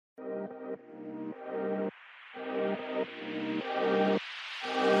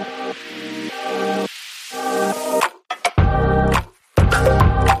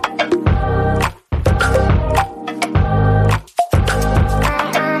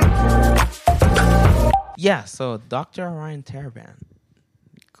Yeah, so Dr. Ryan Taraban,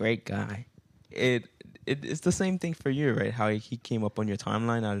 great guy. It's the same thing for you, right? How he came up on your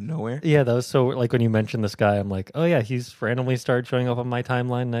timeline out of nowhere. Yeah, that was so like when you mentioned this guy, I'm like, oh yeah, he's randomly started showing up on my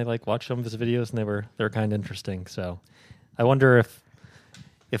timeline, and I like watched some of his videos, and they're kind of interesting. So I wonder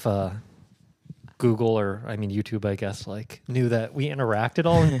if Google or I mean YouTube, I guess, like knew that we interacted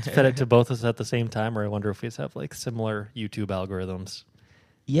all and fed it to both of us at the same time, or I wonder if we have like similar YouTube algorithms.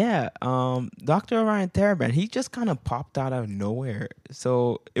 Yeah, Dr. Ryan Taraban, he just kind of popped out of nowhere.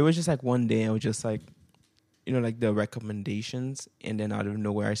 So it was just like one day, I was just like, like the recommendations, and then out of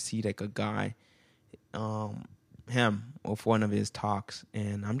nowhere, I see like a guy, him with one of his talks,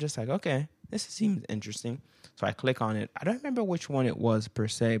 and I'm just like, okay, this seems interesting. So I click on it. I don't remember which one it was per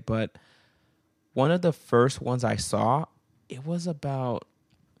se, but one of the first ones I saw, it was about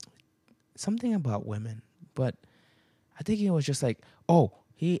something about women, but I think it was just like,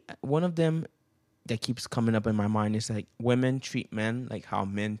 one of them that keeps coming up in my mind is like women treat men like how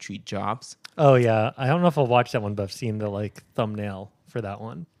men treat jobs. Oh yeah, I don't know if I'll watch that one, but I've seen the like thumbnail for that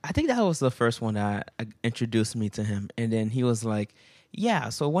one. I think that was the first one that introduced me to him, and then he was like, "Yeah,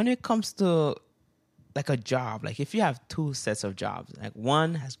 so when it comes to like a job, like if you have two sets of jobs, like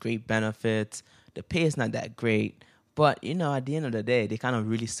one has great benefits, the pay is not that great, but at the end of the day, they kind of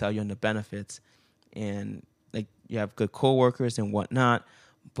really sell you on the benefits, and like you have good coworkers and whatnot.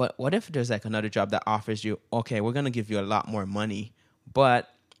 But what if there's like another job that offers you, okay, we're gonna give you a lot more money, but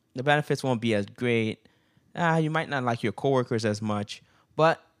the benefits won't be as great. You might not like your coworkers as much,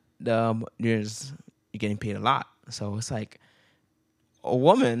 but you're getting paid a lot. So it's like a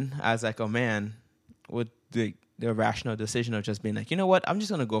woman as like a man with the rational decision of just being like, you know what, I'm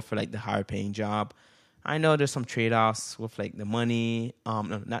just gonna go for like the higher paying job. I know there's some trade-offs with like the money, no,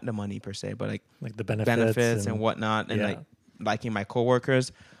 not the money per se, but like the benefits and whatnot, and like liking my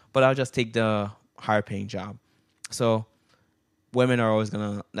coworkers. But I'll just take the higher paying job. So women are always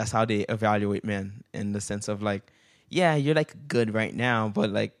that's how they evaluate men, in the sense of like, yeah, you're like good right now,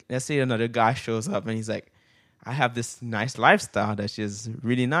 but like let's say another guy shows up and he's like, I have this nice lifestyle that's just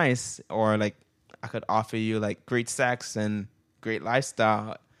really nice, or like I could offer you like great sex and great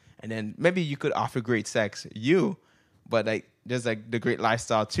lifestyle, and then maybe you could offer great sex, but like there's like the great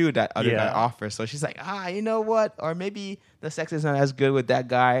lifestyle too that other guy offers. So she's like, you know what? Or maybe the sex is not as good with that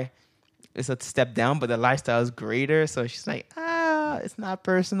guy. It's a step down, but the lifestyle is greater. So she's like, it's not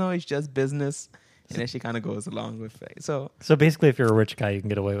personal. It's just business. And then she kind of goes along with it. So basically, if you're a rich guy, you can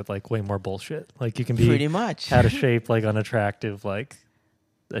get away with like way more bullshit. Like you can be pretty much out of shape, like unattractive, like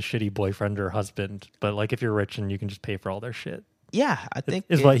a shitty boyfriend or husband. But like if you're rich and you can just pay for all their shit. Yeah, I think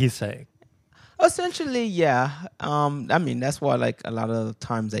is what he's saying. Essentially, yeah. I mean, that's why like a lot of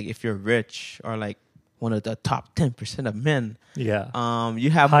times, like if you're rich or like one of the top 10% of men, you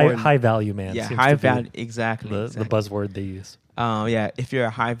have high value man. Yeah, high value, exactly. The buzzword they use. If you're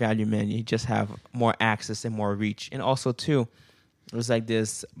a high value man, you just have more access and more reach, and also too, there's like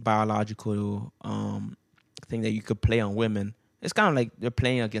this biological thing that you could play on women. It's kind of like they're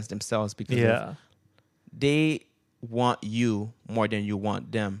playing against themselves because they want you more than you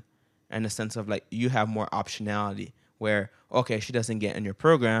want them. In the sense of like you have more optionality where, okay, she doesn't get in your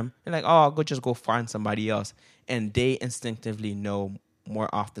program, and like, I'll just go find somebody else. And they instinctively know more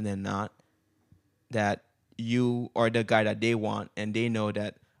often than not that you are the guy that they want, and they know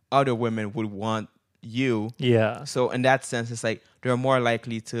that other women would want you. Yeah. So in that sense, it's like they're more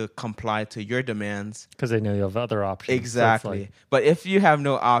likely to comply to your demands because they know you have other options. Exactly. So like, but if you have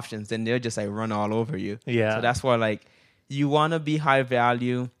no options, then they'll just like run all over you. Yeah. So that's why like you want to be high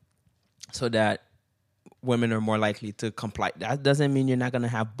value, so that women are more likely to comply. That doesn't mean you're not going to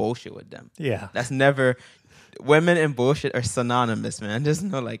have bullshit with them. Yeah. That's never... Women and bullshit are synonymous, man. There's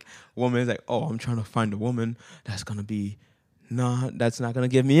no like woman is like, oh, I'm trying to find a woman that's going to be... that's not going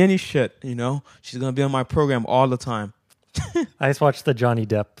to give me any shit, She's going to be on my program all the time. I just watched the Johnny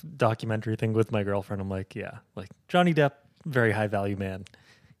Depp documentary thing with my girlfriend. I'm like, yeah, like Johnny Depp, very high value man.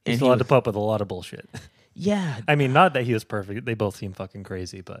 He's allowed to put up with a lot of bullshit. Yeah. I mean, not that he was perfect. They both seem fucking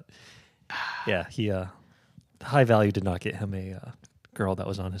crazy, but... Yeah, he high value did not get him a girl that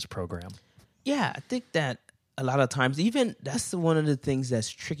was on his program. Yeah, I think that a lot of times, even that's one of the things that's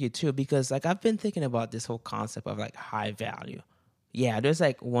tricky too, because like I've been thinking about this whole concept of like high value. Yeah, there's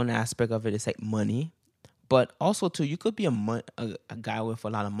like one aspect of it is like money, but also too, you could be a guy with a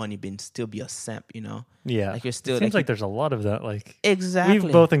lot of money but still be a simp, Yeah, like you're still. It seems like there's a lot of that. Like exactly,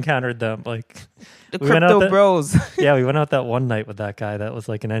 we've both encountered them. Like the crypto bros. Yeah, we went out that one night with that guy that was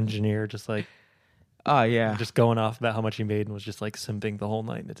like an engineer, just like Oh yeah. Just going off about how much he made and was just like simping the whole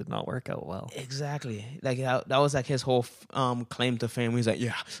night, and it did not work out well. Exactly. Like that was like his whole claim to fame. He's like,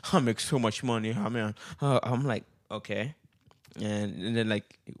 yeah, I make so much money. I mean, I'm like, okay. And then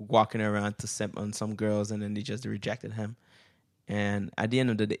like walking around to simp on some girls, and then they just rejected him. And at the end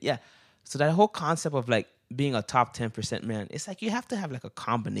of the day, yeah. So that whole concept of like being a top 10% man, it's like you have to have like a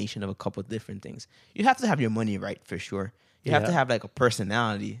combination of a couple of different things. You have to have your money right for sure. You have to have like a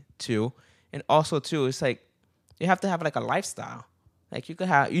personality too. And also too, it's like you have to have like a lifestyle. Like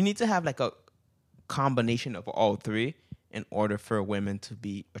you need to have like a combination of all three in order for women to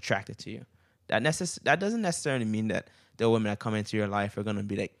be attracted to you. That doesn't necessarily mean that the women that come into your life are gonna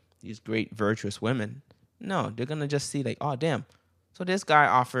be like these great virtuous women. No, they're gonna just see like, oh damn, so this guy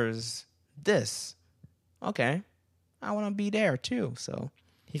offers this. Okay, I want to be there too. So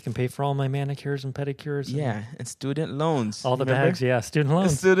he can pay for all my manicures and pedicures. Yeah, and student loans. All the bags, yeah, student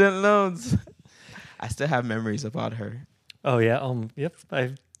loans. Student loans. I still have memories about her. Oh yeah, yep.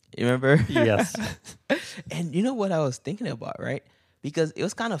 You remember? Yes. And you know what I was thinking about, right? Because it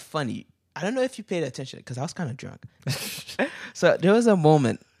was kind of funny. I don't know if you paid attention because I was kind of drunk. So there was a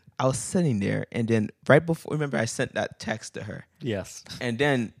moment I was sitting there, and then right before, remember I sent that text to her. Yes. And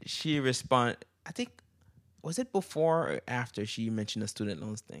then she responded, I think, was it before or after she mentioned the student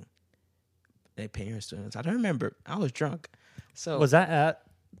loans thing? They pay her students. I don't remember. I was drunk. So was that at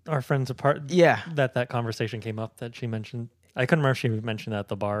our friend's apartment? Yeah. That conversation came up that she mentioned. I couldn't remember if she mentioned that at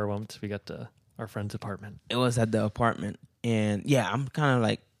the bar once we got to our friend's apartment. It was at the apartment. And yeah, I'm kind of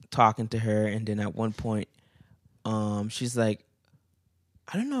like talking to her. And then at one point, she's like,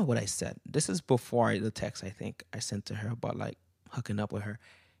 I don't know what I said. This is before the text I think I sent to her about like hooking up with her.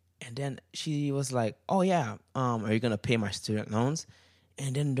 And then she was like, oh yeah, are you going to pay my student loans?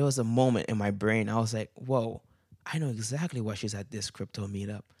 And then there was a moment in my brain. I was like, whoa, I know exactly why she's at this crypto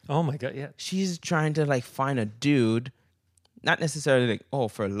meetup. Oh my God, yeah. She's trying to like find a dude, not necessarily like, oh,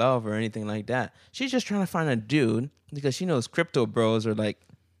 for love or anything like that. She's just trying to find a dude because she knows crypto bros are like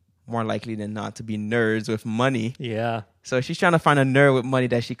more likely than not to be nerds with money. Yeah. So she's trying to find a nerd with money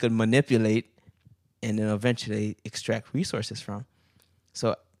that she could manipulate and then eventually extract resources from.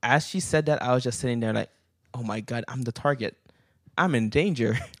 So as she said that, I was just sitting there like, oh my God, I'm the target. I'm in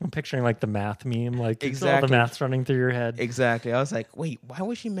danger. I'm picturing like the math meme, like exactly. all the math's running through your head. Exactly. I was like, wait, why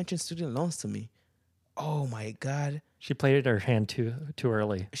would she mention student loans to me? Oh my God. She played her hand too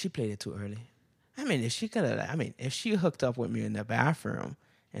early. She played it too early. I mean, if she hooked up with me in the bathroom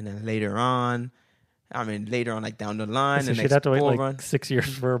and then later on, like down the line, So the she'd next have to wait bull like run, 6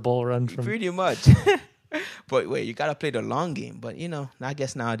 years for a bull run from. pretty much. But wait, you gotta play the long game. But I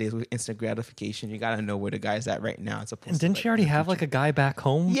guess nowadays with instant gratification, you gotta know where the guy's at right now. And didn't she already have like a guy back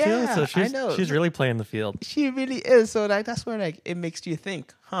home too? So I know. She's really playing the field. She really is. So like that's where like it makes you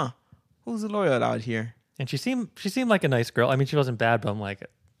think, huh? Who's loyal out here? And she seemed like a nice girl. I mean, she wasn't bad, but I'm like,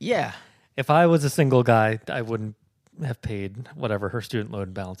 Yeah. if I was a single guy, I wouldn't have paid whatever her student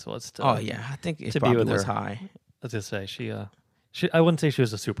loan balance was. Oh yeah, I think it to probably be with was her. high. I was gonna say she I wouldn't say she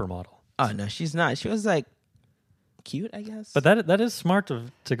was a supermodel. Oh no, she's not. She was like cute, I guess. But that is smart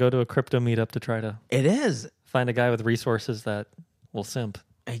to go to a crypto meetup to try to it is find a guy with resources that will simp.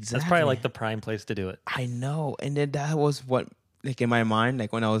 exactly. That's probably like the prime place to do it. I know, and then that was what like in my mind,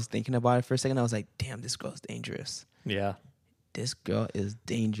 like when I was thinking about it for a second, I was like, damn, this girl's dangerous. Yeah. This girl is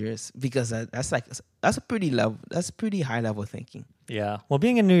dangerous because that's a pretty high level thinking. Yeah. Well,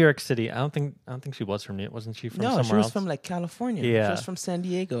 being in New York City, I don't think she was from New York. Wasn't she from somewhere else? No, she was from like California. Yeah. She was from San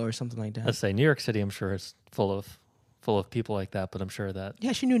Diego or something like that. Let's say New York City, I'm sure is full of people like that, but I'm sure that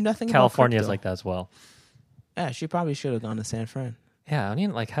Yeah, she knew nothing California about is like that as well. Yeah, she probably should have gone to San Fran. Yeah, I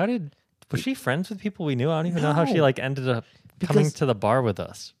mean, like, was she friends with people we knew? I don't even know how she No. like ended up coming to the bar with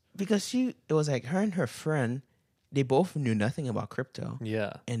us. Because it was like her and her friend, they both knew nothing about crypto.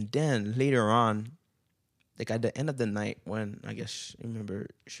 Yeah. And then later on, like at the end of the night, when I guess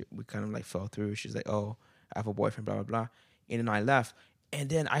we kind of like fell through. She's like, "Oh, I have a boyfriend," blah blah blah. And then I left, and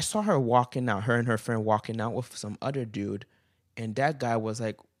then I saw her walking out, her and her friend walking out with some other dude, and that guy was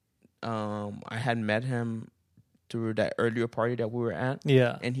like, I had met him through that earlier party that we were at.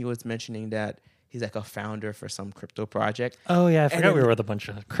 Yeah. And he was mentioning that he's like a founder for some crypto project. Oh yeah, I forgot we were with a bunch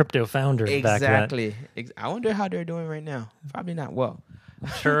of crypto founders back then. Exactly. I wonder how they're doing right now. Probably not well. I'm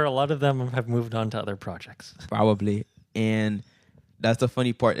sure a lot of them have moved on to other projects. Probably. And that's the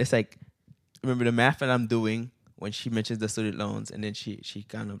funny part. It's like, remember the math that I'm doing when she mentions the student loans, and then she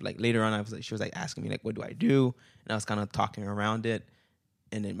kind of like later on she was like asking me like, what do I do? And I was kind of talking around it,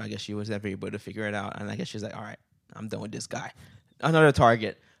 and then I guess she was never able to figure it out. And I guess she's like, all right, I'm done with this guy. Another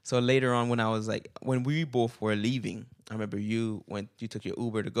target. So later on when we both were leaving, I remember you took your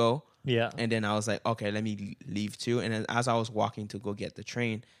Uber to go. Yeah. And then I was like, okay, let me leave too. And then as I was walking to go get the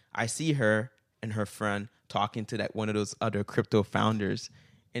train, I see her and her friend talking to that one of those other crypto founders.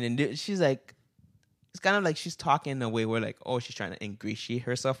 And then she's like, it's kind of like she's talking in a way where like, oh, she's trying to ingratiate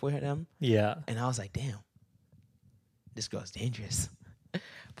herself with them. Yeah. And I was like, damn, this girl's dangerous.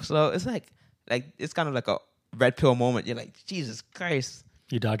 So it's like it's kind of like a red pill moment. You're like, Jesus Christ.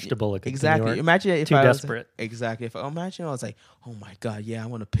 You dodged a bullet. Exactly. Imagine if too I was desperate. Exactly. Imagine I was like, oh my God, yeah, I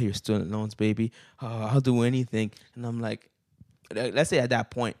want to pay your student loans, baby. I'll do anything. And I'm like, let's say at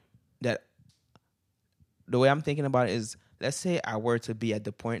that point, that the way I'm thinking about it is, let's say I were to be at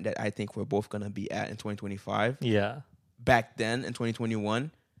the point that I think we're both gonna be at in 2025. Yeah. Back then in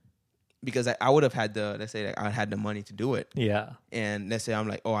 2021, because I would have had let's say I had the money to do it. Yeah. And let's say I'm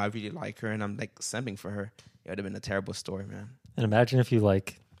like, oh, I really like her, and I'm like simping for her. It would have been a terrible story, man. And imagine if you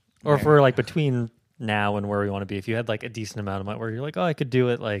like, or if we're like between now and where we want to be, if you had like a decent amount of money where you're like, oh, I could do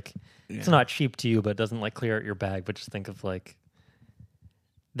it. Like, it's not cheap to you, but it doesn't like clear out your bag. But just think of like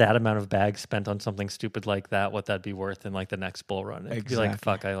that amount of bags spent on something stupid like that, what that'd be worth in like the next bull run. It'd be like,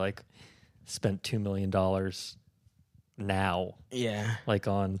 fuck, I like spent $2 million now. Yeah. Like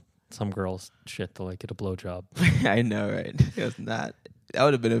on some girl's shit to like get a blowjob. I know, right? It was not. That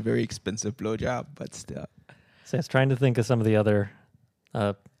would have been a very expensive blowjob, but still. So I was trying to think of some of the other.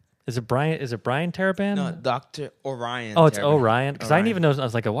 Is it Brian Taraban? No, Dr. Orion. Oh, it's Orion. Because I didn't even know. I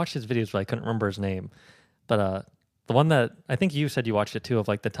was like, I watched his videos, but I couldn't remember his name. But the one that I think you said you watched it too, of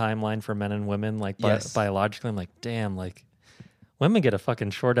like the timeline for men and women, like biologically. I'm like, damn, like women get a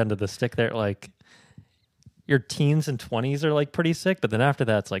fucking short end of the stick there. Like your teens and 20s are like pretty sick, but then after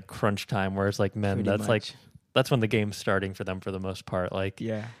that, it's like crunch time. Whereas like men, Pretty that's much. like that's when the game's starting for them for the most part. Like,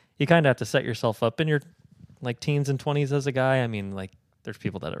 Yeah. you kind of have to set yourself up in your like teens and 20s as a guy. I mean, like there's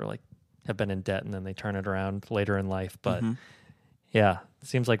people that are like have been in debt and then they turn it around later in life. But yeah, it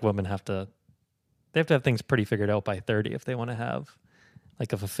seems like women have to have things pretty figured out by 30 if they want to have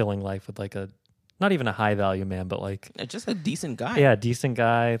like a fulfilling life with like a not even a high value man, but like Just a decent guy. yeah, decent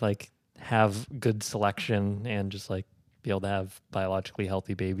guy, like have good selection and just like be able to have biologically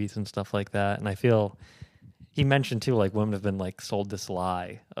healthy babies and stuff like that. And I feel he mentioned too, like women have been like sold this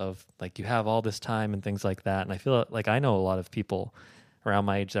lie of like you have all this time and things like that. And I feel like I know a lot of people around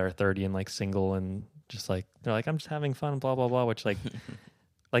my age that are 30 and like single and just like they're like, I'm just having fun, blah blah blah. Which like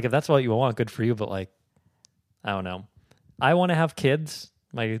like if that's what you want, good for you. But like I don't know. I want to have kids.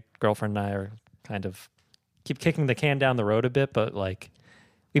 My girlfriend and I are kind of keep kicking the can down the road a bit, but like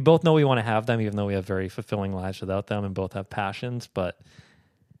we both know we want to have them, even though we have very fulfilling lives without them and both have passions. But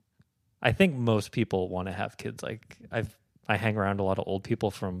I think most people want to have kids. Like I hang around a lot of old people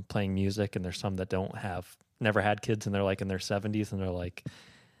from playing music, and there's some that never had kids, and they're like in their 70s, and they're like,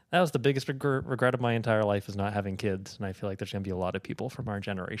 that was the biggest regret of my entire life is not having kids. And I feel like there's going to be a lot of people from our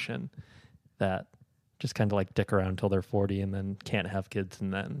generation that just kind of like dick around until they're 40 and then can't have kids,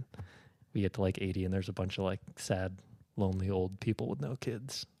 and then we get to like 80 and there's a bunch of like sad, lonely old people with no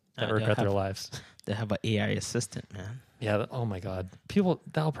kids that regret their lives. They have an AI assistant, man. Yeah. Oh my God.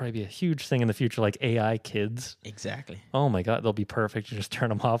 That'll probably be a huge thing in the future, like AI kids. Exactly. Oh my God. They'll be perfect. You just turn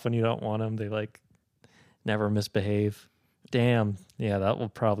them off when you don't want them. They like never misbehave. Damn. Yeah. That will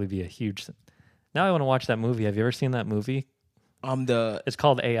probably be a huge thing. Now I want to watch that movie. Have you ever seen that movie? It's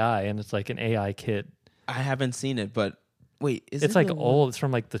called AI, and it's like an AI kid. I haven't seen it, but wait, it's like old. It's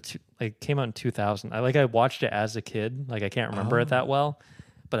from like came out in 2000. I watched it as a kid. Like I can't remember it that well,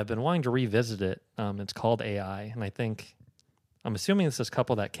 but I've been wanting to revisit it. It's called AI, and I'm assuming it's this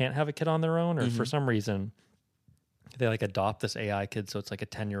couple that can't have a kid on their own, or for some reason they like adopt this AI kid. So it's like a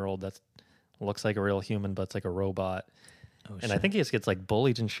 10-year-old that looks like a real human, but it's like a robot. Oh, and shit. I think he just gets like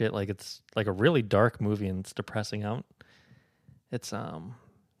bullied and shit. Like it's like a really dark movie, and it's depressing out. It's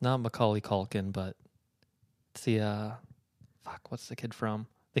not Macaulay Culkin, but it's the what's the kid from?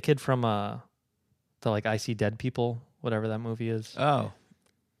 The kid from the like I See Dead People, whatever that movie is. Oh,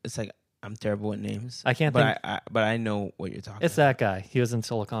 it's like I'm terrible with names. I can't think. But I know what you're talking about. It's that guy. He was in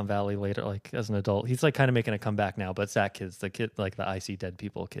Silicon Valley later, like as an adult. He's like kind of making a comeback now, but it's that kid, the kid, like the I See Dead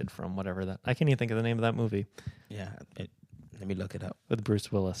People kid from whatever that. I can't even think of the name of that movie. Yeah, let me look it up. With Bruce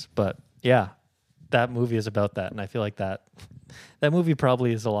Willis. But yeah, that movie is about that, and I feel like that movie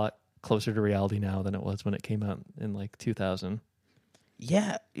probably is a lot closer to reality now than it was when it came out in like 2000.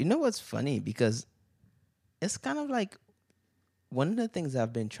 Yeah, you know what's funny? Because it's kind of like one of the things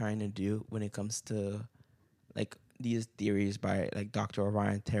I've been trying to do when it comes to like these theories by like Dr.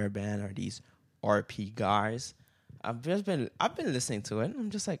 Orion Taraban or these RP guys. I've been listening to it, and I'm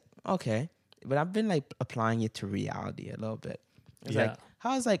just like, okay. But I've been like applying it to reality a little bit. It's like,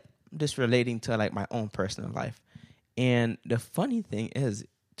 how is like this relating to like my own personal life? And the funny thing is,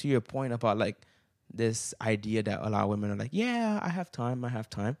 to your point about like this idea that a lot of women are like, yeah, I have time, I have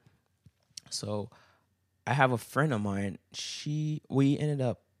time. So I have a friend of mine. We ended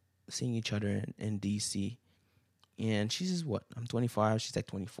up seeing each other in DC, and she's just what, I'm 25, she's like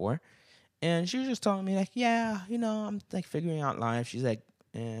 24, and she was just telling me like, yeah, I'm like figuring out life. She's like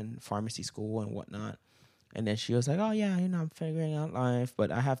in pharmacy school and whatnot, and then she was like, oh yeah, I'm figuring out life,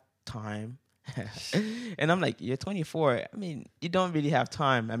 but I have time. And I'm like, you're 24. I mean, you don't really have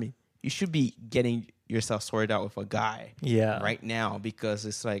time. I mean, you should be getting yourself sorted out with a guy right now, because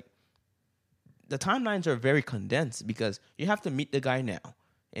it's like the timelines are very condensed, because you have to meet the guy now,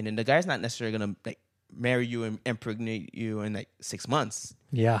 and then the guy's not necessarily gonna like marry you and impregnate you in like 6 months.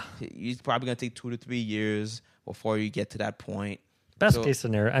 Yeah. He's probably gonna take 2 to 3 years before you get to that point. Best case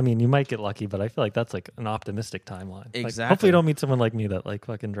scenario. I mean, you might get lucky, but I feel like that's like an optimistic timeline. Exactly. Like, hopefully you don't meet someone like me that like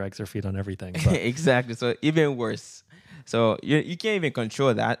fucking drags their feet on everything. But. Exactly. So even worse. So you can't even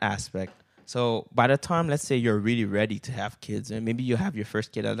control that aspect. So by the time, let's say you're really ready to have kids, and maybe you have your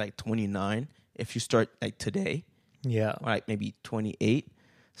first kid at like 29, if you start like today, or like maybe 28.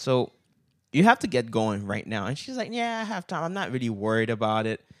 So you have to get going right now. And she's like, yeah, I have time. I'm not really worried about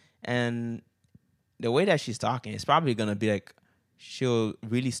it. And the way that she's talking, it's probably going to be like, she'll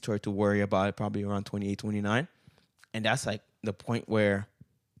really start to worry about it probably around 28, 29. And that's like the point where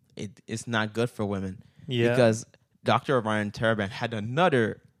it's not good for women. Yeah. Because Dr. Ryan Terabin had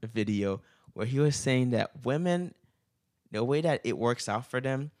another video where he was saying that women, the way that it works out for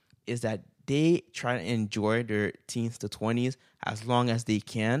them is that they try to enjoy their teens to 20s as long as they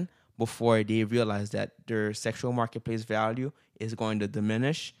can before they realize that their sexual marketplace value is going to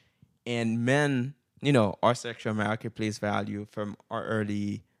diminish. And men, our sexual marketplace value from our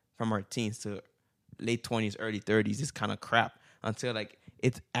teens to late 20s, early 30s is kind of crap, until like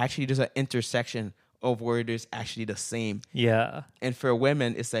it's actually there's an intersection of where there's actually the same. Yeah. And for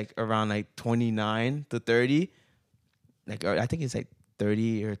women, it's like around like 29 to 30. Like I think it's like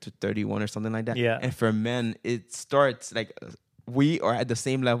 30 or to 31 or something like that. Yeah. And for men, it starts like we are at the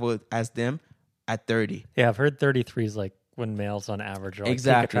same level as them at 30. Yeah, I've heard 33 is like when males on average are like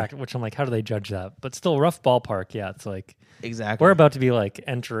Exactly. attractive, which I'm like, how do they judge that? But still, rough ballpark. Yeah, it's like exactly we're about to be like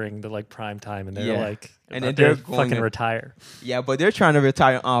entering the like prime time, and they're like, and then they're fucking going retire. Yeah, but they're trying to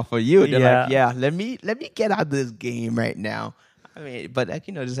retire off of you. They're Yeah. like, yeah, let me get out of this game right now. I mean, but like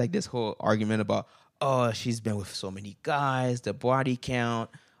there's like this whole argument about, oh, she's been with so many guys, the body count.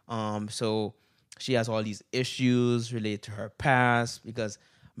 So she has all these issues related to her past, because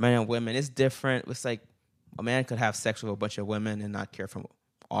men and women, it's different. It's like a man could have sex with a bunch of women and not care for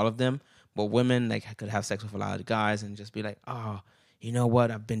all of them, but women like could have sex with a lot of guys and just be like, oh, you know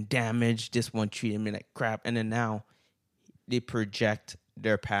what? I've been damaged. This one treated me like crap, and then now they project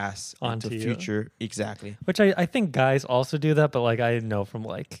their past onto future. Exactly. Which I think guys also do that, but like I know from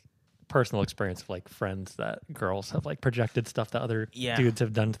like personal experience of like friends that girls have like projected stuff that other dudes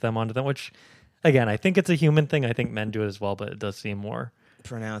have done to them onto them, which again, I think it's a human thing. I think men do it as well, but it does seem more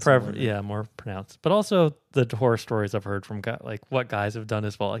pronounced. More pronounced. But also the horror stories I've heard from like what guys have done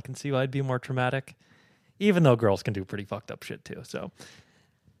as well, I can see why it'd be more traumatic, even though girls can do pretty fucked up shit too. So,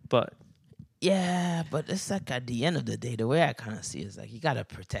 but yeah, but it's like at the end of the day, the way I kind of see it is like you gotta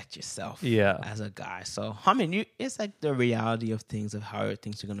protect yourself. As a guy. So I mean, it's like the reality of things, of how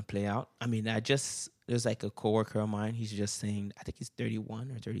things are gonna play out. I mean, there's like a coworker of mine. He's just saying, I think he's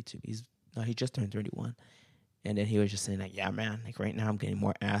 31 or 32. He just turned 31. And then he was just saying like, yeah, man, like right now I'm getting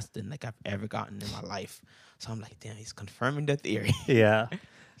more ass than like I've ever gotten in my life. So I'm like, damn, he's confirming the theory. Yeah.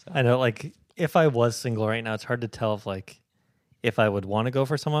 So. I know, like if I was single right now, it's hard to tell if I would want to go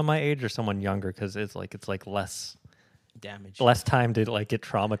for someone my age or someone younger, because it's like less damage, less time to like get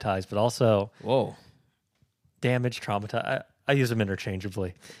traumatized, but also damage, traumatized. I use them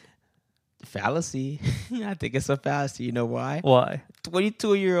interchangeably. Fallacy. I think it's a fallacy. You know why? Why?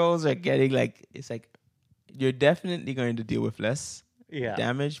 22-year-olds are getting like, it's like you're definitely going to deal with less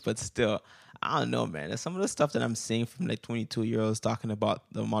damage, but still, I don't know, man. Some of the stuff that I'm seeing from like 22-year-olds talking about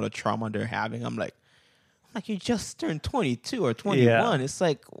the amount of trauma they're having, I'm like you just turned 22 or 21. Yeah. It's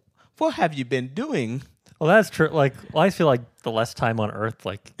like, what have you been doing? Well, that's true. Like, I feel like the less time on Earth,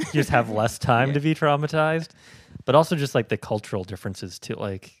 like you just have less time to be traumatized, but also just like the cultural differences too.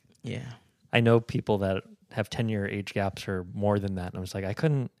 Like, I know people that have 10-year age gaps or more than that, and I was like, I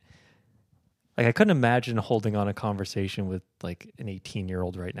couldn't imagine holding on a conversation with like an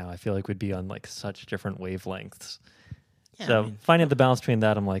 18-year-old right now. I feel like we'd be on like such different wavelengths. Yeah, so finding the balance between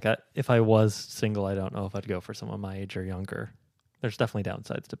that, I'm like, if I was single, I don't know if I'd go for someone my age or younger. There's definitely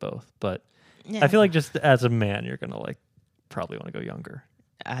downsides to both, but I feel like just as a man, you're gonna like probably want to go younger.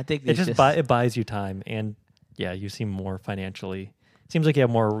 I think it buys you time, and yeah, you seem more financially. Seems like you have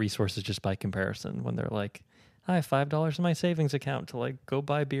more resources just by comparison when they're like, I have $5 in my savings account to like go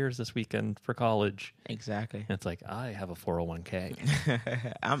buy beers this weekend for college. Exactly. And it's like, I have a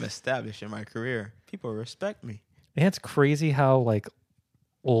 401k. I'm established in my career. People respect me. And it's crazy how like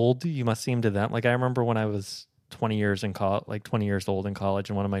old you must seem to them. Like I remember when I was 20 years old in college,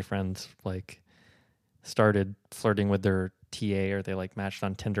 and one of my friends like started flirting with their TA, or they like matched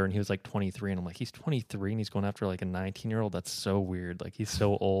on Tinder, and he was like 23, and I'm like, he's 23 and he's going after like a 19-year-old. That's so weird. Like he's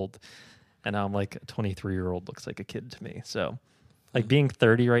so old. And now I'm like, a 23-year-old looks like a kid to me. So like being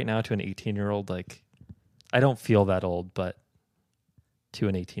 30 right now to an 18-year-old, like I don't feel that old, but to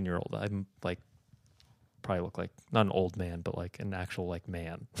an 18-year-old, I'm like probably look like not an old man, but like an actual like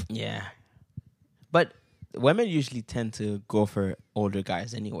man. Yeah. But women usually tend to go for older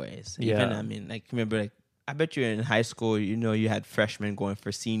guys anyways. Yeah. Even, I mean, like, remember, like, I bet you in high school, you know, you had freshmen going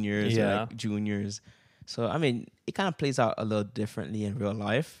for seniors or like juniors. So, I mean, it kind of plays out a little differently in real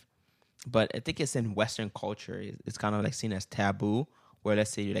life. But I think it's in Western culture. It's kind of like seen as taboo, where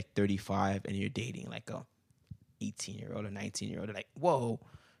let's say you're like 35 and you're dating like a 18-year-old or 19-year-old. They're like, whoa,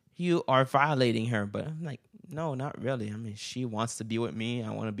 you are violating her. But I'm like, no, not really. I mean, she wants to be with me. I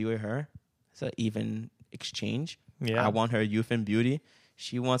want to be with her. It's an even exchange. Yeah. I want her youth and beauty.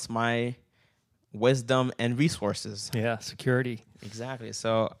 She wants my wisdom and resources. Yeah, security. Exactly.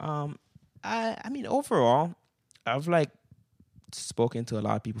 So, I mean, overall, I've like spoken to a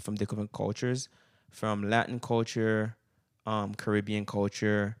lot of people from different cultures, from Latin culture, Caribbean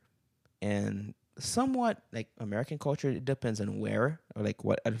culture, and somewhat like American culture. It depends on where or like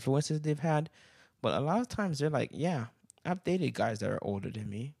what influences they've had. But a lot of times they're like, yeah, I've dated guys that are older than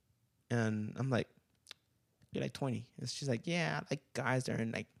me. And I'm like, you're like 20. And she's like, yeah, I like guys that are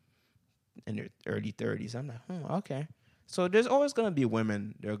in their early 30s. I'm like, okay. So there's always going to be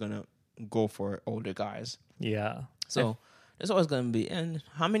women that are going to go for older guys. Yeah. So there's always going to be. And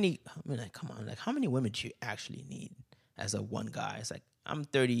how many, I mean, like, come on, like, how many women do you actually need as a one guy? It's like, I'm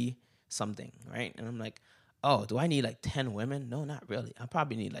 30 something, right? And I'm like, oh, do I need like 10 women? No, not really. I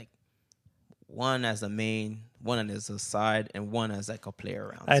probably need like one as a main, one as a side, and one as like a player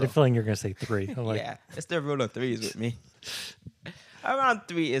around. I had a feeling you're going to say 3. I'm like, yeah, it's the rule of threes with me. Around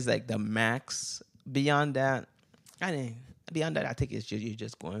 3 is like the max. Beyond that, I think it's just you're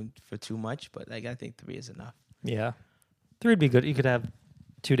just going for too much. But like, I think 3 is enough. yeah. 3 would be good. You could have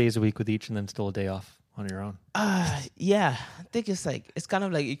 2 days a week with each and then still a day off on your own. Yeah. I think it's kind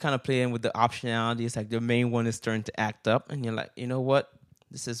of like you kind of play in with the optionality. It's like the main one is starting to act up, and you're like, you know what?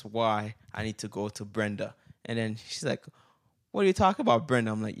 This is why I need to go to Brenda. And then she's like, what are you talking about,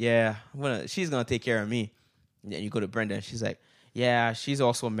 Brenda? I'm like, yeah, she's going to take care of me. And then you go to Brenda, and she's like, yeah, she's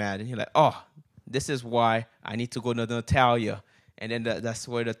also mad. And you're like, oh, this is why I need to go to Natalia. And then that's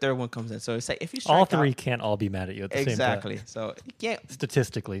where the third one comes in. So it's like, if you strike all 3 can't all be mad at you at the same time. Exactly. So you can't.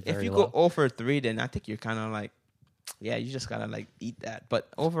 Statistically, very if you low. go over 3, then I think you're kind of like, yeah, you just got to like eat that. But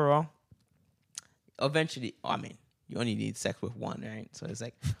overall, eventually, I mean, you only need sex with 1, right? So it's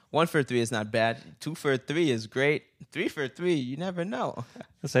like 1 for 3 is not bad. 2 for 3 is great. 3 for 3, you never know.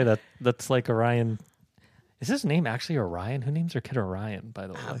 I say that's like Orion. Is his name actually Orion? Who names their kid Orion, by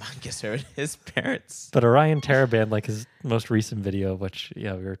the way? I guess they're his parents. But Orion Taraband, like his most recent video, which we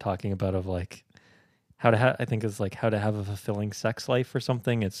were talking about, of like how to I think is like how to have a fulfilling sex life or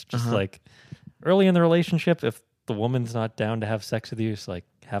something. It's just like early in the relationship, if the woman's not down to have sex with you, it's like,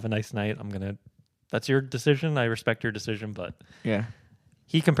 have a nice night. That's your decision. I respect your decision, but yeah,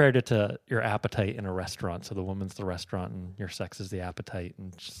 he compared it to your appetite in a restaurant. So the woman's the restaurant and your sex is the appetite,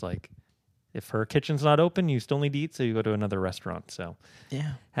 and just like, if her kitchen's not open, you still need to eat, so you go to another restaurant. So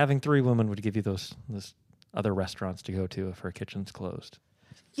yeah, having 3 women would give you those other restaurants to go to if her kitchen's closed.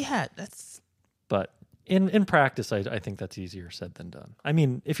 Yeah, that's. But in practice, I think that's easier said than done. I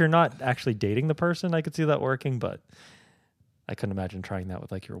mean, if you're not actually dating the person, I could see that working, but I couldn't imagine trying that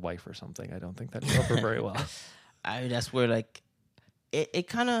with like your wife or something. I don't think that'd go over very well. That's where like it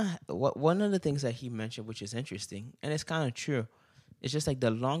kind of one of the things that he mentioned, which is interesting, and it's kind of true. It's just like the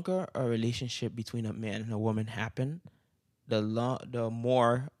longer a relationship between a man and a woman happen, the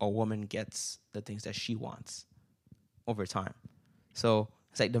more a woman gets the things that she wants over time. So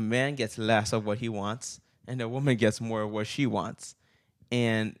it's like the man gets less of what he wants, and the woman gets more of what she wants.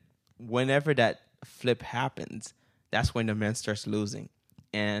 And whenever that flip happens, that's when the man starts losing.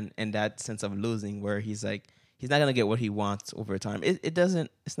 And in that sense of losing, where he's like, he's not gonna get what he wants over time.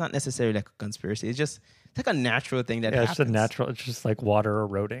 It's not necessarily like a conspiracy. It's like a natural thing that happens. It's just like water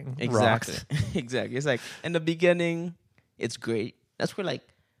eroding. Exactly. Rocks. Exactly. It's like in the beginning, it's great. That's where like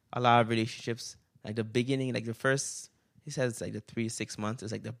a lot of relationships, like the beginning, like the first He says it's like the 3 to 6 months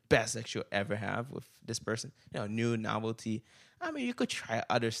is like the best sex you'll ever have with this person. New novelty. I mean, you could try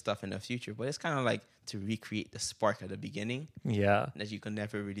other stuff in the future, but it's kind of like to recreate the spark at the beginning Yeah. that you can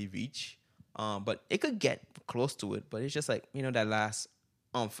never really reach. But it could get close to it, but it's just like, that last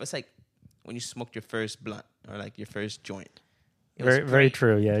it's like when you smoked your first blunt or like your first joint. Very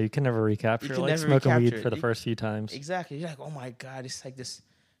true. Yeah, you can never recapture can like never smoking recapture weed for the it. first few times. Exactly. You're like, oh my God, it's like this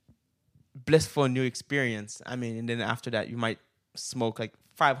blissful new experience. I mean, and then after that, you might smoke like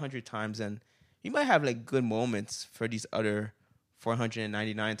 500 times, and you might have like good moments for these other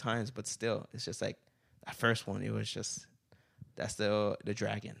 499 times, but still, it's just like that first one. It was just that's the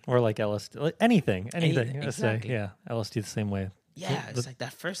dragon. Or like LSD, like anything. Exactly. Say, yeah, LSD the same way. Yeah, it's like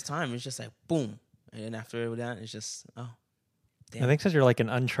that first time. It's just like boom, and then after that, it's just damn. I think because you're like in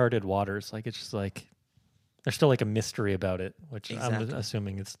uncharted waters, like it's just like there's still like a mystery about it, which Exactly. I'm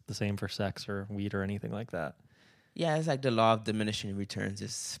assuming it's the same for sex or weed or anything like that. Yeah, it's like the law of diminishing returns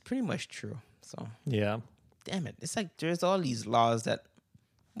is pretty much true. So Yeah. damn it, it's like there's all these laws that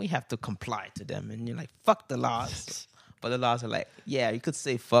we have to comply to them, and you're like, fuck the laws. But the laws are like, yeah, you could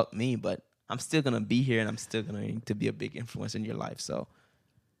say fuck me, but I'm still gonna be here, and I'm still gonna need to be a big influence in your life. So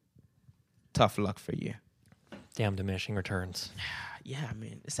tough luck for you. Damn diminishing returns. Yeah, I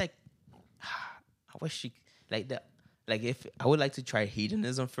mean, it's like I wish you like that. Like if I would like to try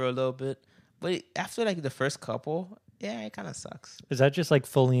hedonism for a little bit, but after like the first couple, yeah, it kind of sucks. Is that just like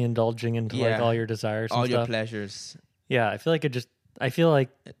fully indulging into like all your desires, all and your stuff? pleasures? Yeah, I feel like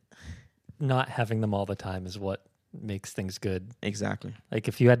not having them all the time is what makes things good. Exactly. Like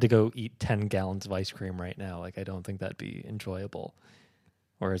if you had to go eat 10 gallons of ice cream right now, like I don't think that'd be enjoyable.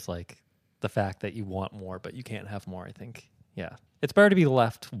 Whereas like the fact that you want more but you can't have more, I think, yeah, it's better to be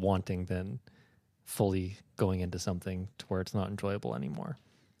left wanting than fully going into something to where it's not enjoyable anymore.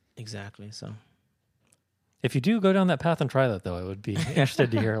 Exactly. So if you do go down that path and try that, though, I would be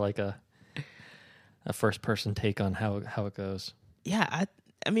interested to hear like a first person take on how it goes. Yeah,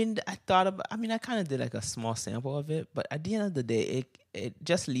 I mean, I kind of did like a small sample of it, but at the end of the day, it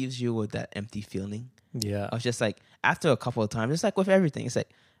just leaves you with that empty feeling. Yeah. I was just like, after a couple of times, it's like with everything. It's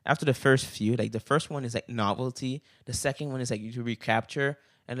like after the first few, like the first one is like novelty. The second one is like you recapture.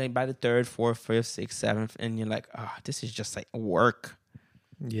 And then by the third, fourth, fifth, sixth, seventh, and you're like, this is just like work.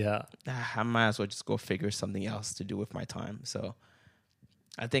 Yeah. I might as well just go figure something else to do with my time. So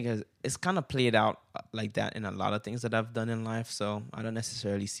I think it's kind of played out like that in a lot of things that I've done in life. So I don't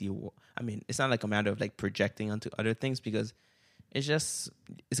necessarily see. I mean, it's not like a matter of like projecting onto other things because it's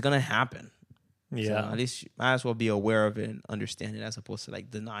gonna happen. Yeah. So at least you might as well be aware of it and understand it as opposed to like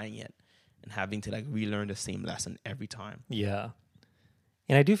denying it and having to like relearn the same lesson every time. Yeah.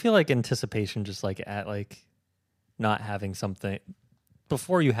 And I do feel like anticipation, just like at like not having something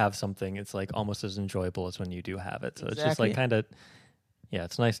before you have something, it's like almost as enjoyable as when you do have it. So It's just like kind of, yeah,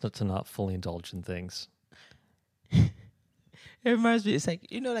 it's nice not to not fully indulge in things. It reminds me, it's like,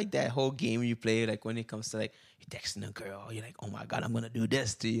 like that whole game you play, like when it comes to like, you're texting a girl, you're like, oh my God, I'm going to do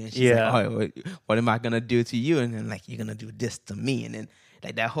this to you. And she's like, oh, what am I going to do to you? And then like, you're going to do this to me. And then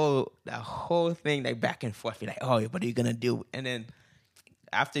like that whole thing, like back and forth, you're like, oh, what are you going to do? And then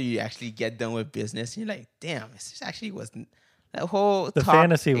after you actually get done with business, you're like, damn, this actually wasn't that whole The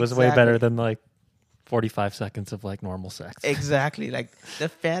fantasy was way better than like 45 seconds of like normal sex. Exactly. Like the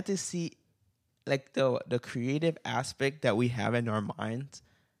fantasy, like the creative aspect that we have in our minds,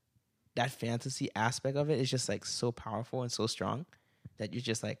 that fantasy aspect of it is just like so powerful and so strong that you're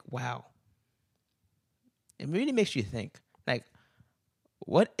just like, wow. It really makes you think, like,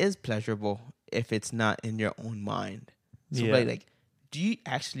 what is pleasurable if it's not in your own mind? So like, do you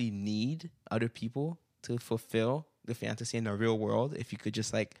actually need other people to fulfill the fantasy in the real world? If you could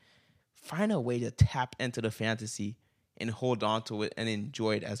just like find a way to tap into the fantasy and hold on to it and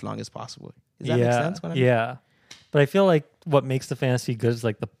enjoy it as long as possible. Does that make sense? Yeah. But I feel like what makes the fantasy good is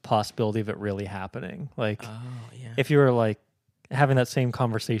like the possibility of it really happening. Like if you were like having that same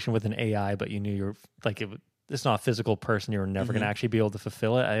conversation with an AI, but you knew you're like, it's not a physical person, you're never going to actually be able to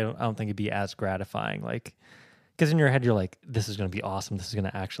fulfill it. I don't think it'd be as gratifying. Like, because in your head, you're like, this is going to be awesome. This is going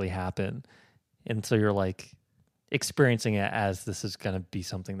to actually happen. And so you're like experiencing it as this is going to be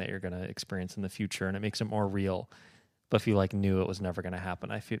something that you're going to experience in the future. And it makes it more real. But if you like knew it was never going to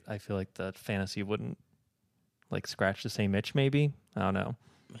happen, I feel like the fantasy wouldn't like scratch the same itch. Maybe, I don't know.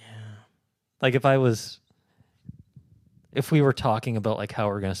 Yeah. Like if I was if we were talking about like how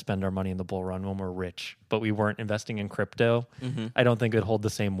we're going to spend our money in the bull run when we're rich, but we weren't investing in crypto, I don't think it would hold the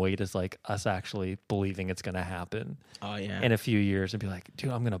same weight as like us actually believing it's going to happen Oh yeah. in a few years and be like,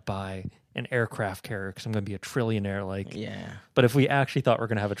 dude, I'm going to buy an aircraft carrier because I'm going to be a trillionaire. Like, Yeah. but if we actually thought we're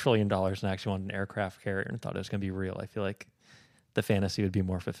going to have $1 trillion and actually wanted an aircraft carrier and thought it was going to be real, I feel like the fantasy would be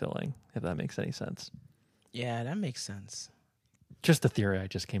more fulfilling, if that makes any sense. Yeah, that makes sense. Just a theory I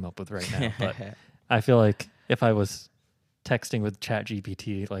just came up with right now, but I feel like if I was texting with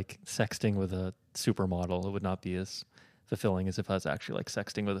ChatGPT, like sexting with a supermodel, it would not be as fulfilling as if I was actually like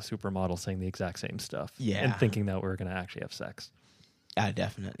sexting with a supermodel saying the exact same stuff. Yeah. And thinking that we're going to actually have sex. Yeah,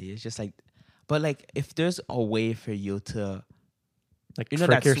 definitely. It's just like, but like if there's a way for you to Like You know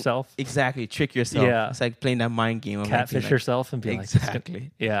trick that's- yourself, exactly trick yourself. Yeah. It's like playing that mind game. Of like, catfish being like, yourself and be like, "It's gonna-"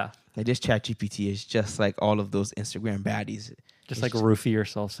 exactly. yeah. Like this ChatGPT is just like all of those Instagram baddies. Just It's like roofie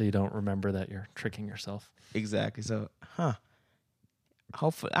yourself so you don't remember that you're tricking yourself. Exactly. So,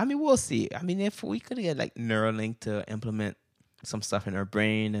 hopefully, I mean, we'll see. I mean, if we could get like Neuralink to implement some stuff in our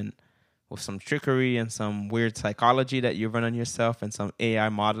brain and with some trickery and some weird psychology that you run on yourself and some AI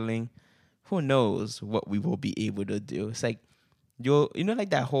modeling, who knows what we will be able to do. It's like, like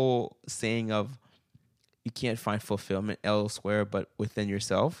that whole saying of you can't find fulfillment elsewhere but within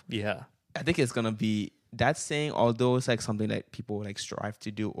yourself. Yeah. I think it's going to be that saying, although it's like something that people like strive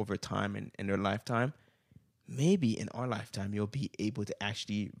to do over time and in their lifetime, maybe in our lifetime, you'll be able to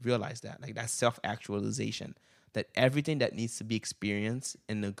actually realize that, like that self-actualization, that everything that needs to be experienced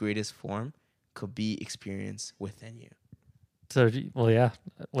in the greatest form could be experienced within you. So, well, yeah,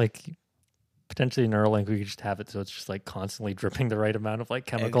 like potentially Neuralink, we could just have it so it's just like constantly dripping the right amount of like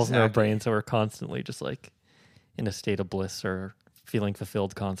chemicals in our Exactly. brain. So we're constantly just like in a state of bliss or feeling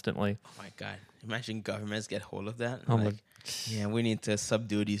fulfilled constantly. Oh my God. Imagine governments get hold of that. Oh my- Like, yeah, we need to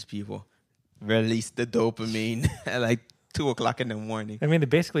subdue these people. Release the dopamine at like 2:00 in the morning. I mean, they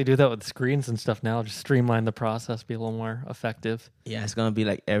basically do that with screens and stuff now. Just streamline the process, be a little more effective. Yeah, it's gonna be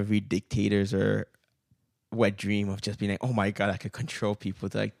like every dictator's or wet dream of just being like, oh my God, I could control people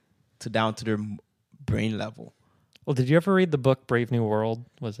to down to their brain level. Well, did you ever read the book Brave New World?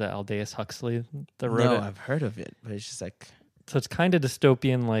 Was that Aldous Huxley that wrote No, it? I've heard of it, but it's just like, So it's kind of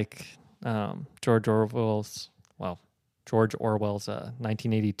dystopian, like George Orwell's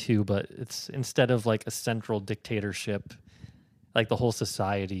 1982, but it's instead of like a central dictatorship, like the whole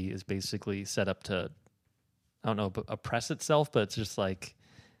society is basically set up to, I don't know, oppress itself, but it's just like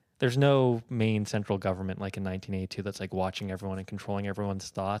there's no main central government like in 1982 that's like watching everyone and controlling everyone's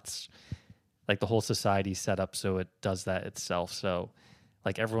thoughts. Like the whole society's set up so it does that itself. So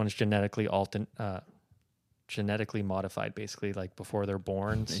like everyone's genetically modified basically like before they're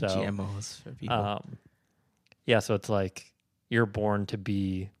born. the So GMOs for people. yeah, so it's like you're born to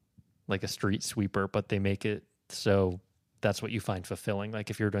be like a street sweeper, but they make it so that's what you find fulfilling. Like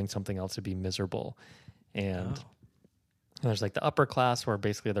if you're doing something else, it'd be miserable. And there's like the upper class where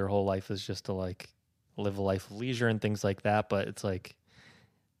basically their whole life is just to like live a life of leisure and things like that. But it's like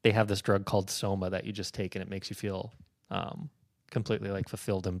they have this drug called Soma that you just take and it makes you feel completely like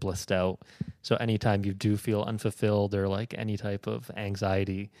fulfilled and blissed out. So anytime you do feel unfulfilled or like any type of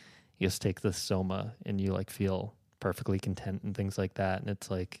anxiety, you just take this Soma and you like feel perfectly content and things like that. And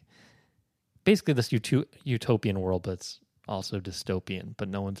it's like basically this utopian world, but it's also dystopian, but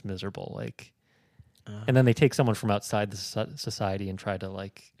no one's miserable. Like, and then they take someone from outside the society and try to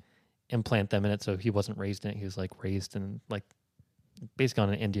like implant them in it. So he wasn't raised in it. He was like raised in like basically on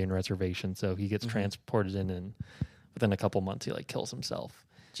an Indian reservation. So he gets transported in and within a couple months he like kills himself.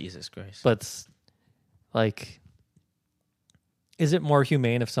 Jesus Christ. But it's like, is it more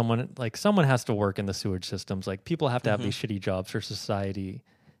humane if someone has to work in the sewage systems? Like people have to have these shitty jobs for society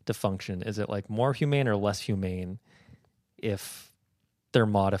to function. Is it like more humane or less humane if they're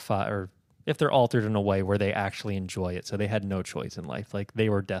modified or if they're altered in a way where they actually enjoy it? So they had no choice in life. Like they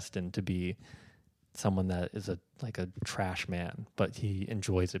were destined to be someone that is a trash man, but he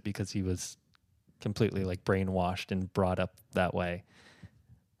enjoys it because he was completely like brainwashed and brought up that way.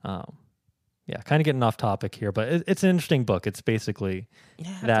 Yeah, kind of getting off topic here, but it's an interesting book. It's basically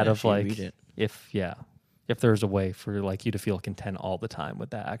that of like if there's a way for like you to feel content all the time,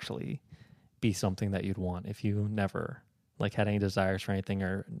 would that actually be something that you'd want if you never like had any desires for anything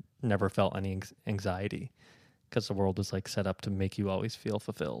or never felt any anxiety because the world was like set up to make you always feel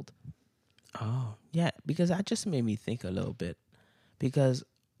fulfilled? Oh, yeah, because that just made me think a little bit. Because,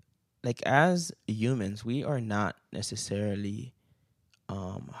 like, as humans, we are not necessarily,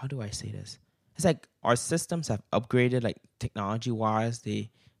 how do I say this? It's like our systems have upgraded, like, technology-wise. They've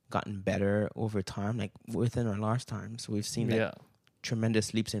gotten better over time, like, within our lifetime. So we've seen, like,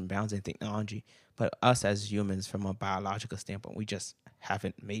 tremendous leaps and bounds in technology, but us as humans, from a biological standpoint, we just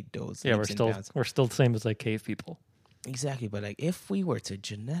haven't made those Yeah, leaps and bounds. we're still the same as like cave people. Exactly, but like if we were to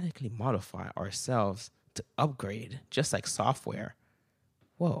genetically modify ourselves to upgrade, just like software,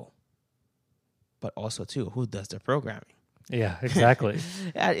 whoa. But also too, who does the programming? Yeah, exactly.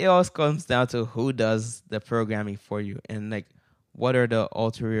 Yeah, it always comes down to who does the programming for you, and like what are the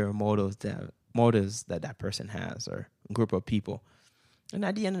ulterior motives that person has, or group of people. And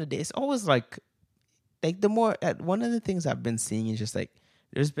at the end of the day, it's always like the more one of the things I've been seeing is just like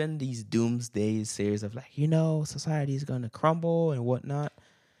there's been these doomsday series of like, society is going to crumble and whatnot.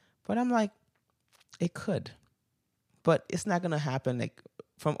 But I'm like, it could, but it's not going to happen. Like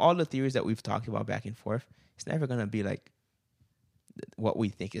from all the theories that we've talked about back and forth, it's never going to be like what we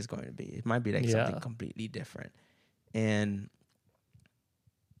think is going to be. It might be like something completely different. And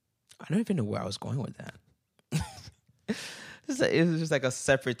I don't even know where I was going with that. It was just like a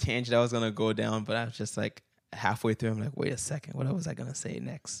separate tangent I was going to go down, but I was just like halfway through, I'm like, wait a second, what was I going to say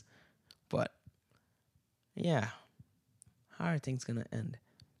next? But yeah, how are things going to end?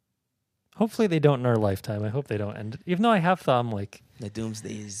 Hopefully they don't in our lifetime. I hope they don't end. Even though I have thought, I'm like, the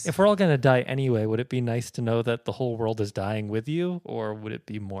doomsdays. if we're all going to die anyway, would it be nice to know that the whole world is dying with you? Or would it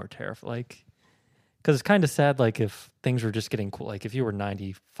be more terrifying? Like, because it's kind of sad, like, if things were just getting cool. Like, if you were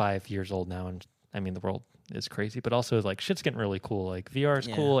 95 years old now, and I mean, the world is crazy, but also, like, shit's getting really cool. Like, VR is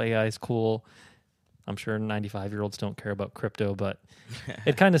cool, AI is cool. I'm sure 95-year-olds don't care about crypto, but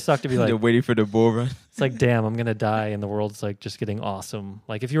it kind of sucked to be like... They're waiting for the bull run. It's like, damn, I'm going to die, and the world's, like, just getting awesome.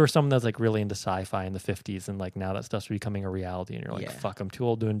 Like, if you were someone that's, like, really into sci-fi in the 50s, and, like, now that stuff's becoming a reality, and you're like, fuck, I'm too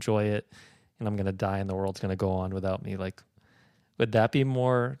old to enjoy it, and I'm going to die, and the world's going to go on without me, like... Would that be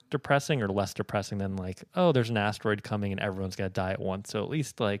more depressing or less depressing than like, oh, there's an asteroid coming and everyone's going to die at once? So at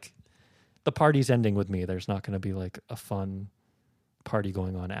least like the party's ending with me. There's not going to be like a fun party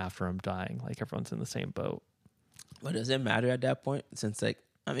going on after I'm dying. Like everyone's in the same boat. But does it matter at that point? Since like,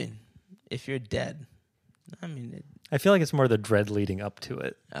 I mean, if you're dead, I mean... I feel like it's more the dread leading up to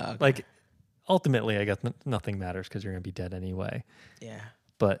it. Okay. Like ultimately, I guess nothing matters because you're going to be dead anyway. Yeah.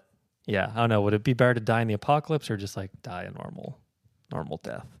 But yeah, I don't know. Would it be better to die in the apocalypse or just like die a normal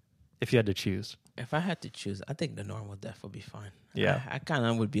death if you had to choose? If I had to choose, I think the normal death would be fine. Yeah. I kind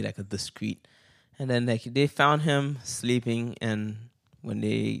of would be like a discreet. And then like they found him sleeping, and when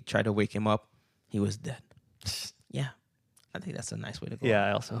they tried to wake him up, he was dead. Yeah. I think that's a nice way to go. Yeah,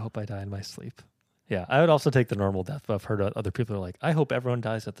 I also hope I die in my sleep. Yeah, I would also take the normal death, but I've heard other people are like, I hope everyone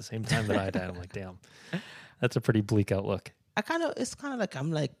dies at the same time that I die. I'm like, damn, that's a pretty bleak outlook. It's kind of like,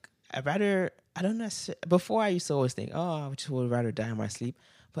 I'm like, I don't know. Before I used to always think, oh, I just would rather die in my sleep.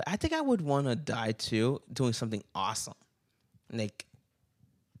 But I think I would want to die too, doing something awesome. Like,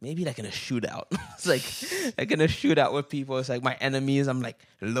 maybe like in a shootout. It's like in a shootout with people. It's like my enemies. I'm like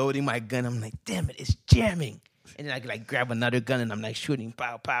loading my gun. I'm like, damn it, it's jamming. And then I like grab another gun and I'm like shooting,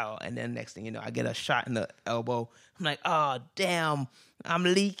 pow, pow. And then next thing you know, I get a shot in the elbow. I'm like, oh, damn, I'm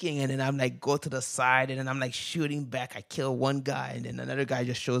leaking. And then I'm like, go to the side and then I'm like shooting back. I kill one guy and then another guy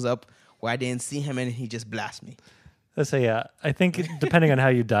just shows up where I didn't see him and he just blasts me. Let's say, yeah, I think depending on how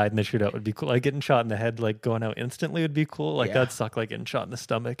you died in the shootout would be cool. Like getting shot in the head, like going out instantly would be cool. Like that'd suck, like getting shot in the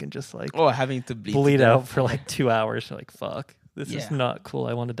stomach and just like having to bleed out for like 2 hours. You're like, fuck, this is not cool.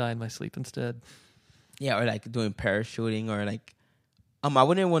 I want to die in my sleep instead. Yeah, or like doing parachuting, or like, I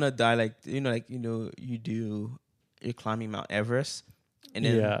wouldn't want to die like you're climbing Mount Everest, and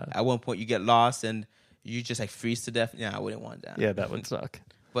then at one point you get lost and you just like freeze to death. Yeah, I wouldn't want that. Yeah, that would suck.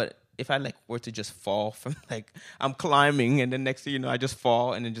 But if I like were to just fall from like I'm climbing and then next thing you know I just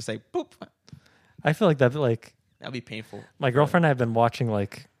fall and then just like boop. I feel like that'd be painful. My girlfriend and I have been watching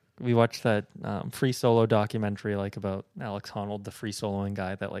we watched that free solo documentary like about Alex Honnold, the free soloing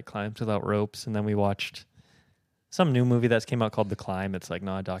guy that like climbs without ropes, and then we watched some new movie that's came out called The Climb. It's like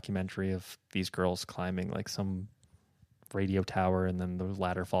not a documentary of these girls climbing like some radio tower, and then the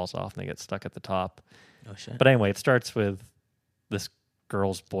ladder falls off and they get stuck at the top. Oh shit. But anyway, it starts with this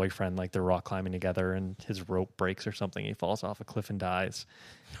girl's boyfriend, like they're rock climbing together and his rope breaks or something. He falls off a cliff and dies.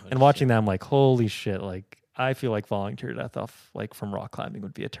 Watching that, I'm like, holy shit, like I feel like falling to your death off like from rock climbing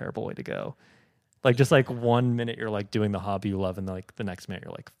would be a terrible way to go. Like just like 1 minute you're like doing the hobby you love and like the next minute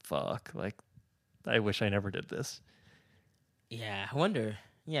you're like, fuck, like I wish I never did this. Yeah, I wonder.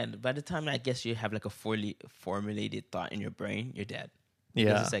 Yeah, by the time I guess you have like a fully formulated thought in your brain, you're dead.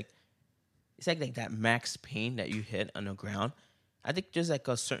 Because it's like that max pain that you hit on the ground. I think there's like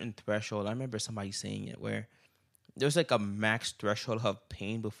a certain threshold. I remember somebody saying it where there's like a max threshold of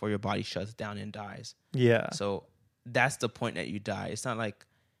pain before your body shuts down and dies. Yeah. So that's the point that you die. It's not like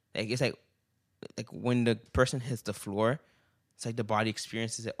it's like when the person hits the floor, it's like the body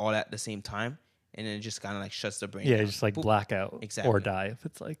experiences it all at the same time, and then it just kind of like shuts the brain Yeah, down. just like Boop. blackout Exactly. or die if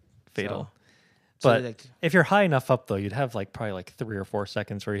it's like fatal. So But like, if you're high enough up though, you'd have like probably like 3 or 4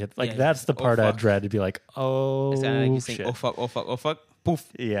 seconds where you hit like Yeah, that's the oh, part I'd fuck. dread to be like, oh it's kind of like you saying, shit. oh fuck, poof,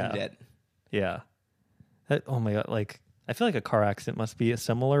 Yeah. I'm dead. Yeah. Oh my god, like I feel like a car accident must be a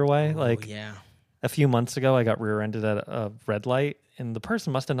similar way. Like yeah, a few months ago I got rear-ended at a red light and the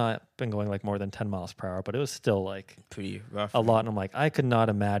person must have not been going like more than 10 miles per hour, but it was still like pretty rough. a lot. And I'm like, I could not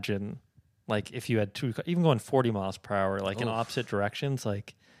imagine like if you had even going 40 miles per hour, like in Oof. opposite directions,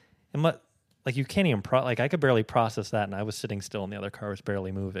 like it must, like you can't even like I could barely process that, and I was sitting still and the other car was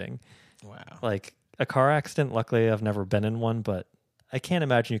barely moving. Wow. Like a car accident, luckily I've never been in one, but I can't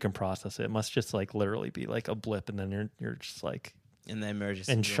imagine you can process it. It must just like literally be like a blip, and then you're just like In the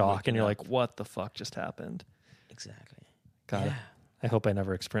emergency in room, shock, and waking you're up. like, what the fuck just happened? Exactly. God, Yeah. I hope I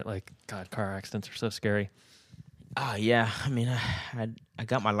never experience like God. Car accidents are so scary. Yeah. I mean, I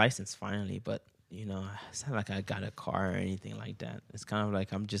got my license finally, but you know, it's not like I got a car or anything like that. It's kind of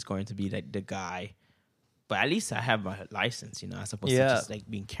like I'm just going to be like the guy. But at least I have my license, you know, as opposed to just like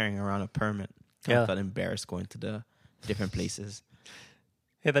being carrying around a permit. I felt embarrassed going to the different places.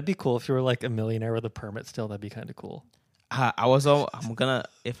 Yeah, that'd be cool if you were like a millionaire with a permit still. That'd be kind of cool.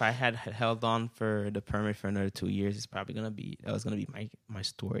 If I had held on for the permit for another 2 years, that was gonna be my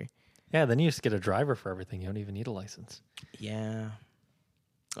story. Yeah, then you just get a driver for everything. You don't even need a license. Yeah.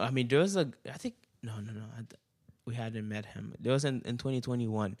 I mean, there was we hadn't met him. There was in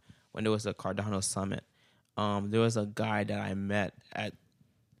 2021 when there was a Cardano summit. There was a guy that I met at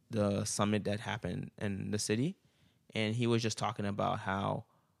the summit that happened in the city, and he was just talking about how,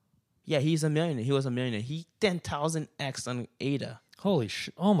 yeah, he's a millionaire. He was a millionaire. He 10,000x on ADA. Holy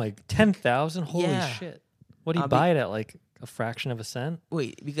shit! Oh my, 10,000! Holy Yeah. shit! What do you buy it at? Like a fraction of a cent?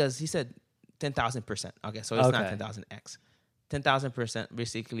 Wait, because he said 10,000%. Okay, so it's not 10,000x. 10,000%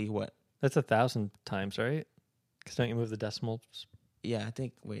 basically what? That's 1,000 times, right? Because don't you move the decimals? Yeah, I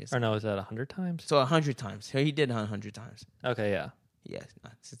think. Wait. Or no, is that 100 times? So 100 times. So he did 100 times. Okay, yeah. Yeah,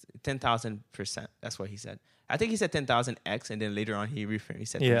 10,000%. That's what he said. I think he said 10,000x, and then later on he reframed. He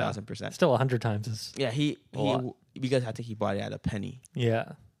said 10,000%. Still 100 times is. Yeah, he because I think he bought it at a penny.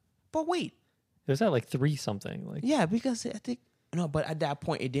 Yeah. But wait, it was at like 3 something. Like yeah, because I think no, but at that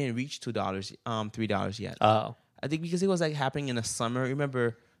point it didn't reach $2, $3 yet. Oh. I think because it was like happening in the summer.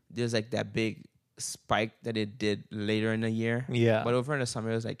 Remember, there's like that big spike that it did later in the year. Yeah. But over in the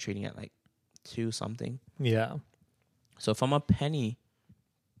summer, it was like trading at like 2 something. Yeah. So from a penny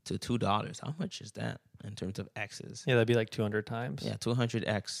to $2, how much is that in terms of X's? Yeah, that'd be like 200 times. Yeah,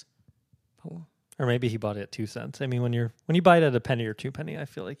 200x. Or maybe he bought it at 2 cents. I mean, when you buy it at a penny or 2 penny, I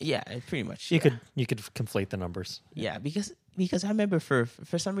feel like Yeah, it pretty much. you could conflate the numbers. Yeah, because I remember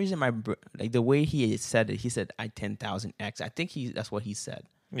for some reason like the way he said it, he said I 10,000x. I think that's what he said.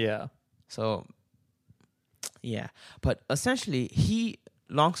 Yeah. So yeah, but essentially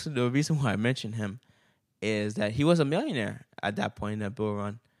the reason why I mentioned him is that he was a millionaire at that point in that bull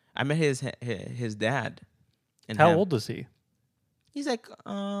run. I met his dad. And How old was he? He's like,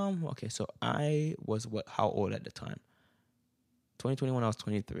 okay, so I was how old at the time? 2021, I was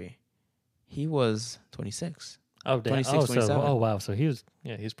 23. He was 26. Oh, damn. 26, 27. Oh, wow. So he's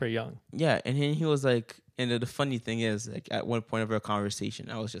pretty young. Yeah, and then he was like, and the funny thing is, like at one point of our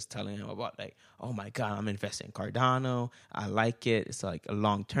conversation, I was just telling him about like, oh my God, I'm investing in Cardano. I like it. It's like a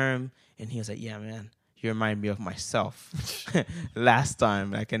long term. And he was like, yeah, man, you remind me of myself. Last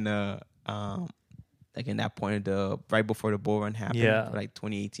time, like in the like in that point of right before the bull run happened, like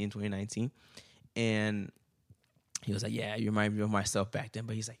 2018, 2019. And he was like, yeah, you remind me of myself back then.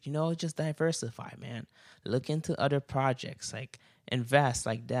 But he's like, just diversify, man. Look into other projects, like invest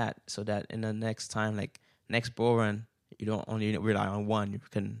like that, so that in the next time, like next bull run, you don't only rely on one, you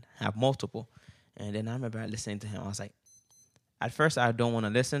can have multiple. And then I remember listening to him. I was like, at first I don't want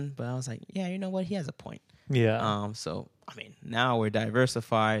to listen, but I was like, yeah, you know what? He has a point. Yeah. So, I mean, now we're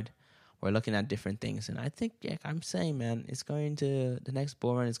diversified. We're looking at different things. And I think, I'm saying, man, the next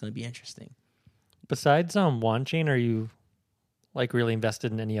bull run is going to be interesting. Besides Wanchain, are you like really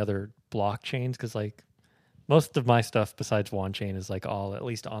invested in any other blockchains? Because like most of my stuff besides Wanchain is like all at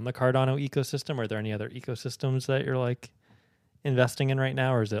least on the Cardano ecosystem. Are there any other ecosystems that you're like investing in right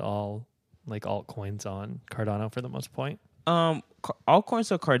now, or is it all like altcoins on Cardano for the most part?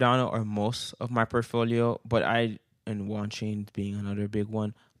 Altcoins of Cardano are most of my portfolio, but and Wanchain being another big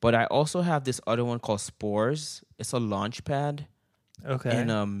one. But I also have this other one called Spores. It's a launch pad. Okay. And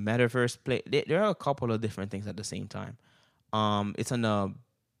a Metaverse play. There are a couple of different things at the same time. It's on a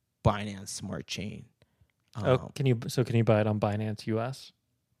Binance Smart Chain. Can you buy it on Binance US?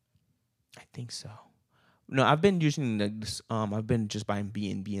 I think so. No, I've been using this. I've been just buying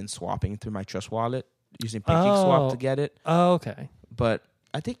BNB and swapping through my Trust wallet using Pancake Swap to get it. Oh, okay. But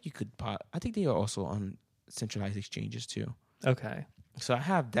I think you could buy. I think they are also on centralized exchanges too. Okay. So I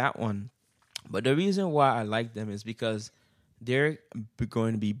have that one. But the reason why I like them is because they're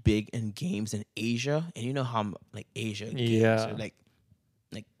going to be big in games in Asia, and you know how like Asia games are like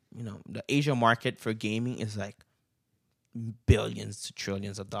the Asia market for gaming is like billions to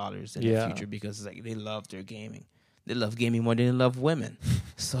trillions of dollars in the future because it's like they love their gaming. They love gaming more than they love women.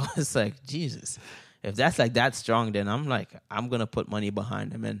 So it's like, Jesus, if that's like that strong, then I'm gonna put money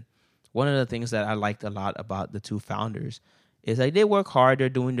behind them. And one of the things that I liked a lot about the two founders is like they work hard, they're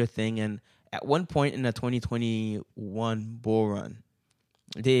doing their thing, and at one point in the 2021 bull run,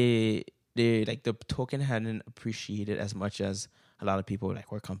 they like the token hadn't appreciated as much as a lot of people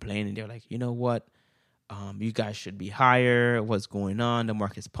like were complaining. They're like, you know what? You guys should be higher. What's going on? The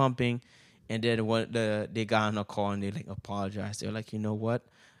market's pumping. And then they got on a call and they like apologized. They're like, you know what?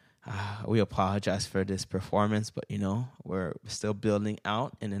 We apologize for this performance, but we're still building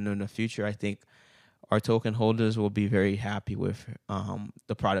out. And then in the future, I think our token holders will be very happy with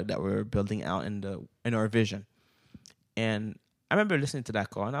the product that we're building out in our vision. And I remember listening to that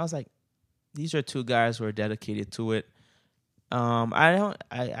call and I was like, these are two guys who are dedicated to it.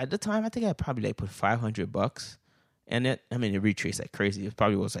 At the time I think I probably like put $500 in it. I mean, it retraced like crazy. It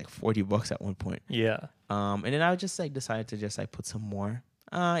probably was like $40 at one point. Yeah. And then I just like decided to just like put some more.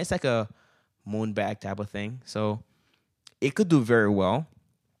 It's like a moon bag type of thing. So it could do very well.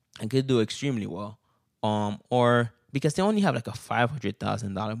 It could do extremely well. Or because they only have like a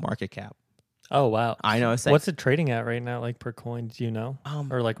 $500,000 market cap. Oh wow! I know. It's like, what's it trading at right now? Like per coin, do you know?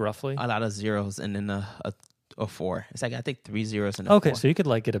 Or like roughly? A lot of zeros and then a 4. It's like I think 3 zeros and a 4. So you could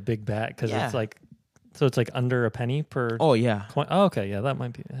like get a big bat because it's like, so it's like under a penny per. Oh yeah. Coin. Oh okay, yeah, that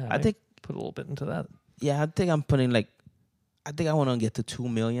might be. Yeah, I think put a little bit into that. Yeah, I think I'm putting like, I think I want to get to 2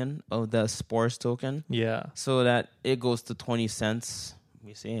 million of the Spores token. Yeah. So that it goes to 20 cents.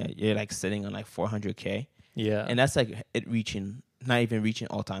 You see, you're like sitting on like 400K. Yeah. And that's like not even reaching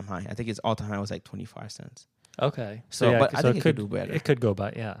all-time high. I think its all-time high was like 25 cents. Okay. So, yeah, but I think it could do better. It could go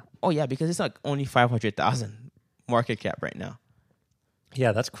by, yeah. Oh, yeah, because it's like only 500,000 market cap right now.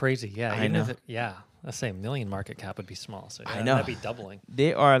 Yeah, that's crazy. Yeah. I know. Let's say a million market cap would be small. So yeah, I know. that'd be doubling.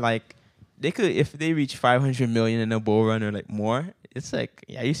 They are like, they could, if they reach 500 million in a bull run or like more, it's like,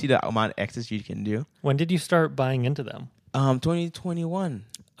 yeah, you see the amount of exits you can do. When did you start buying into them? 2021.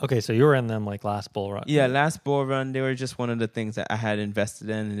 Okay, so you were in them like last bull run. Yeah, last bull run, they were just one of the things that I had invested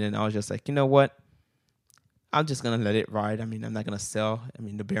in. And then I was just like, you know what? I'm just going to let it ride. I mean, I'm not going to sell. I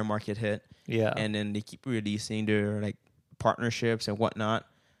mean, the bear market hit. Yeah. And then they keep releasing their like partnerships and whatnot.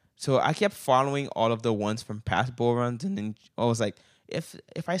 So I kept following all of the ones from past bull runs. And then I was like, if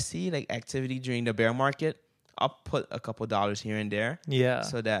I see like activity during the bear market, I'll put a couple dollars here and there. Yeah.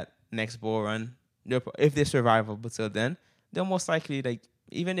 So that next bull run, if they survive up until then, they'll most likely like,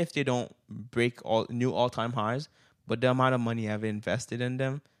 even if they don't break all new all-time highs, but the amount of money I've invested in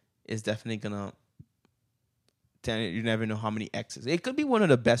them is definitely gonna. You never know how many X's. It could be one of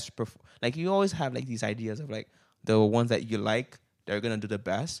the best. Like you always have like these ideas of like the ones that you like, they're gonna do the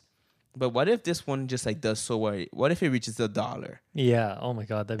best. But what if this one just like does so well? What if it reaches $1? Yeah. Oh my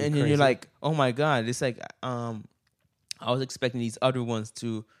God, that'd be and crazy. then you're like, oh my God, it's like I was expecting these other ones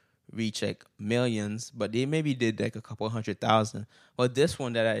to reach like millions, but they maybe did like a couple 100,000. But this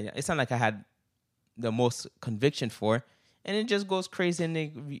one that it's not like I had the most conviction for, and it just goes crazy and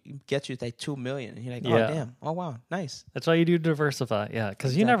it gets you like 2 million. And you're like, oh damn, oh wow, nice. That's why you do diversify, yeah,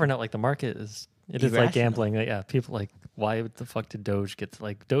 because you never know. Like the market is like gambling. Yeah, people like, why the fuck did Doge get to,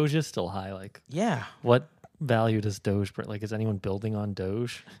 like Doge is still high. Like what value does Doge bring? Like is anyone building on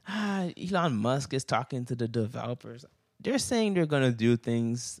Doge? Elon Musk is talking to the developers. They're saying they're gonna do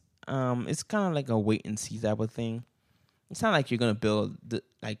things. It's kind of like a wait and see type of thing. It's not like you're gonna build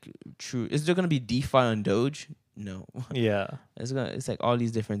true. Is there gonna be DeFi on Doge? No. Yeah. It's like all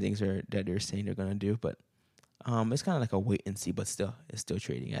these different things that they're saying they're gonna do, but it's kind of like a wait and see. But still, it's still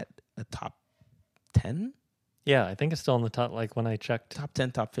trading at a top 10. Yeah, I think it's still in the top. Like when I checked, top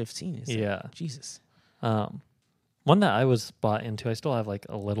 10, top 15. Like, Jesus. One that I was bought into. I still have like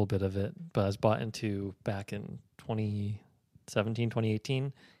a little bit of it, but I was bought into back in 2017,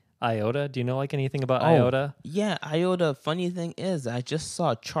 2018. IOTA. Do you know like anything about IOTA? Yeah, IOTA. Funny thing is, I just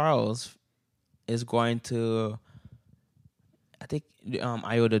saw Charles is going to. I think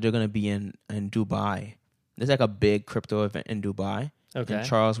IOTA. They're going to be in Dubai. There's like a big crypto event in Dubai. Okay. And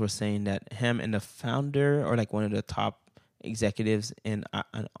Charles was saying that him and the founder or like one of the top executives in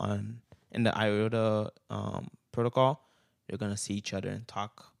the IOTA protocol, they're going to see each other and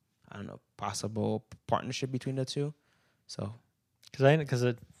talk I don't know, possible partnership between the two. So Because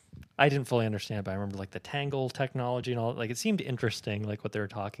I didn't fully understand, but I remember like the Tangle technology and all. Like it seemed interesting, like what they were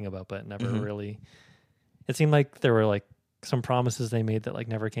talking about, but never really. It seemed like there were like some promises they made that like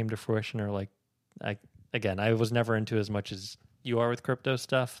never came to fruition, or like I was never into as much as you are with crypto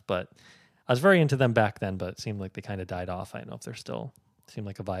stuff, but I was very into them back then. But it seemed like they kind of died off. I don't know if they're still seem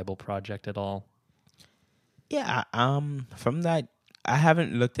like a viable project at all. yeah, from that, I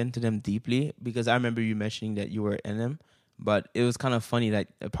haven't looked into them deeply because I remember you mentioning that you were in them. But it was kind of funny that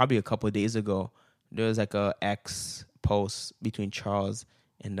probably a couple of days ago, there was like a X post between Charles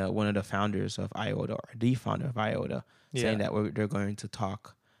and one of the founders of IOTA, or the founder of IOTA, saying that they're going to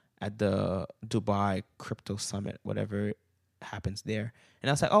talk at the Dubai Crypto Summit, whatever happens there. And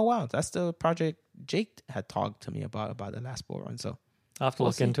I was like, oh, wow, that's the project Jake had talked to me about the last bull run. So I'll have to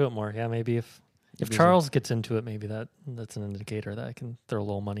look into it more. Yeah, maybe if Charles gets into it, maybe that's an indicator that I can throw a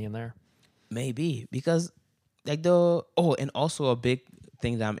little money in there. Maybe, because like and also a big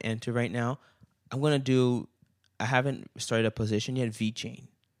thing that I'm into right now, I haven't started a position yet, VeChain.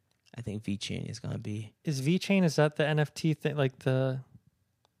 I think VeChain is going to be. Is VeChain, is that the NFT thing, like the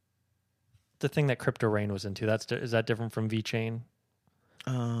thing that Crypto Rain was into? Is that different from VeChain?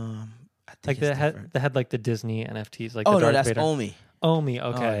 I like think they different. had like the Disney NFTs, like Oh, the Darth no, that's Vader. Omi.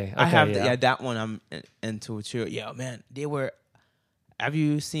 Okay. I have that one I'm into too. Yeah, man, have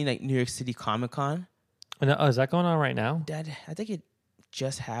you seen like New York City Comic Con? Oh, is that going on right now? I think it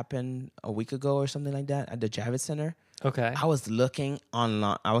just happened a week ago or something like that at the Javits Center. Okay. I was looking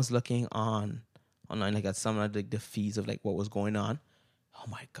online. I was looking online, like at some of the feeds of like what was going on. Oh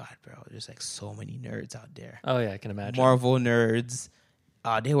my God, bro! There's like so many nerds out there. Oh yeah, I can imagine. Marvel nerds.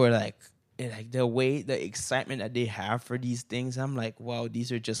 They were like the excitement that they have for these things. I'm like, wow,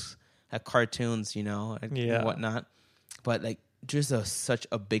 these are just like cartoons, and whatnot. But like, there's such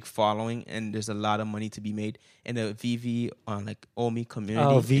a big following, and there's a lot of money to be made in the VV on like Omi community.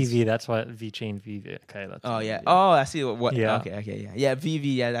 Oh, VV, that's what VeChain VV. Okay, that's. Oh yeah. Oh, I see what. Yeah. Okay. Yeah.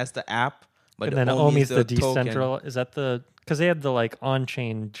 VV. Yeah, that's the app. But and then Omi's the decentral. Token. Is that because they had the like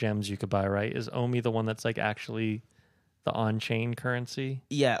on-chain gems you could buy, right? Is Omi the one that's like actually the on-chain currency?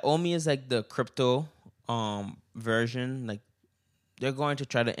 Yeah, Omi is like the crypto version. Like they're going to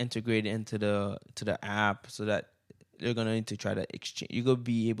try to integrate it into the app so that they're going to try to exchange. You're going to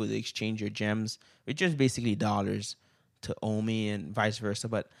be able to exchange your gems, which is basically dollars, to Omi and vice versa.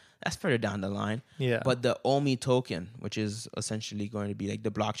 But that's further down the line. Yeah. But the Omi token, which is essentially going to be like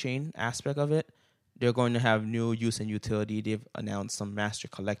the blockchain aspect of it, they're going to have new use and utility. They've announced some master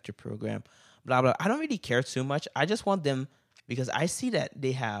collector program, blah, blah. I don't really care too much. I just want them because I see that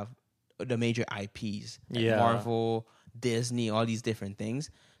they have the major IPs, like Marvel, Disney, all these different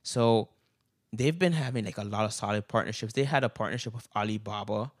things. So they've been having like a lot of solid partnerships. They had a partnership with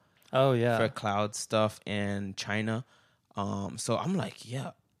Alibaba. Oh yeah, for cloud stuff in China. So I'm like,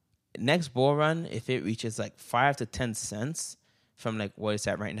 yeah, next bull run, if it reaches like 5 to 10 cents from like what it's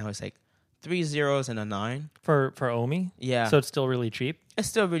at right now, it's like 3 zeros and a 9 for Omi. Yeah, so it's still really cheap. It's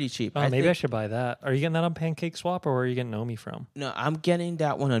still really cheap. Oh, maybe I should buy that. Are you getting that on Pancake Swap, or where are you getting Omi from? No, I'm getting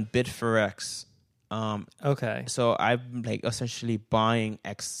that one on Bitforex. Okay. So I'm like essentially buying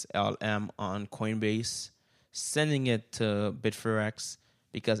XLM on Coinbase, sending it to Bitforex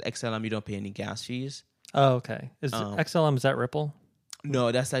because XLM you don't pay any gas fees. Oh, okay. Is XLM, is that Ripple?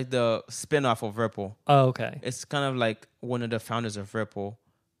 No, that's like the spinoff of Ripple. Oh, okay. It's kind of like one of the founders of Ripple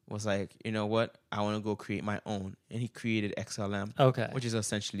was like, you know what? I want to go create my own. And he created XLM. Okay. Which is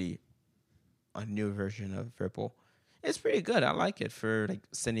essentially a new version of Ripple. It's pretty good. I like it for like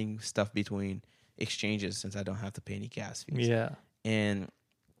sending stuff between exchanges since I don't have to pay any gas fees. Yeah. And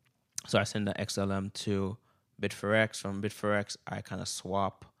so I send the XLM to Bitforex. From Bitforex, I kind of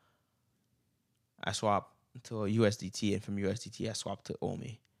swap to a USDT, and from USDT, I swap to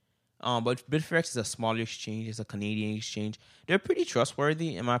Omi. But Bitforex is a smaller exchange. It's a Canadian exchange. They're pretty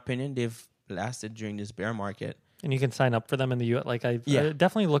trustworthy, in my opinion. They've lasted during this bear market. And you can sign up for them in the U.S. Like I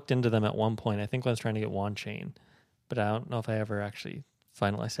definitely looked into them at one point. I think when I was trying to get Chain, but I don't know if I ever actually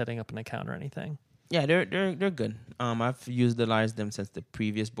finalized setting up an account or anything. Yeah, they're good. I've utilized them since the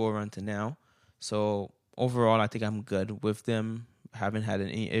previous bull run to now. So overall, I think I'm good with them. Haven't had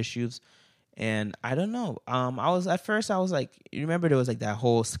any issues. And I don't know. I was like, you remember there was like that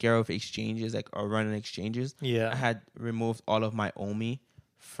whole scare of exchanges, like or running exchanges. Yeah. I had removed all of my Omi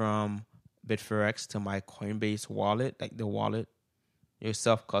from Bitforex to my Coinbase wallet, like the wallet, your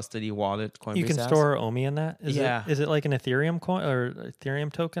self-custody wallet. Coinbase you can has. store Omi in that? Is it like an Ethereum coin or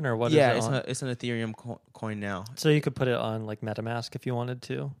Ethereum token or what? Yeah, is it it's an Ethereum coin now. So you could put it on like MetaMask if you wanted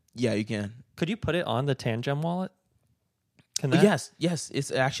to. Yeah, you can. Could you put it on the Tangem wallet? Can that? Yes,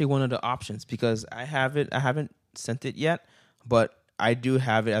 it's actually one of the options because I have it. I haven't sent it yet, but I do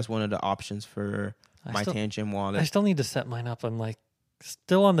have it as one of the options for my Tangent wallet. I still need to set mine up. I'm like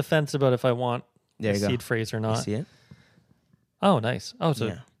still on the fence about if I want There the you go. seed phrase or You not. see it? Oh, nice. Oh, so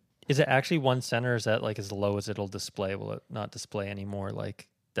Yeah. is it actually 1 cent or is that like as low as it'll display? Will it not display any more like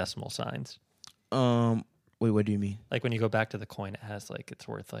decimal signs? Wait, what do you mean? Like when you go back to the coin, it has like it's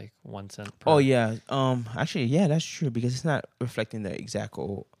worth like 1 cent per. Oh yeah. Actually, yeah, that's true because it's not reflecting the exact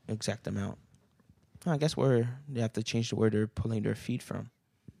amount. I guess where they have to change the where they're pulling their feed from,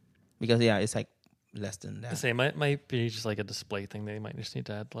 because yeah, it's like less than that. I say it might be just like a display thing. They might just need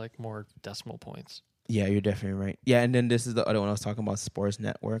to add like more decimal points. Yeah, you're definitely right. Yeah, and then this is the other one I was talking about, Sports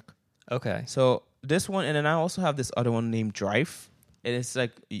Network. Okay. So this one, and then I also have this other one named Drive, and it's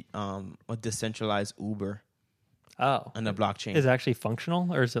like a decentralized Uber Oh. on the blockchain. Is it actually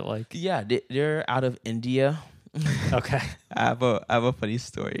functional or is it like? Yeah, they're out of India. Okay. I have a funny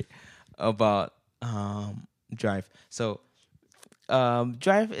story about Drive. So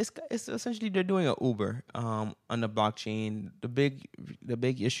Drive is essentially they're doing an Uber on the blockchain. The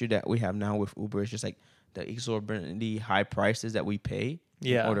big issue that we have now with Uber is just like the exorbitantly high prices that we pay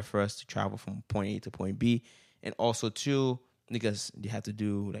in order for us to travel from point A to point B, and also too because they have to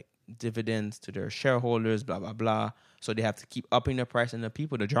do like dividends to their shareholders, blah blah blah. So they have to keep upping the price, and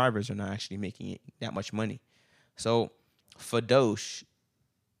the drivers are not actually making it that much money. So Fadosh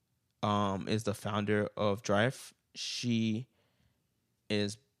is the founder of Drive. She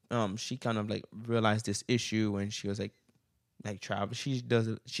kind of like realized this issue when she was like travel. She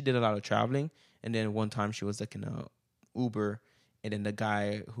did a lot of traveling, and then one time she was like in a Uber, and then the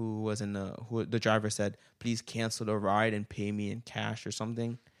guy who was the driver said, "Please cancel the ride and pay me in cash or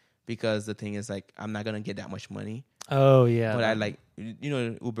something," because the thing is like I'm not gonna get that much money. Oh yeah. But I like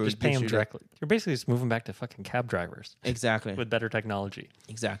Uber just pay them directly. You're basically just moving back to fucking cab drivers. Exactly. With better technology.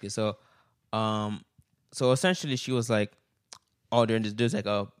 Exactly. So, so essentially she was like, "Oh, there's like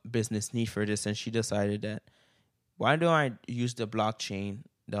a business need for this," and she decided that why don't I use the blockchain?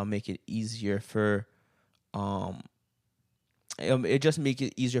 That'll make it easier for, it just make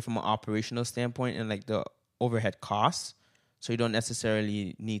it easier from an operational standpoint and like the overhead costs. So you don't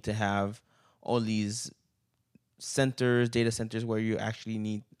necessarily need to have all these data centers where you actually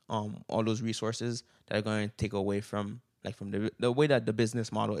need all those resources that are going to take away from the way that the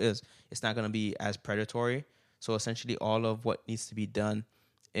business model is. It's not going to be as predatory. So essentially all of what needs to be done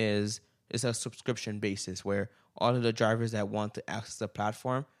is a subscription basis where all of the drivers that want to access the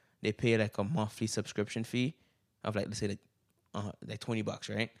platform, they pay like a monthly subscription fee of like, let's say like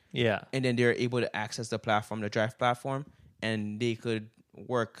 $20, right? Yeah. And then they're able to access the platform, the Drive platform, and they could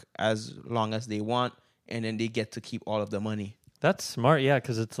work as long as they want, and then they get to keep all of the money. That's smart, yeah,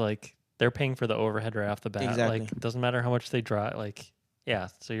 because it's like they're paying for the overhead right off the bat. Exactly. Like it doesn't matter how much they drive. Like, yeah,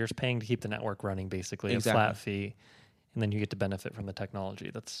 so you're just paying to keep the network running, basically, a flat fee, and then you get to benefit from the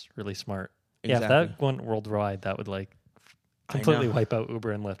technology. That's really smart. Exactly. Yeah, if that went worldwide, that would like completely wipe out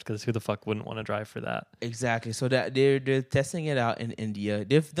Uber and Lyft, because who the fuck wouldn't want to drive for that? Exactly. So that they're testing it out in India.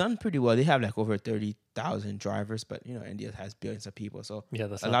 They've done pretty well. They have like over 30,000 drivers, but India has billions of people, so yeah,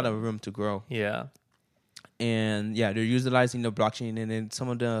 that's a lot of room to grow. Yeah. And yeah, they're utilizing the blockchain, and then some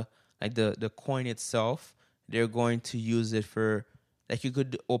of the like the coin itself, they're going to use it for like you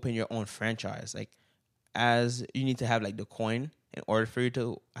could open your own franchise. Like as you need to have like the coin in order for you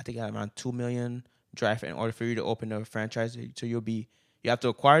to, I think around 2 million Drive in order for you to open a franchise. So you have to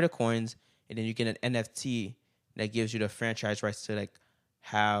acquire the coins, and then you get an NFT that gives you the franchise rights to like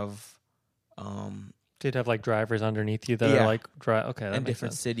have Did have like drivers underneath you that are like okay, that in makes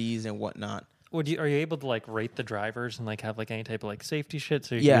different sense. Cities and whatnot. Are you able to like rate the drivers and like have like any type of like safety shit?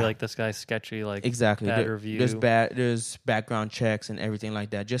 So you can be like, this guy's sketchy, like exactly bad review. There's background checks and everything like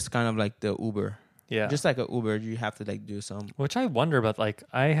that. Just kind of like the Uber. Yeah. Just like an Uber, you have to like do some. Which I wonder about. Like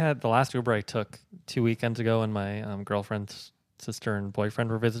I had the last Uber I took 2 weekends ago, and my girlfriend's sister and boyfriend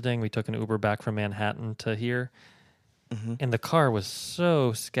were visiting. We took an Uber back from Manhattan to here. Mm-hmm. And the car was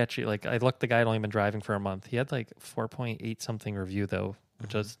so sketchy. Like I looked, the guy had only been driving for a month. He had like 4.8 something review though,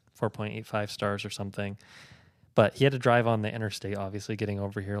 which was 4.85 stars or something. But he had to drive on the interstate, obviously getting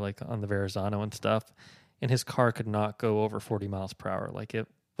over here like on the Verrazano and stuff. And his car could not go over 40 miles per hour. Like it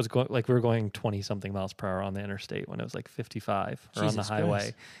was going, like we were going 20 something miles per hour on the interstate when it was like 55 or on the highway.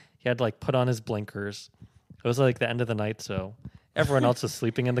 Christ. He had like put on his blinkers. It was like the end of the night, so everyone else was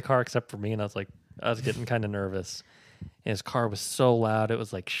sleeping in the car except for me, and I was getting kind of nervous. And his car was so loud, it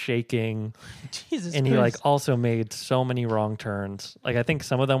was like shaking. Jesus and Christ. He like also made so many wrong turns. Like I think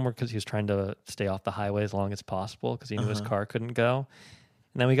some of them were because he was trying to stay off the highway as long as possible because he knew his car couldn't go.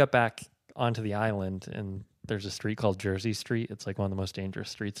 And then we got back onto the island, and there's a street called Jersey Street. It's like one of the most dangerous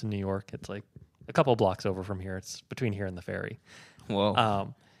streets in New York. It's like a couple blocks over from here. It's between here and the ferry.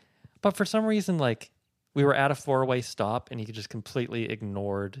 Whoa. But for some reason, like, we were at a 4-way stop and he just completely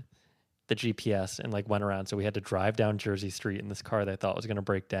ignored the GPS and like went around. So we had to drive down Jersey Street in this car that I thought was going to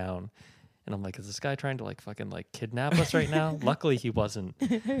break down. And I'm like, is this guy trying to like fucking like kidnap us right now? Luckily he wasn't.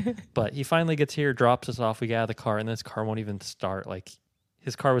 But he finally gets here, drops us off. We get out of the car and this car won't even start. Like,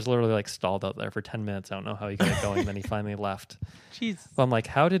 his car was literally like stalled out there for 10 minutes. I don't know how he got it going. Then he finally left. Jeez. But I'm like,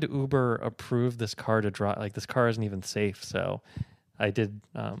 how did Uber approve this car to drive? Like, this car isn't even safe. So I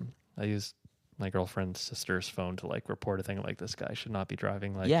used my girlfriend's sister's phone to like report a thing like, this guy should not be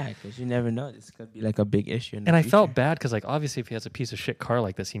driving. Like, Yeah, because you never know. This could be like a big issue. In the and I future. felt bad because like obviously if he has a piece of shit car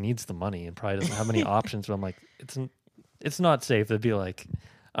like this, he needs the money and probably doesn't have many options. But I'm like, it's not safe to be like,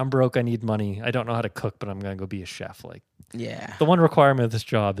 I'm broke, I need money, I don't know how to cook, but I'm gonna go be a chef. Like, Yeah. the one requirement of this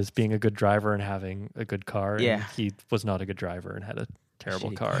job is being a good driver and having a good car. Yeah. And he was not a good driver and had a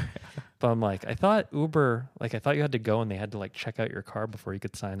terrible Shitty car. But I'm like, I thought Uber, like I thought you had to go and they had to like check out your car before you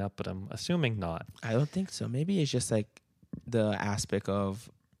could sign up, but I'm assuming not. I don't think so. Maybe it's just like the aspect of,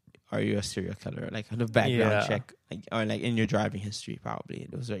 are you a serial killer? Like the background check, like, or like in your driving history, probably.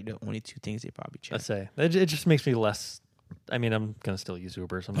 Those are like the only two things they probably check. Let's say it just makes me less. I mean, I'm gonna still use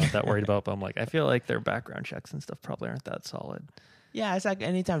Uber, so I'm not that worried about. But I'm like, I feel like their background checks and stuff probably aren't that solid. Yeah, it's like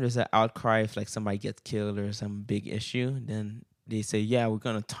anytime there's an outcry if like somebody gets killed or some big issue, then they say, yeah, we're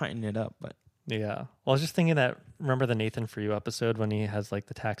gonna tighten it up. But yeah, well, I was just thinking that. Remember the Nathan For You episode when he has like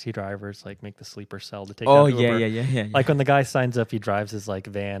the taxi drivers like make the sleeper cell to take. Oh down Uber? yeah. Like when the guy signs up, he drives his like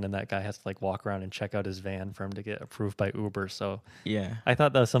van, and that guy has to like walk around and check out his van for him to get approved by Uber. So yeah, I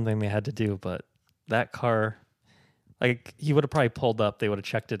thought that was something they had to do, but that car, like he would have probably pulled up, they would have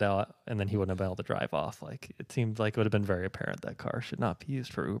checked it out, and then he wouldn't have been able to drive off. Like it seemed like it would have been very apparent that car should not be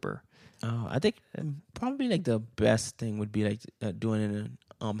used for Uber. I think probably like the best thing would be like doing it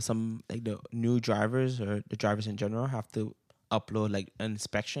in some like the new drivers or the drivers in general have to upload like an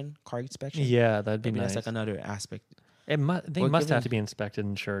inspection, car inspection. Yeah, that'd be Maybe nice. that's like another aspect. They Or must give have it- to be inspected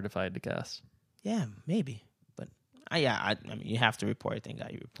and insured, if I had to guess. Yeah, maybe. But I mean, you have to report it. Thank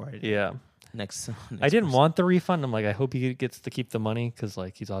God you reported it. Yeah. Next I didn't person. want the refund. I'm like, I hope he gets to keep the money because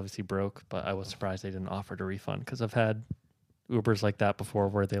like he's obviously broke. But I was surprised they didn't offer to refund because I've had Ubers like that before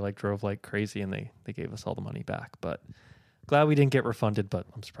where they like drove like crazy and they gave us all the money back. But glad we didn't get refunded. But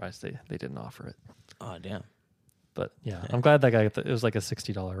I'm surprised they didn't offer it. Oh damn. But yeah, I'm glad that guy it was like a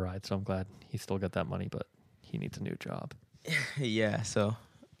 $60 ride, so I'm glad he still got that money. But he needs a new job. Yeah. So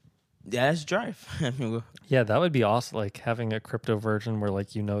yeah, let's drive. I mean, Yeah, that would be awesome. Like having a crypto version where like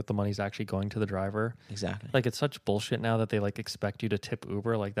the money's actually going to the driver. exactly. Like it's such bullshit now that they like expect you to tip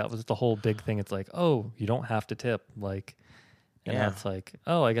Uber. Like that was the whole big thing. It's like, oh, you don't have to tip. Like, and now Yeah. it's like,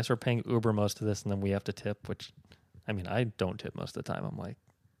 oh, I guess we're paying Uber most of this, and then we have to tip. Which, I mean, I don't tip most of the time. I'm like,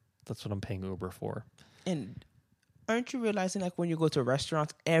 that's what I'm paying Uber for. And aren't you realizing like when you go to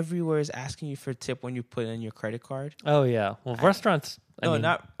restaurants, everywhere is asking you for tip when you put in your credit card? Oh yeah, well restaurants. No,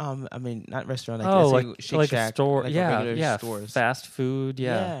 not. not restaurant. Like Oh, let's say like Shake like a Shack, store. like a Yeah, regular yeah. stores. Fast food.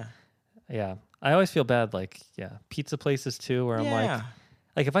 Yeah, yeah. I always feel bad. Like pizza places too, where I'm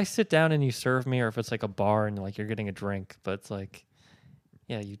like if I sit down and you serve me, or if it's like a bar and like you're getting a drink, but it's like,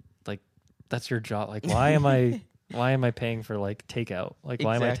 yeah, you like that's your job. Like why am I paying for like takeout? Like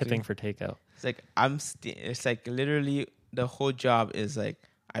why am I Exactly. tipping for takeout? It's like it's like literally the whole job is like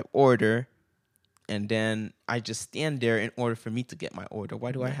I order, and then I just stand there in order for me to get my order.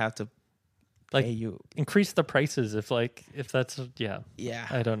 Why do I have to Like pay you? increase the prices if that's Yeah,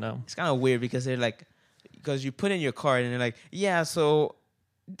 I don't know. it's kind of weird because they're like, because you put in your card and they're like, yeah, so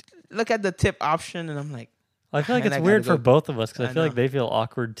look at the tip option, and I'm like, I feel like And it's I weird gotta for go- both of us because I I feel like know. they feel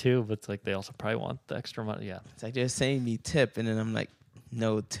awkward too, but it's like they also probably want the extra money. Yeah. it's like they're saying me tip, and then I'm like,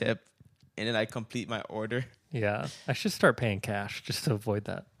 no tip, and then I complete my order. Yeah. I should start paying cash just to avoid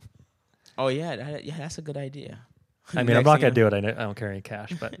that. Oh yeah, that's a good idea. I mean, I'm not going to do it. I don't carry any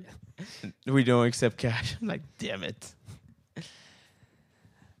cash, but We don't accept cash. I'm like, damn it.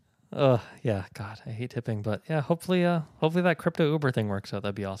 oh, yeah, God, I hate tipping, but yeah, hopefully that crypto Uber thing works out.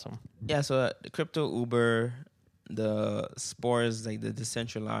 That'd be awesome. Yeah, so the crypto Uber, the Spores, like the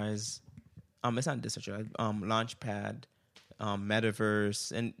decentralized, it's not decentralized, Launchpad,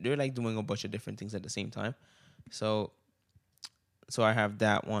 Metaverse, and they're like doing a bunch of different things at the same time. So I have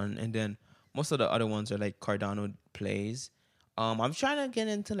that one, and then most of the other ones are like Cardano Plays. I'm trying to get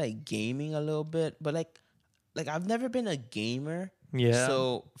into like gaming a little bit, but like I've never been a gamer. Yeah.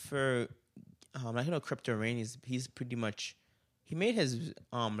 So for like Crypto Rain, he's pretty much he made his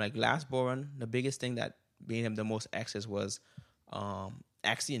like last bull run. The biggest thing that made him the most access was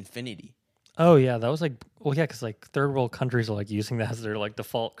Axie Infinity. Oh yeah, that was like, well, yeah, because like third world countries are like using that as their like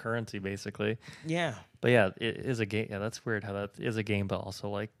default currency, basically. Yeah. But yeah, it is a game. Yeah, that's weird how that is a game, but also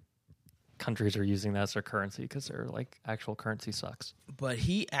like countries are using that as their currency because their like actual currency sucks. But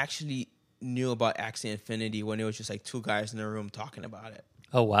he actually knew about Axie Infinity when it was just like two guys in a room talking about it.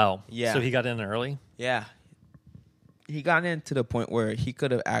 Oh wow. Yeah. So he got in early. Yeah. He got in to the point where he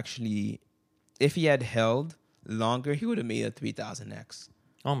could have actually, if he had held longer, he would have made a 3000x.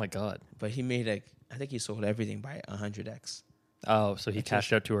 Oh my god. But he made like, I think he sold everything by 100x. Oh, so he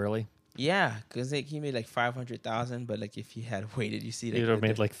cashed out too early. Yeah, because like, he made like 500,000, but like if he had waited, you see, like, He would have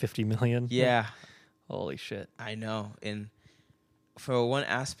made like 50 million. Yeah, Holy shit. I know. And for one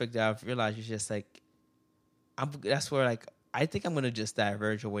aspect that I've realized is just like, that's where like I think I'm gonna just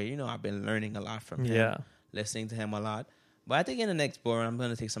diverge away. You know, I've been learning a lot from him, Yeah. listening to him a lot. But I think in the next board, I'm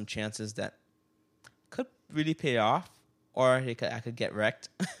gonna take some chances that could really pay off, or I could get wrecked.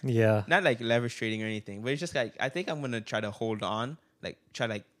 Yeah. Not like leverage trading or anything, but it's just like I think I'm gonna try to hold on, like try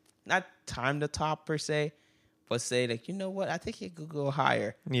like not time the top per se, but say like, you know what, I think it could go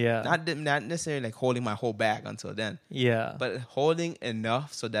higher. Yeah. Not necessarily like holding my whole bag until then, Yeah. but holding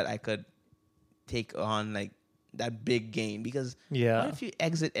enough so that I could take on like that big gain. Because Yeah. what if you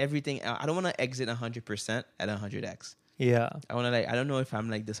exit everything out? I don't want to exit 100% at 100x. Yeah. I want to like, I don't know if I'm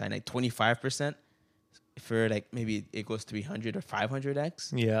like deciding like 25% for like maybe it goes 300 or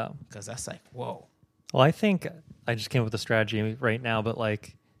 500x. Yeah. Because that's like, whoa. Well, I think I just came up with a strategy right now, but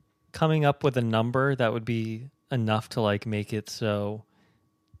like coming up with a number that would be enough to like make it so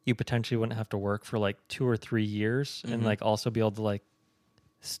you potentially wouldn't have to work for like 2 or 3 years, and like also be able to like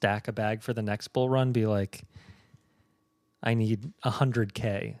stack a bag for the next bull run. Be like, I need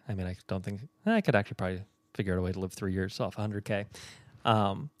 100K. I mean, I don't think I could actually probably figure out a way to live 3 years off 100K.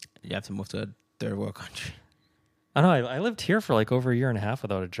 You have to move to a third world country. I know. I lived here for like over a year and a half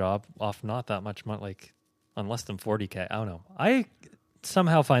without a job, off not that much money, like on less than 40K. I don't know. I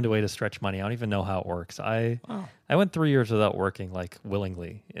somehow find a way to stretch money. I don't even know how it works. I went 3 years without working, like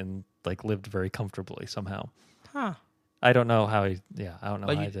willingly, and like lived very comfortably somehow. Huh. I don't know how. I don't know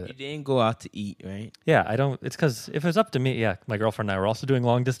But how you, I did you it. didn't go out to eat, right? Yeah, I don't. It's because if it was up to me, yeah, my girlfriend and I were also doing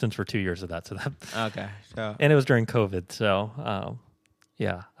long distance for 2 years of that. So that, Okay. So and it was during COVID. So,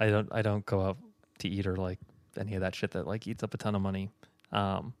 yeah, I don't go out to eat or like any of that shit that like eats up a ton of money.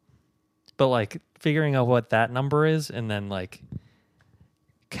 But like figuring out what that number is and then like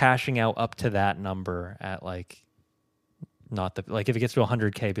cashing out up to that number at like not the like if it gets to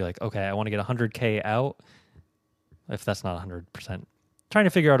 100K, be like, okay, I want to get 100K out. If that's not 100%, trying to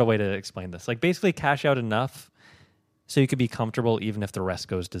figure out a way to explain this. Like basically cash out enough so you could be comfortable even if the rest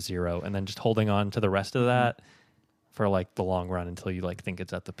goes to zero, and then just holding on to the rest of that for like the long run until you like think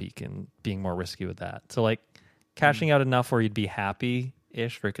it's at the peak and being more risky with that. So like cashing out enough where you'd be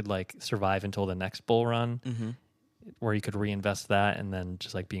happy-ish, where you could like survive until the next bull run, where you could reinvest that, and then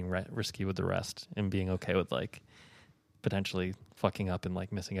just like being risky with the rest and being okay with like potentially fucking up and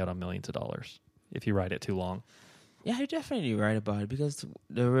like missing out on millions of dollars if you ride it too long. yeah, you're definitely right about it because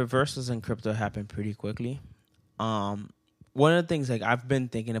the reversals in crypto happen pretty quickly. One of the things like I've been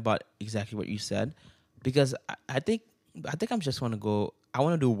thinking about exactly what you said, because I think I'm just want to go. I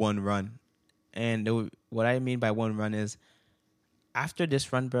want to do one run, and what I mean by one run is after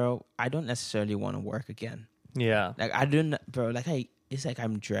this run, bro, I don't necessarily want to work again. Yeah. Like I do, bro. Like it's like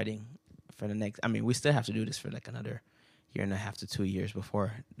I'm dreading for the next. I mean, we still have to do this for like another year and a half to 2 years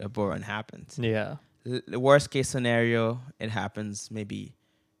before the bull run happens. Yeah. The worst case scenario, it happens maybe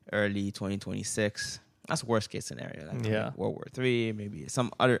early 2026. That's worst case scenario. Like Yeah. World War III, maybe some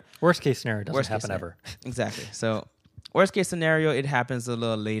other. Worst case scenario doesn't Worst case happen scenario. ever. Exactly. So worst case scenario, it happens a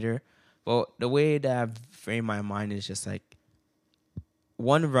little later. But the way that I've framed my mind is just like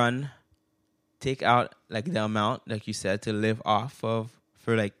one run, take out like the amount, like you said, to live off of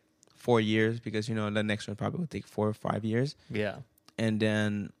for like 4 years, because you know the next one probably will take 4 or 5 years. Yeah. And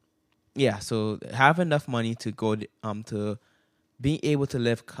then yeah, so have enough money to go to be able to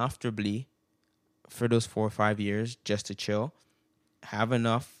live comfortably for those 4 or 5 years just to chill. Have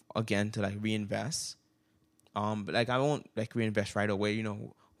enough again to like reinvest. But like I won't like reinvest right away, you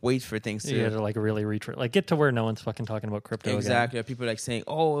know, wait for things to You got to like really like get to where no one's fucking talking about crypto exactly. again. People like saying,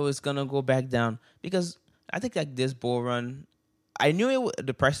 "Oh, it's gonna go back down," because I think like this bull run, I knew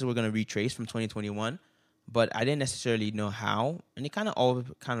the prices were gonna retrace from 2021, but I didn't necessarily know how, and it kind of all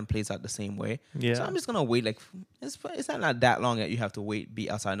kind of plays out the same way. Yeah. So I'm just gonna wait. Like it's not that long that you have to wait, be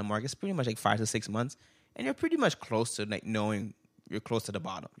outside the market. It's pretty much like 5 to 6 months, and you're pretty much close to like knowing you're close to the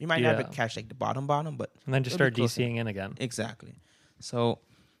bottom. You might never catch like the bottom, but and then just start DCing in again. Exactly. So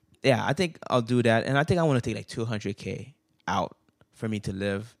yeah, I think I'll do that, and I think I want to take like 200K out for me to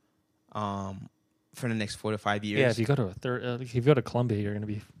live for the next 4 to 5 years. Yeah, if you go to if you go to Colombia, you're gonna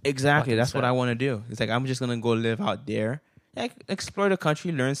be Exactly. fucking That's what set. I want to do. It's like I'm just gonna go live out there, like explore the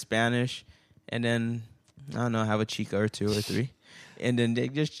country, learn Spanish, and then I don't know, have a chica or 2 or 3, and then they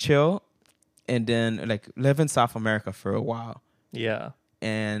just chill, and then like live in South America for a while. Yeah.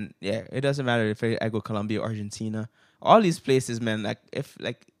 And yeah, it doesn't matter if I go Colombia, Argentina, all these places, man. Like if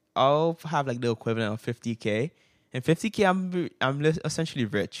like I'll have like the equivalent of 50K, and 50K, essentially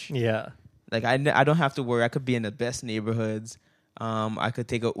rich. Yeah. Like I don't have to worry. I could be in the best neighborhoods. I could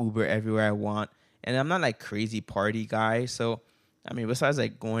take a Uber everywhere I want, and I'm not like crazy party guy. So, I mean, besides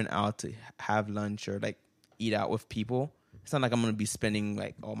like going out to have lunch or like eat out with people, it's not like I'm gonna be spending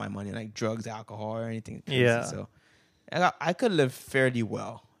like all my money on like drugs, alcohol, or anything crazy. Yeah. So, I could live fairly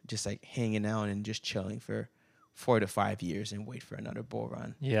well, just like hanging out and just chilling for 4 to 5 years and wait for another bull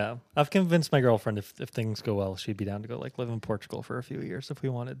run. Yeah. I've convinced my girlfriend if things go well, she'd be down to go like live in Portugal for a few years if we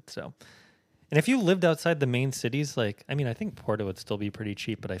wanted. So, and if you lived outside the main cities, like, I mean, I think Porto would still be pretty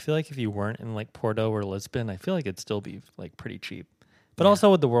cheap, but I feel like if you weren't in like Porto or Lisbon, I feel like it'd still be like pretty cheap. But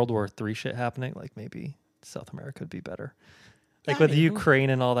also with the World War III shit happening, like maybe South America would be better. Like with Ukraine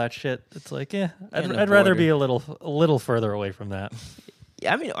and all that shit, it's like, I'd rather be a little further away from that.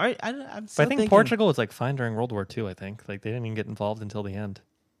 Yeah, I mean, I'm still But I think Portugal was like fine during World War II. I think like they didn't even get involved until the end.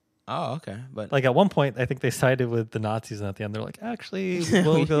 Oh, okay. But Like at one point, I think they sided with the Nazis, and at the end, they're like, actually,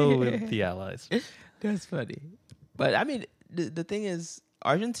 we'll go with the Allies. That's funny. But I mean, the thing is,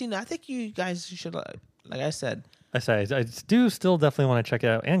 Argentina, I think you guys should, like I said. I do still definitely want to check it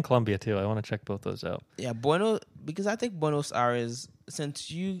out, and Colombia too. I want to check both those out. Yeah, because I think Buenos Aires, since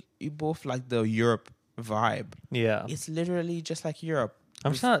you both like the Europe vibe, Yeah. it's literally just like Europe.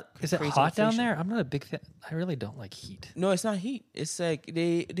 I'm just not. Is it crazy hot down inflation. there? I'm not a big fan. I really don't like heat. No, it's not heat. It's like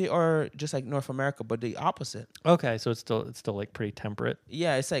they are just like North America, but the opposite. Okay, so it's still like pretty temperate.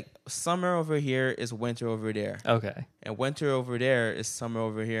 Yeah, it's like summer over here is winter over there, Okay. and winter over there is summer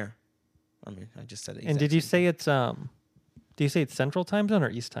over here. I mean, I just said it. And did you say it's Do you say it's Central Time Zone or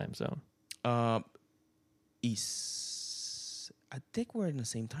East Time Zone? East. I think we're in the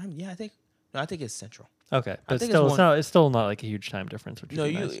same time. Yeah, I think it's Central. Okay, but think it's still not like a huge time difference. Which No, would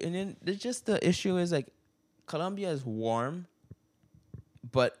be nice. and then there's just the issue is like Colombia is warm,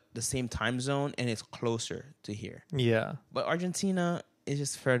 but the same time zone, and it's closer to here. Yeah. But Argentina is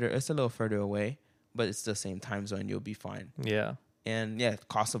just further. It's a little further away, but it's the same time zone. You'll be fine. Yeah. And yeah,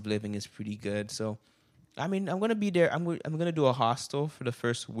 cost of living is pretty good. So, I mean, I'm gonna be there. I'm gonna do a hostel for the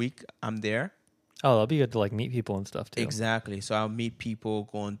first week I'm there. Oh, that'll be good to like meet people and stuff too. Exactly. So I'll meet people,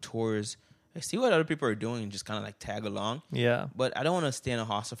 go on tours. I see what other people are doing and just kind of like tag along. Yeah. But I don't want to stay in a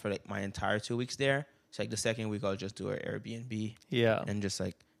hostel for like my entire 2 weeks there. So like the second week I'll just do an Airbnb. Yeah. And just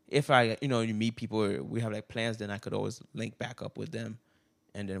like if I you meet people or we have like plans, then I could always link back up with them,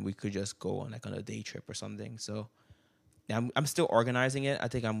 and then we could just go on like on a day trip or something. So yeah, I'm still organizing it. I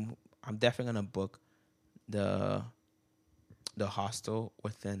think I'm definitely gonna book the hostel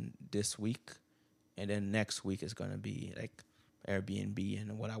within this week, and then next week is gonna be like Airbnb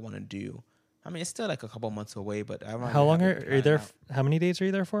and what I want to do. I mean, it's still like a couple months away, but How long are you there? How many days are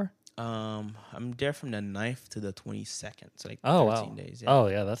you there for? I'm there from the 9th to the 22nd. So like 13 days. Yeah. Oh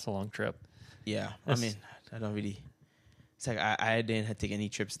yeah, that's a long trip. Yeah. That's... I mean, I don't really. It's like I didn't have to take any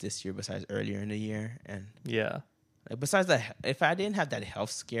trips this year besides earlier in the year, and yeah. Like besides that, if I didn't have that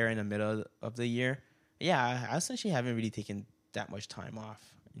health scare in the middle of the year, yeah, I essentially haven't really taken that much time off.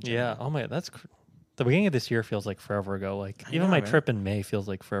 Yeah. Oh my, the beginning of this year feels like forever ago. Like even my trip in May feels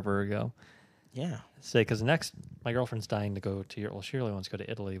like forever ago. Yeah. Say because next my girlfriend's dying to go to she really wants to go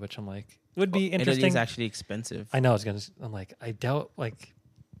to Italy, which I'm like it would be interesting. Italy is actually expensive. I know. I'm like I doubt. Like,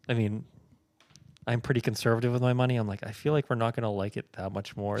 I mean, I'm pretty conservative with my money. I'm like I feel like we're not going to like it that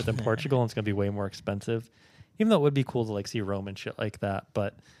much more than Portugal, and it's going to be way more expensive. Even though it would be cool to like see Rome and shit like that,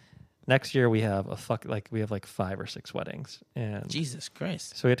 but next year we have like 5 or 6 weddings, and Jesus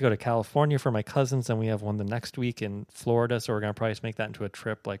Christ! So we have to go to California for my cousins, and we have one the next week in Florida. So we're gonna probably just make that into a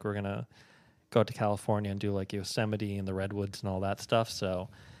trip. Like we're gonna go out to California and do like Yosemite and the redwoods and all that stuff. So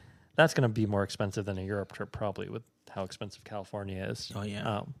that's gonna be more expensive than a Europe trip, probably, with how expensive California is. Oh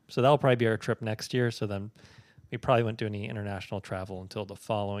yeah. So that'll probably be our trip next year. So then we probably won't do any international travel until the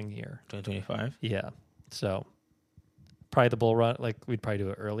following year, 2025. Yeah. So probably the bull run, like we'd probably do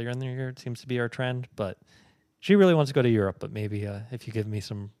it earlier in the year. It seems to be our trend, but she really wants to go to Europe. But maybe if you give me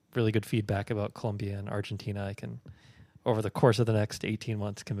some really good feedback about Colombia and Argentina, I can, over the course of the next 18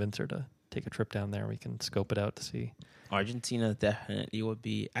 months, convince her to take a trip down there. We can scope it out to see. Argentina definitely would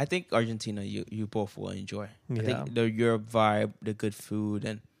be. I think Argentina, you both will enjoy. Yeah. I think the Europe vibe, the good food,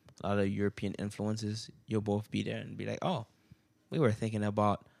 and a lot of European influences, you'll both be there and be like, oh, we were thinking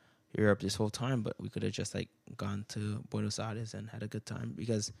about Europe this whole time, but we could have just like gone to Buenos Aires and had a good time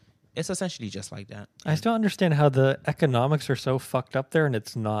because it's essentially just like that. I still understand how the economics are so fucked up there, and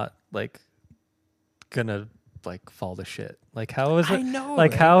it's not like gonna like fall to shit. Like how is it? I know,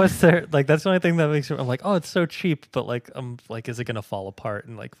 Like right? how is there? Like that's the only thing that makes me. I'm like, oh, it's so cheap, but like I'm like, is it gonna fall apart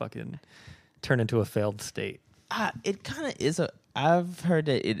and like fucking turn into a failed state? It kind of is I've heard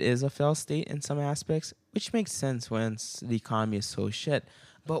that it is a failed state in some aspects, which makes sense when the economy is so shit.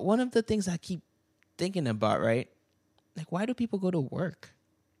 But one of the things I keep thinking about, right? Like, why do people go to work?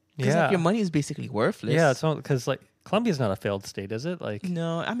 Because like, your money is basically worthless. Yeah, it's not because like Colombia's not a failed state, is it? Like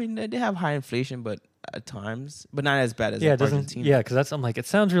No, I mean they have high inflation, but at times, but not as bad as yeah, like it doesn't. Argentina. Yeah, because that's I'm like it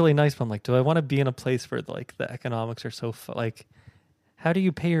sounds really nice, but I'm like, do I want to be in a place where like the economics are so like? How do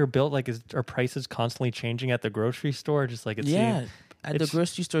you pay your bill? Like, are prices constantly changing at the grocery store? Just like At the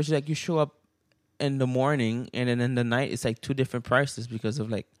grocery stores, like you show up in the morning and then in the night it's like two different prices because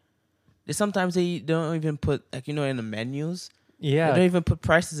of like sometimes they don't even put like in the menus. Yeah, They don't even put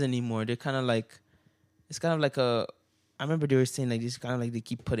prices anymore. They're kind of like it's kind of like I remember they were saying like this kind of like they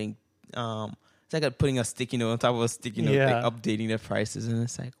keep putting it's like putting a sticky note on top of a sticky note, like updating their prices, and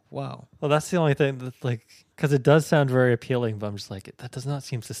it's like wow. Well, that's the only thing that like because it does sound very appealing, but I'm just like that does not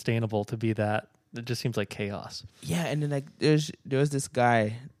seem sustainable to be that. It just seems like chaos. Yeah, and then like there was this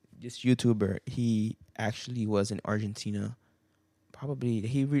guy, this YouTuber. He actually was in Argentina. Probably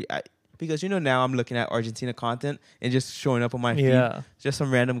because now I'm looking at Argentina content and just showing up on my feed. Yeah, Just some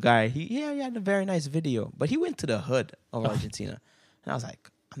random guy. He had a very nice video, but he went to the hood of Argentina, and I was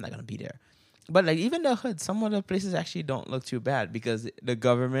like, I'm not gonna be there. But like even the hood, some of the places actually don't look too bad because the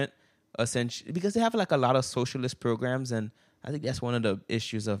government essentially because they have like a lot of socialist programs, and I think that's one of the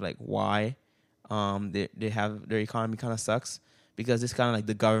issues of like why they have their economy kind of sucks because it's kind of like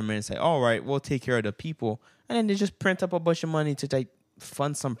the government say, all right, we'll take care of the people, and then they just print up a bunch of money to like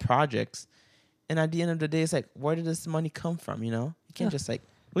fund some projects, and at the end of the day, it's like where did this money come from? You can't just like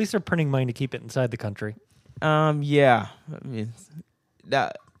at least they're printing money to keep it inside the country. Yeah, I mean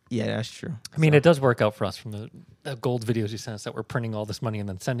that's true. I mean, it does work out for us from the gold videos you sent us that we're printing all this money and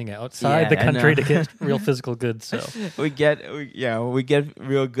then sending it outside the country to get real physical goods. So we get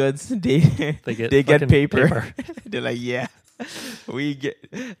real goods. They get paper. They're like, yeah, we get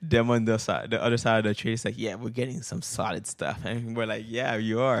them on the other side of the tree. It's like, yeah, we're getting some solid stuff, and we're like, yeah,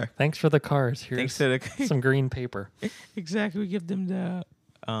 you are. Thanks for the cars. Here's Thanks for some green paper. Exactly, we give them the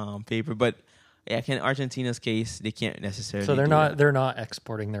paper, but. Yeah, in Argentina's case, they can't necessarily. So they're not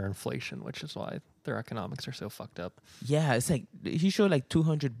exporting their inflation, which is why their economics are so fucked up. Yeah, it's like he showed like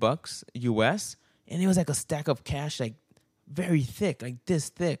 $200 US, and it was like a stack of cash, like very thick, like this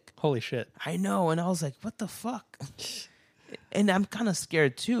thick. Holy shit! I know, and I was like, "What the fuck?" And I'm kind of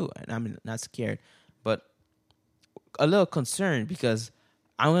scared too. And I'm not scared, but a little concerned because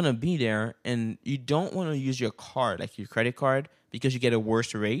I'm gonna be there, and you don't want to use your card, like your credit card, because you get a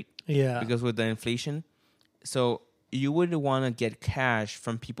worse rate. Yeah. Because with the inflation. So you would want to get cash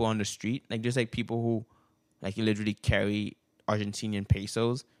from people on the street. Like there's like people who like literally carry Argentinian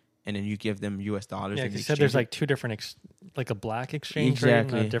pesos and then you give them US dollars. Yeah, you said there's like two different, like a black exchange rate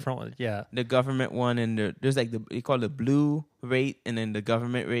and a different one. Yeah. The government one and there's like they call it the blue rate and then the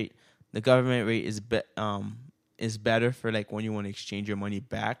government rate. The government rate is better for like when you want to exchange your money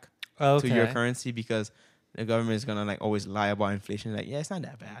back to your currency because the government is gonna like always lie about inflation. Like, yeah, it's not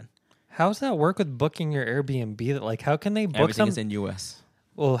that bad. How does that work with booking your Airbnb? That like, how can they book everything is in US?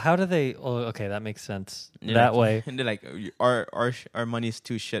 Well, how do they? Oh, okay, that makes sense. They're that like, way, and they're like, our money is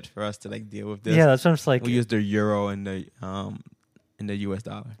too shit for us to like deal with this. Yeah, that's what I'm just like. We use the euro and the US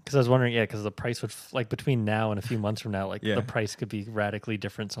dollar. Because I was wondering, because the price would like between now and a few months from now, like the price could be radically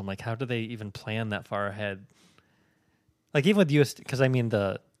different. So I'm like, how do they even plan that far ahead? Like even with US, because I mean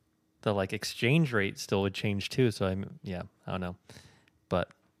the like exchange rate still would change too. So I don't know, but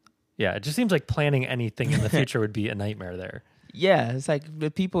yeah, it just seems like planning anything in the future would be a nightmare there. Yeah, it's like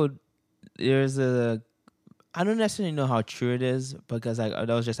the people. I don't necessarily know how true it is because that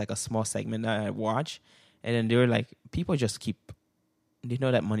was just like a small segment that I watched, and then they were like, people just keep. They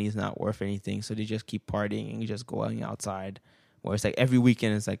know that money is not worth anything, so they just keep partying and just going outside. Where it's like every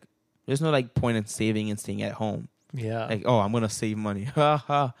weekend, it's like there's no like point in saving and staying at home. Yeah, like I'm gonna save money,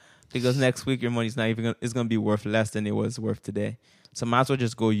 because next week your money's not even it's gonna be worth less than it was worth today. So might as well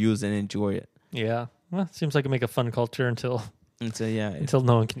just go use and enjoy it. Yeah, well, it seems like it make a fun culture until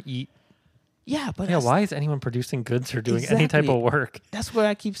no one can eat. Yeah, but why is anyone producing goods or doing any type of work? That's what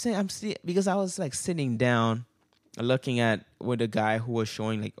I keep saying. Because I was like sitting down, looking at with a guy who was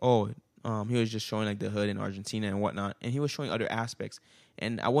showing like, he was just showing like the hood in Argentina and whatnot, and he was showing other aspects.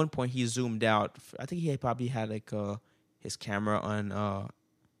 And at one point, he zoomed out. I think he probably had like his camera on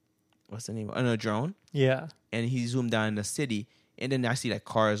what's the name? On a drone, Yeah. and he zoomed down in the city, and then I see like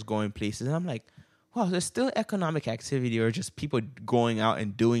cars going places, and I'm like, wow, there's still economic activity or just people going out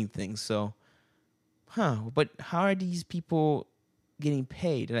and doing things. So, but how are these people getting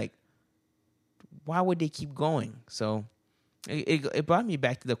paid? Like, why would they keep going? So it brought me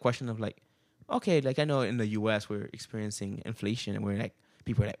back to the question of like, okay, like I know in the U.S. we're experiencing inflation, and we're like,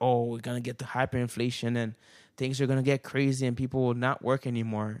 people are like, oh, we're gonna get to hyperinflation and things are gonna get crazy and people will not work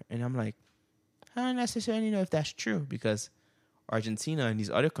anymore. And I'm like, I don't necessarily know if that's true, because Argentina and these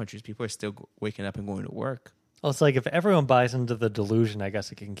other countries, people are still waking up and going to work. Well, it's like if everyone buys into the delusion, I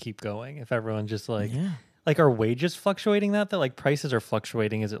guess it can keep going. If everyone just like, Yeah. like are wages fluctuating that like prices are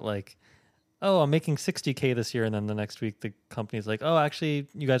fluctuating? Is it like, oh, I'm making 60K this year, and then the next week the company's like, oh, actually,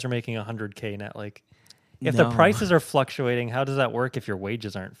 you guys are making 100K net. Like, if the prices are fluctuating, how does that work if your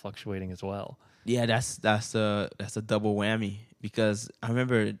wages aren't fluctuating as well? Yeah, that's a double whammy, because I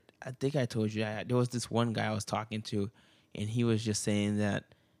remember, I think I told you, there was this one guy I was talking to, and he was just saying that,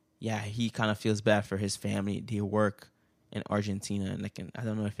 yeah, he kind of feels bad for his family. They work in Argentina, and like I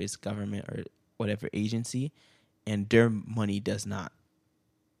don't know if it's government or whatever agency, and their money does not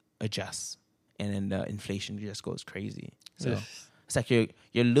adjust, and then the inflation just goes crazy. So it's like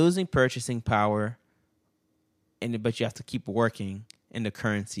you're losing purchasing power, but you have to keep working in the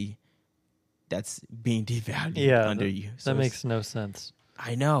currency that's being devalued under you. So that makes no sense.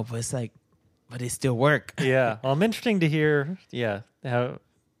 I know, but it's like, but they still work. Yeah. Well, I'm interesting to hear,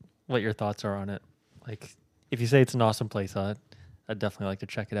 what your thoughts are on it. Like, if you say it's an awesome place, I'd definitely like to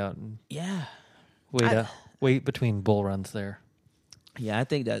check it out and wait between bull runs there. Yeah, I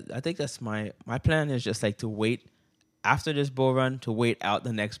think that's my plan is just like to wait after this bull run, to wait out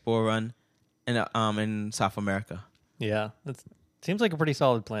the next bull run in South America. Yeah, that seems like a pretty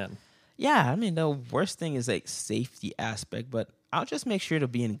solid plan. Yeah, I mean, the worst thing is like safety aspect, but I'll just make sure to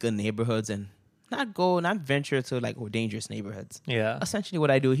be in good neighborhoods and not venture to like dangerous neighborhoods. Yeah. Essentially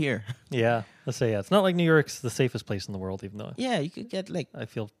what I do here. Yeah. Let's say, it's not like New York's the safest place in the world, even though. Yeah, you could get like. I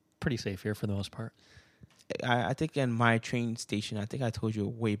feel pretty safe here for the most part. I think in my train station, I think I told you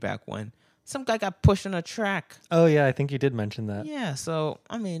way back when, some guy got pushed on a track. Oh, yeah, I think you did mention that. Yeah, so,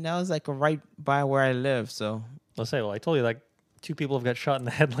 I mean, that was like right by where I live, so. Let's say, I told you, like, 2 people have got shot in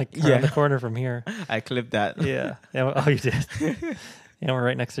the head, like, around the corner from here. I clipped that. Yeah. Oh, you did? Yeah, we're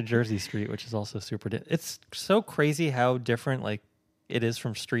right next to Jersey Street, which is also super... It's so crazy how different, like, it is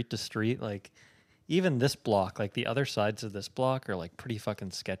from street to street. Like, even this block, like, the other sides of this block are, like, pretty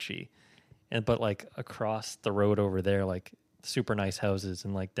fucking sketchy. But, like, across the road over there, like, super nice houses,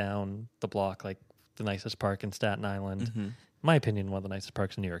 and, like, down the block, like, the nicest park in Staten Island. Mm-hmm. In my opinion, one of the nicest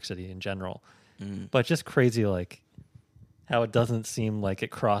parks in New York City in general. Mm. But just crazy, like, how it doesn't seem like it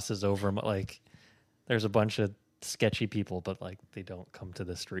crosses over. Like, there's a bunch of sketchy people, but, like, they don't come to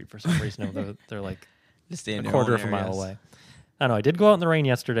this street for some reason. They're like, a quarter of a mile away. I don't know. I did go out in the rain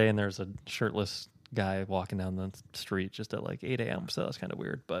yesterday, and there's a shirtless guy walking down the street just at, like, 8 a.m., so that's kind of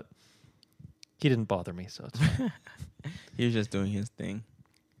weird, but... He didn't bother me, so it's fine. He was just doing his thing.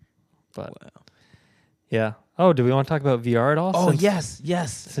 But, yeah. Oh, do we want to talk about VR at all? Oh, yes.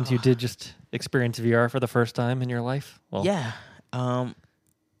 Since you did just experience VR for the first time in your life? Well, yeah.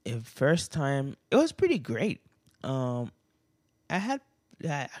 First time, it was pretty great. I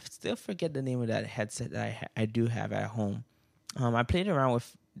still forget the name of that headset that I do have at home. I played around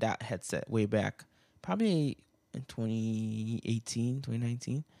with that headset way back, probably in 2018,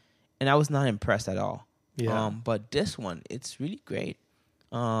 2019. And I was not impressed at all. Yeah. But this one, it's really great.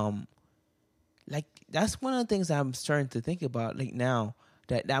 Like, that's one of the things I'm starting to think about, like, now,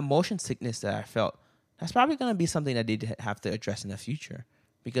 that motion sickness that I felt, that's probably going to be something that they have to address in the future.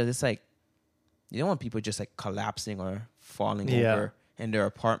 Because it's like, you don't want people just, like, collapsing or falling over in their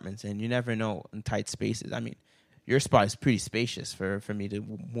apartments. And you never know in tight spaces. I mean, your spot is pretty spacious for me to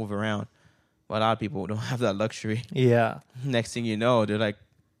move around. But a lot of people don't have that luxury. Yeah. Next thing you know, they're like,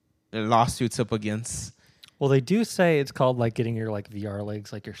 lawsuits up against. Well, they do say it's called like getting your like VR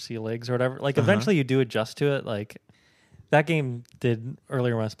legs, like your sea legs or whatever. Like eventually you do adjust to it. Like that game did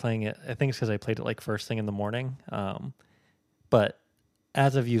earlier when I was playing it. I think it's because I played it like first thing in the morning. But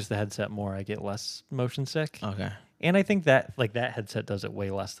as I've used the headset more, I get less motion sick. Okay. And I think that like that headset does it way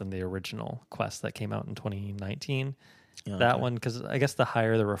less than the original Quest that came out in 2019. Okay. That one, because I guess the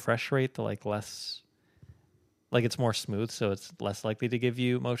higher the refresh rate, the like less. Like, it's more smooth, so it's less likely to give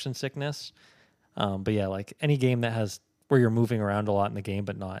you motion sickness. But yeah, like, any game that has, where you're moving around a lot in the game,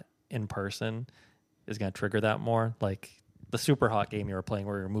 but not in person, is going to trigger that more. Like, the Super Hot game you were playing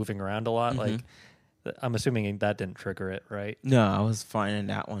where you're moving around a lot, like, I'm assuming that didn't trigger it, right? No, I was fine in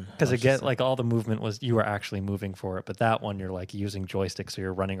that one. Because again, like all the movement was you were actually moving for it, but that one you're like using joysticks, so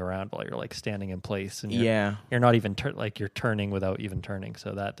you're running around while you're like standing in place, and you're not even like you're turning without even turning,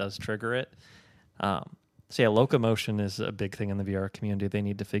 so that does trigger it. So yeah, locomotion is a big thing in the VR community. They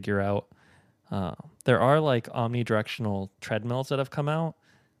need to figure out. There are like omnidirectional treadmills that have come out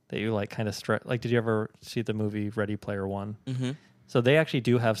that you like kind of stretch. Like, did you ever see the movie Ready Player One? Mm-hmm. So they actually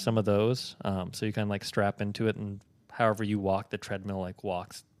do have some of those. So you can like strap into it, and however you walk, the treadmill like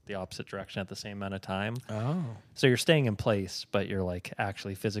walks the opposite direction at the same amount of time. Oh. So you're staying in place, but you're like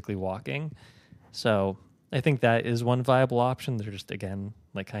actually physically walking. So I think that is one viable option. They're just, again,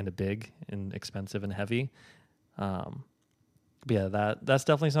 like kind of big and expensive and heavy. But yeah, that's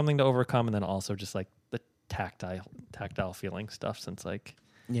definitely something to overcome. And then also just like the tactile feeling stuff, since like,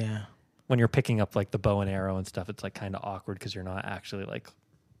 yeah, when you're picking up like the bow and arrow and stuff, it's like kind of awkward because you're not actually like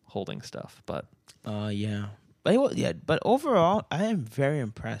holding stuff. But yeah, but overall, I am very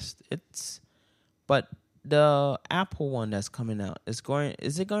impressed. But the Apple one that's coming out is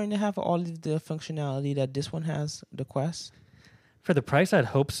it going to have all of the functionality that this one has, the Quest? For the price, I'd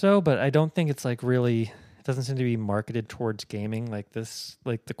hope so, but I don't think it's like really. It doesn't seem to be marketed towards gaming like this.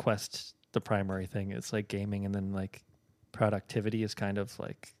 Like the Quest, the primary thing is like gaming, and then like productivity is kind of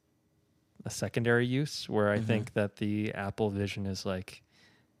like a secondary use, where I think that the Apple Vision is like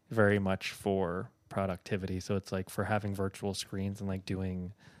very much for productivity. So it's like for having virtual screens and like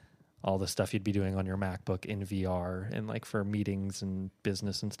doing all the stuff you'd be doing on your MacBook in VR, and like for meetings and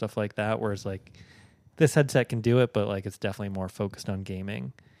business and stuff like that. Whereas like this headset can do it, but like it's definitely more focused on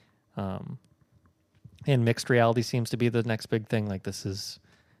gaming. And mixed reality seems to be the next big thing. Like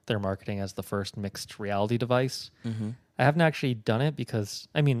they're marketing as the first mixed reality device. Mm-hmm. I haven't actually done it because,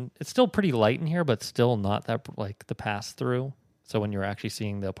 I mean, it's still pretty light in here, but still not that, like, the pass-through. So when you're actually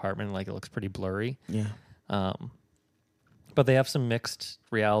seeing the apartment, like, it looks pretty blurry. Yeah. But they have some mixed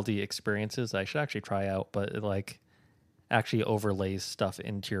reality experiences I should actually try out, but it, like, actually overlays stuff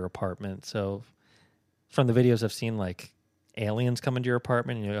into your apartment. So from the videos I've seen, like, aliens come into your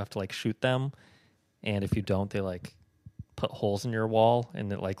apartment and you have to, like, shoot them. And if you don't, they, like, put holes in your wall,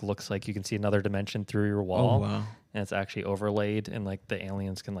 and it, like, looks like you can see another dimension through your wall. Oh, wow. And it's actually overlaid, and like the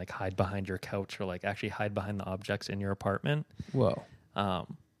aliens can like hide behind your couch or like actually hide behind the objects in your apartment. Whoa.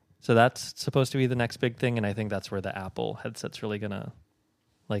 So that's supposed to be the next big thing, and I think that's where the Apple headset's really gonna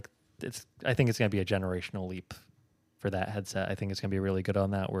like I think it's gonna be a generational leap for that headset. I think it's gonna be really good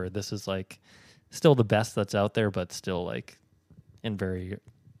on that, where this is like still the best that's out there, but still like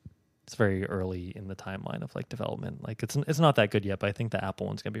it's very early in the timeline of like development. Like it's not that good yet, but I think the Apple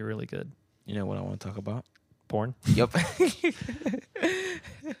one's gonna be really good. You know what I want to talk about? Porn. Yep.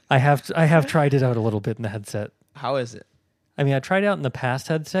 I have tried it out a little bit in the headset. How is it? I mean, I tried it out in the past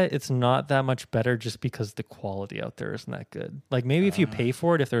headset. It's not that much better just because the quality out there isn't that good. Like maybe if you pay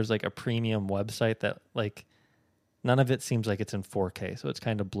for it, if there's like a premium website that like none of it seems like it's in 4K, so it's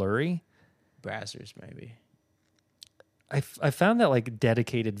kind of blurry. Brazzers, maybe. I found that like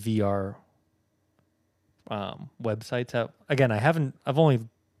dedicated VR websites have, again, I've only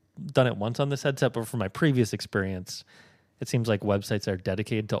done it once on this headset, but from my previous experience, it seems like websites that are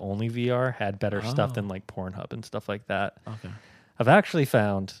dedicated to only VR had better stuff than like Pornhub and stuff like that. Okay. I've actually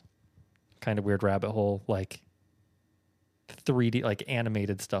found kind of weird rabbit hole, like 3D, like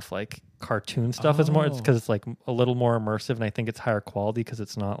animated stuff, like cartoon stuff is more, it's because it's like a little more immersive, and I think it's higher quality because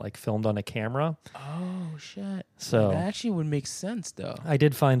it's not like filmed on a camera. Oh shit! So that actually would make sense though. I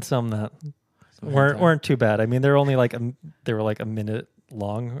did find some that weren't too bad. I mean, they're only like they were like a minute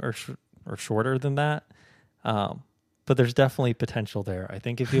long or shorter than that. But there's definitely potential there. I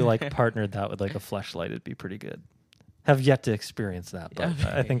think if you like partnered that with like a fleshlight, it'd be pretty good. Have yet to experience that, but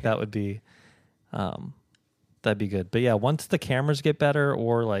I think that would be that'd be good. But yeah, once the cameras get better,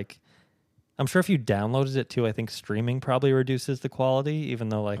 or like I'm sure if you downloaded it too, I think streaming probably reduces the quality, even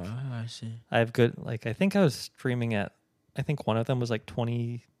though like I see. I have good, like I think I was streaming at, I think one of them was like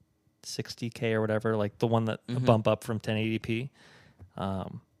 2060K or whatever, like the one that bump up from 1080p.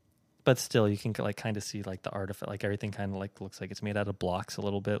 But still, you can like kind of see like the artifact, like everything kind of like looks like it's made out of blocks a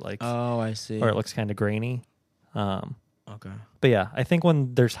little bit, like I see, or it looks kind of grainy. Okay, but yeah, I think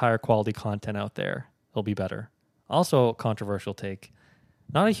when there's higher quality content out there, it'll be better. Also, controversial take,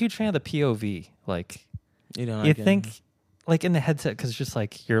 not a huge fan of the POV. Like you think like in the headset, because it's just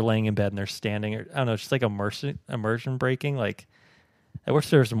like you're laying in bed and they're standing, or I don't know, it's just like immersion breaking. Like I wish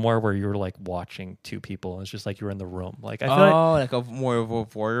there was more where you were like watching two people and it's just like you were in the room. Like I feel like a more of a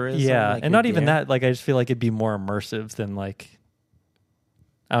voyeurism. Yeah, like and not even that. Like I just feel like it'd be more immersive than like,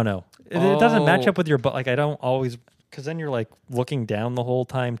 I don't know. It doesn't match up with your, but like I don't always because then you're like looking down the whole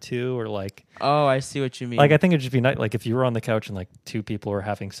time too, or like, Oh, I see what you mean. like I think it'd just be nice, like if you were on the couch and like two people were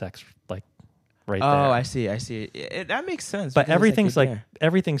having sex, like right there. Oh, I see. That makes sense. But because it's everything's you're like there.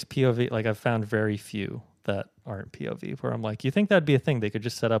 everything's POV. Like I've found very few that aren't POV. Where I'm like, you think that'd be a thing? They could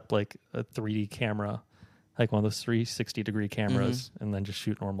just set up like a 3D camera, like one of those 360-degree cameras, and then just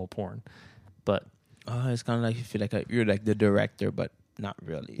shoot normal porn. But Oh, it's kind of like you feel like you're like the director, but not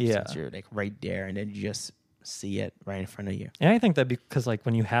really. Yeah. Since you're like right there, and then you just see it right in front of you. and I think that because like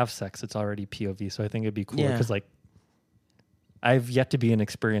when you have sex, it's already POV. So I think it'd be cooler Yeah. because like I've yet to be an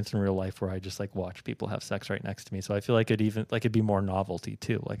experience in real life where I just like watch people have sex right next to me. So I feel like it'd be more novelty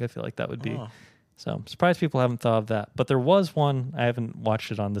too. Like I feel like that would be. Oh. So I'm surprised people haven't thought of that. But there was one, I haven't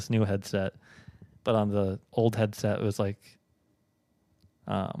watched it on this new headset, but on the old headset it was like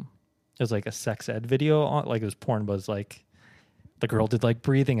a sex ed video on, like it was porn, but it was like the girl did like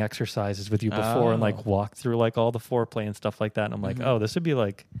breathing exercises with you before and like Oh. walked through like all the foreplay and stuff like that. And I'm like, oh, this would be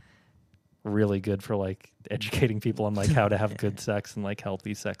like really good for like educating people on like how to have good sex and like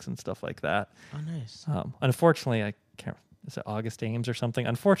healthy sex and stuff like that. Oh, nice. Unfortunately, I can't. Is it August Ames or something?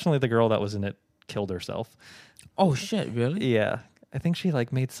 Unfortunately, the girl that was in it killed herself. Oh shit! Really? Yeah, I think she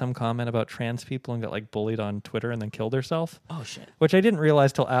like made some comment about trans people and got like bullied on Twitter and then killed herself. Oh shit! Which I didn't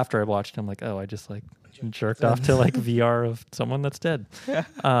realize till after I watched. I'm like, oh, I just like jerked off to like VR of someone that's dead.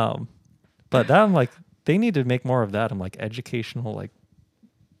 But that I'm like, they need to make more of that. I'm like educational like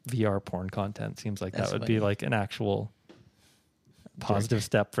VR porn content. Seems like That's that would funny. be like an actual positive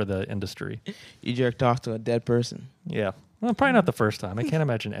step for the industry. You jerked off to a dead person. Yeah. Well, probably not the first time. I can't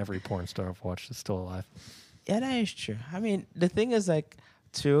imagine every porn star I've watched is still alive. Yeah, that is true. I mean, the thing is like,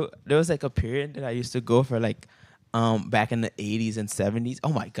 too. There was like a period that I used to go for like, back in the 80s and 70s.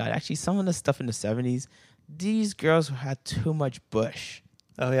 Oh my god! Actually, some of the stuff in the 70s, these girls had too much bush.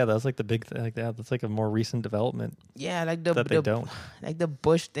 Oh yeah, that was like the big thing. Like that, that's like a more recent development Yeah, like that they don't. like the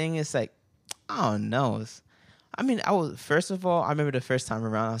bush thing is like, I don't know. I mean, first of all, I remember the first time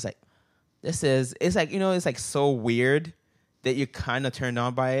around, I was like, it's like, it's like so weird that you're kind of turned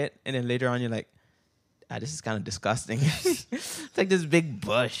on by it. And then later on, you're like, this is kind of disgusting. It's like this big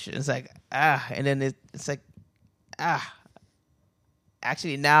bush. It's like, and then it's like,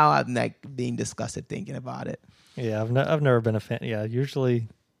 Actually, now I'm like being disgusted thinking about it. Yeah, I've never been a fan. Yeah, usually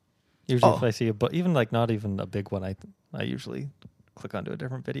if I see even like not even a big one, I usually click onto a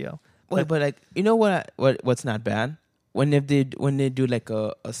different video. Wait, but like, you know what's not bad? When they do like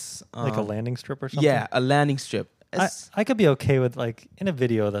Like a landing strip or something. Yeah, a landing strip. I could be okay with like in a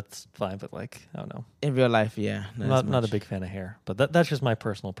video that's fine, but like I don't know. In real life, yeah. Not a big fan of hair, but that's just my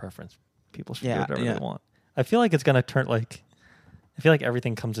personal preference. People should do whatever they want. I feel like it's gonna turn like. I feel like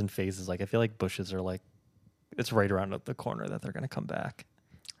everything comes in phases. Like I feel like bushes are like, it's right around the corner that they're gonna come back.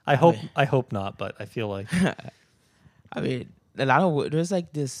 I hope not, but I feel like. I mean, there's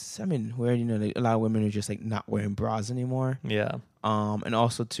like this. I mean, where like, a lot of women are just like not wearing bras anymore. Yeah. And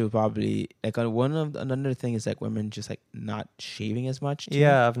also too probably like another thing is like women just like not shaving as much. Too.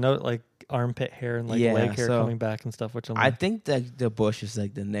 Yeah, I've noticed like armpit hair and like leg hair coming back and stuff. Which I think that the bush is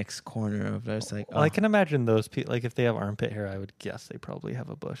like the next corner of this. Like, I can imagine those people. Like if they have armpit hair, I would guess they probably have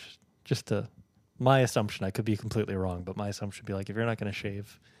a bush. My assumption. I could be completely wrong, but my assumption would be like if you're not going to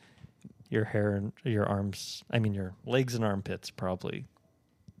shave your hair and your arms, I mean your legs and armpits, probably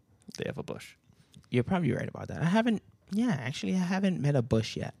they have a bush. You're probably right about that. I haven't met a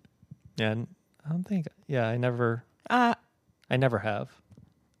bush yet. Yeah, I don't think. Yeah, I never have.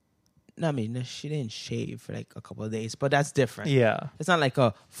 No, I mean, she didn't shave for like a couple of days, but that's different. Yeah. It's not like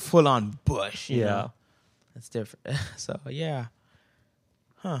a full-on bush. You Yeah. know? That's different. So, yeah.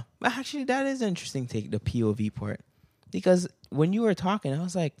 Huh. But actually, that is an interesting take, the POV part. Because when you were talking, I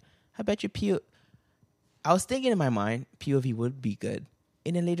was like, I bet you I was thinking in my mind, POV would be good.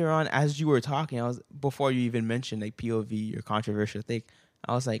 And then later on, as you were talking, before you even mentioned like POV, your controversial thing,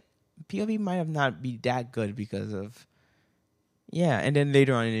 I was like, POV might have not be that good because of... Yeah, and then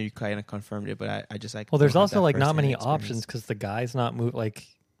later on you kind of confirmed it, but I just like... Well, there's also like not many options because the guy's not move. Like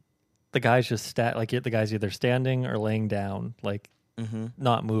the guy's just the guy's either standing or laying down, like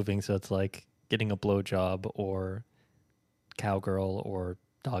not moving. So it's like getting a blowjob or cowgirl or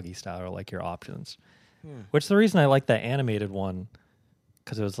doggy style are like your options. Which is the reason I like that animated one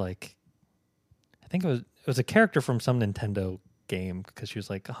because it was like, I think it was a character from some Nintendo game because she was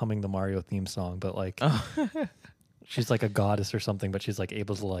like humming the Mario theme song, but like. She's like a goddess or something, but she's like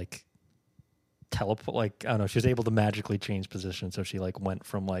able to like teleport. Like I don't know, she's able to magically change positions. So she like went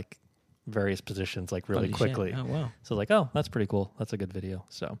from like various positions like really quickly. Oh wow! So like, oh, that's pretty cool. That's a good video.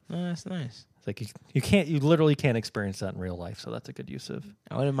 So that's nice. It's like you literally can't experience that in real life. So that's a good use of.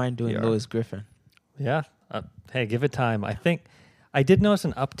 I wouldn't mind doing VR. Lois Griffin. Yeah. Hey, give it time. I think I did notice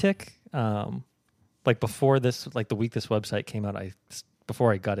an uptick. Like before this, like the week this website came out,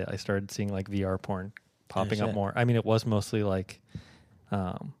 before I got it, I started seeing like VR porn popping up more. I mean, it was mostly like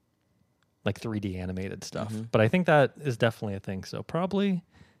 3D animated stuff, but I think that is definitely a thing. So probably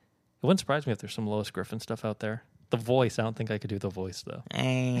it wouldn't surprise me if there's some Lois Griffin stuff out there. The voice, I don't think I could do the voice though.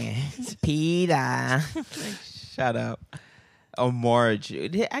 It's Peter. Like, shut up. Or Marge.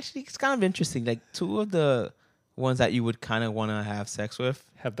 Actually, it's kind of interesting. Like, two of the ones that you would kind of want to have sex with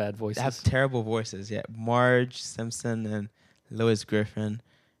Have bad voices. have terrible voices. Yeah, Marge Simpson and Lois Griffin.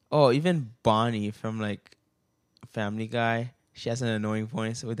 Oh, even Bonnie from like Family Guy. She has an annoying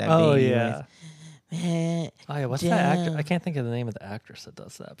voice with that baby yeah. voice. Oh yeah, what's that actor? I can't think of the name of the actress that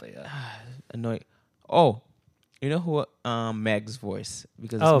does that, but yeah. Annoying. Oh, you know who? Meg's voice,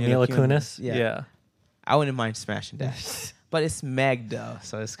 because it's Mila Kunis. Yeah. I wouldn't mind smashing that, but it's Meg though,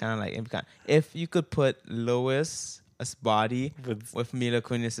 so it's kind of like if you could put Lois's body with Mila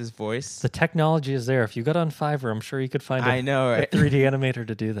Kunis's voice. The technology is there. If you got on Fiverr, I'm sure you could find a 3D animator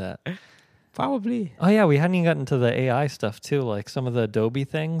to do that. Probably. Oh yeah, we hadn't even gotten to the AI stuff too, like some of the Adobe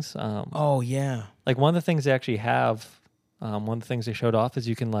things. Oh yeah. Like one of the things they actually have, one of the things they showed off is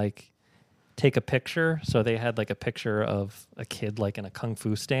you can like take a picture. So they had like a picture of a kid like in a kung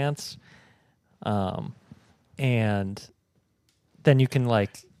fu stance, and then you can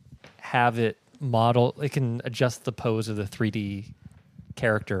like have it model. It can adjust the pose of the 3D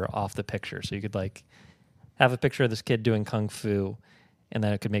character off the picture. So you could like have a picture of this kid doing kung fu, and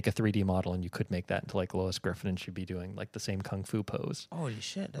then it could make a 3D model, and you could make that into like Lois Griffin, and she'd be doing like the same kung fu pose. Holy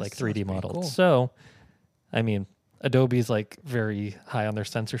shit! Like 3D model. Cool. So, I mean, Adobe's like very high on their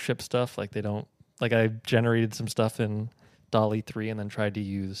censorship stuff. Like they don't like I generated some stuff in DALL-E 3 and then tried to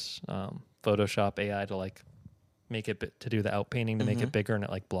use Photoshop AI to like make it to do the outpainting to make it bigger, and it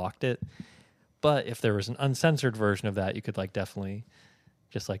like blocked it. But if there was an uncensored version of that, you could like definitely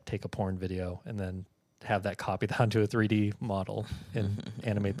just like take a porn video and then have that copied onto a 3D model and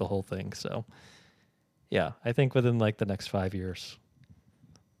animate the whole thing. So yeah, I think within like the next 5 years,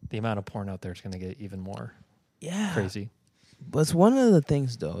 the amount of porn out there is going to get even more crazy. But it's one of the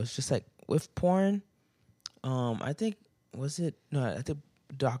things though. It's just like with porn, I think I think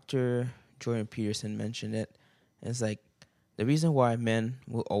Dr. Jordan Peterson mentioned it. And it's like the reason why men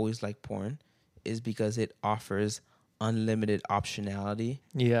will always like porn is because it offers unlimited optionality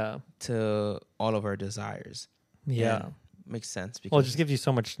to all of our desires. Yeah. And makes sense. Because it just gives you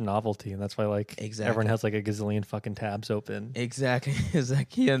so much novelty, and that's why like everyone has like a gazillion fucking tabs open. Exactly. It's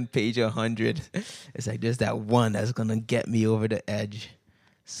like here on page 100, it's like there's that one that's going to get me over the edge.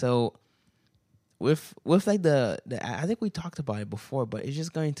 So with like the I think we talked about it before, but it's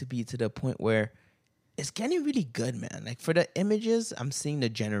just going to be to the point where it's getting really good, man. Like for the images, I'm seeing the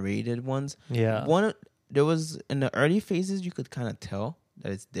generated ones. Yeah. There was in the early phases, you could kind of tell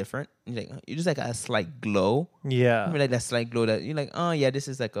that it's different. You just like a slight glow. Yeah. Remember, like that slight glow that you're like, oh yeah, this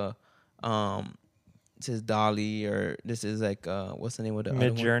is like a this is DALL-E, or this is like what's the name of the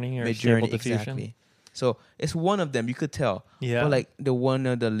Mid-Journey or Mid-Journey, Stable Diffusion. exactly. So it's one of them, you could tell. Yeah. But like one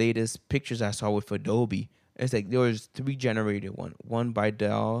of the latest pictures I saw with Adobe, it's like there was 3 generated one by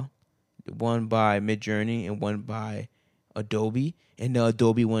Dell, one by Mid-Journey, and one by Adobe, and the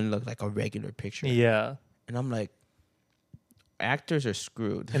Adobe one looked like a regular picture. Yeah. And I'm like, actors are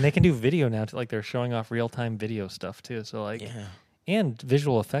screwed. And they can do video now too. Like they're showing off real-time video stuff too. So like, and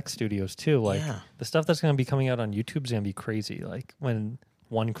visual effects studios too. Like the stuff that's going to be coming out on YouTube is going to be crazy. Like when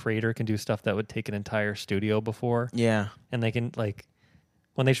one creator can do stuff that would take an entire studio before. Yeah. And they can like,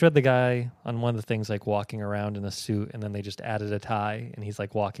 when they showed the guy on one of the things like walking around in a suit, and then they just added a tie, and he's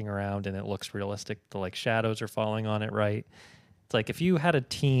like walking around and it looks realistic. The like shadows are falling on it right. It's like if you had a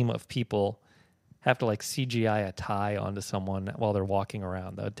team of people have to like CGI a tie onto someone while they're walking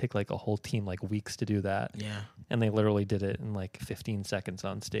around, that would take like a whole team like weeks to do that. Yeah. And they literally did it in like 15 seconds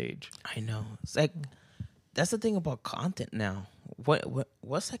on stage. I know. It's like that's the thing about content now.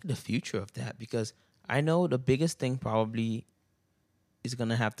 What's like the future of that? Because I know the biggest thing probably is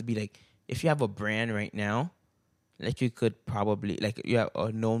gonna have to be like if you have a brand right now, like you could probably like you have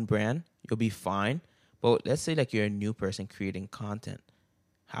a known brand, you'll be fine. But let's say like you're a new person creating content.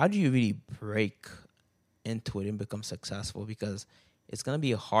 How do you really break into it and become successful? Because it's gonna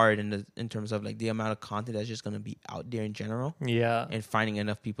be hard in terms of like the amount of content that's just gonna be out there in general. Yeah. And finding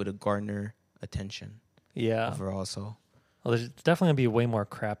enough people to garner attention. Yeah. Overall, so. Well, there's definitely gonna be way more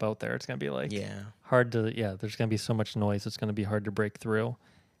crap out there. It's gonna be like hard to there's gonna be so much noise. It's gonna be hard to break through.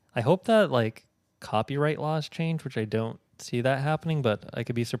 I hope that like copyright laws change, which I don't see that happening, but I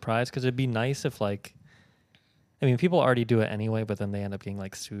could be surprised because it'd be nice if like I mean, people already do it anyway, but then they end up getting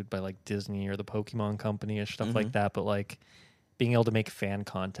like sued by like Disney or the Pokemon Company or stuff like that. But like being able to make fan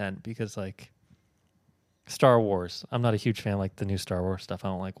content, because like Star Wars, I'm not a huge fan of like the new Star Wars stuff. I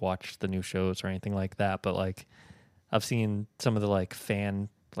don't like watch the new shows or anything like that. But like I've seen some of the like fan,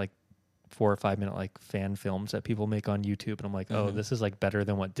 like 4 or 5 minute like fan films that people make on YouTube, and I'm like, oh, this is like better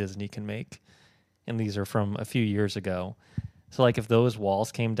than what Disney can make. And these are from a few years ago. So like if those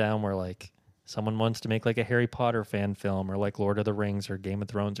walls came down where like someone wants to make like a Harry Potter fan film or like Lord of the Rings or Game of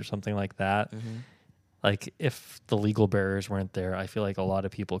Thrones or something like that, like if the legal barriers weren't there, I feel like a lot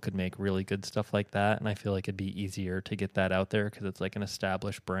of people could make really good stuff like that. And I feel like it'd be easier to get that out there because it's like an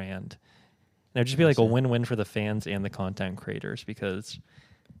established brand. And it'd just be like a win-win for the fans and the content creators, because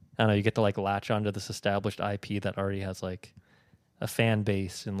I don't know, you get to like latch onto this established IP that already has like a fan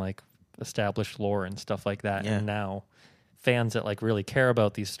base and like established lore and stuff like that. Yeah. And now fans that like really care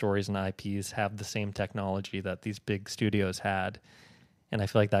about these stories and IPs have the same technology that these big studios had. And I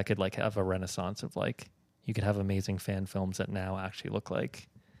feel like that could like have a renaissance of like, you could have amazing fan films that now actually look like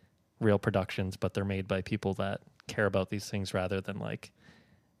real productions, but they're made by people that care about these things rather than like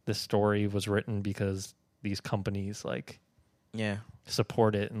this story was written because these companies like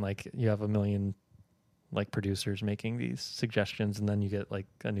support it. And like you have a million like producers making these suggestions, and then you get like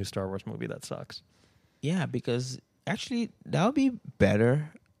a new Star Wars movie that sucks. Yeah, because actually that would be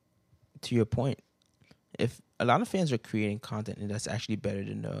better, to your point. If a lot of fans are creating content and that's actually better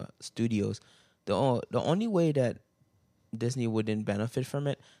than the studios, the only way that Disney wouldn't benefit from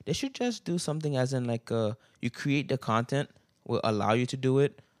it, they should just do something as in like you create the content, will allow you to do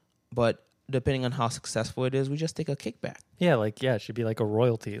it, but depending on how successful it is, we just take a kickback. Yeah, like it should be like a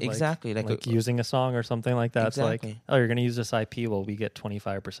royalty. Exactly. Like using a song or something like that. Exactly. It's like, oh, you're going to use this IP, well, we get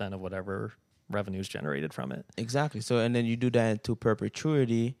 25% of whatever revenues generated from it. Exactly. So, and then you do that into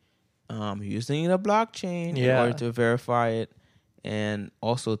perpetuity, using the blockchain in order to verify it, and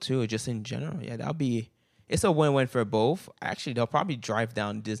also too, just in general, it's a win-win for both. Actually, they'll probably drive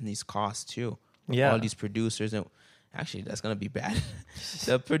down Disney's costs too. All these producers, and actually, that's gonna be bad.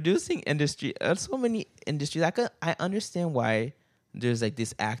 The producing industry, so many industries. I understand why there's like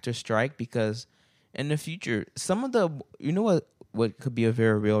this actor strike, because in the future, some of the, you know what could be a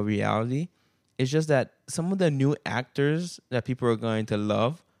very real reality. It's just that some of the new actors that people are going to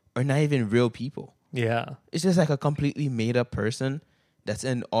love are not even real people. Yeah. It's just like a completely made up person that's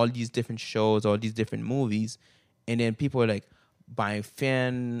in all these different shows, all these different movies. And then people are like buying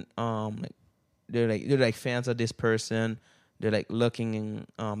they're like fans of this person. They're like looking,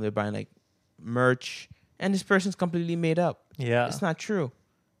 they're buying like merch, and this person's completely made up. Yeah. It's not true.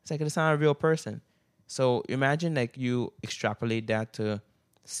 It's not a real person. So imagine like you extrapolate that to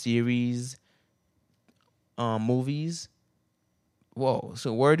series, movies. Whoa.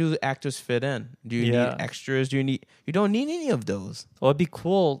 So where do actors fit in? Do you need extras? You don't need any of those. Well, it'd be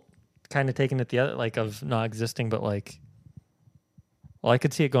cool kind of taking it the other, like, of not existing, but like, well, I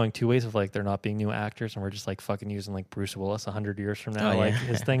could see it going two ways of like there not being new actors and we're just like fucking using like Bruce Willis 100 years from now, like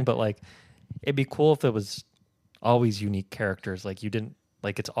his thing. But like, it'd be cool if it was always unique characters. Like you didn't,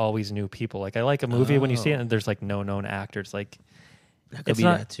 like it's always new people. Like I like a movie when you see it and there's like no known actors. Like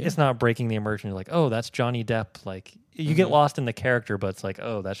it's not breaking the immersion. You're like, oh, that's Johnny Depp. Like you get lost in the character, but it's like,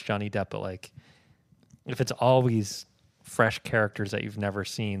 oh, that's Johnny Depp. But like, if it's always fresh characters that you've never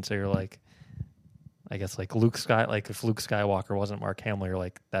seen, so you're like, I guess like if Luke Skywalker wasn't Mark Hamill, you're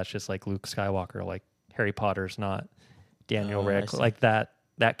like, that's just like Luke Skywalker. Like Harry Potter's not Daniel Radcliffe. Like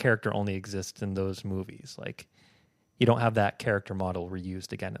that character only exists in those movies. Like you don't have that character model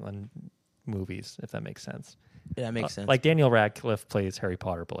reused again in movies, if that makes sense. Yeah, that makes sense. Like Daniel Radcliffe plays Harry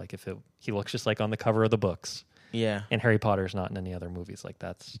Potter, but like he looks just like on the cover of the books. Yeah. And Harry Potter's not in any other movies. Like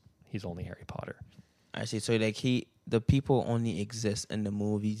he's only Harry Potter. I see. So like the people only exist in the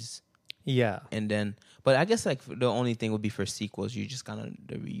movies. Yeah. And then, but I guess like the only thing would be for sequels, you just kind of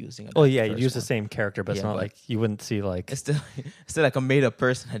the reusing of oh yeah, you'd use the same character, but it's not like you wouldn't see like it's still like a made up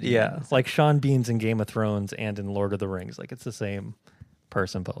person at the end. Like Sean Bean's in Game of Thrones and in Lord of the Rings. Like it's the same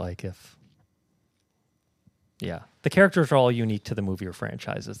person, but like the characters are all unique to the movie or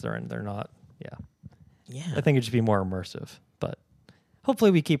franchises they're in. They're not. Yeah. I think it'd just be more immersive, but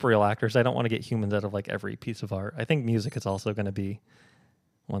hopefully we keep real actors. I don't want to get humans out of like every piece of art. I think music is also going to be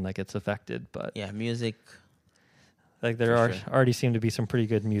one that gets affected, but music. Like there already seem to be some pretty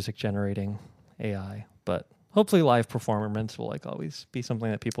good music generating AI, but hopefully live performance will like always be something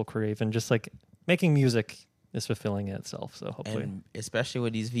that people crave, and just like making music is fulfilling in itself. So hopefully, and especially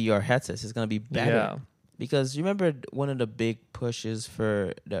with these VR headsets, it's going to be better. Yeah. Because you remember one of the big pushes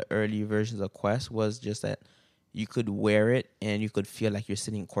for the early versions of Quest was just that you could wear it and you could feel like you're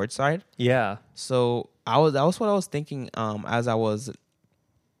sitting courtside. Yeah. So that was what I was thinking as I was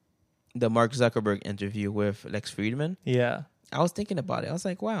the Mark Zuckerberg interview with Lex Friedman. Yeah. I was thinking about it. I was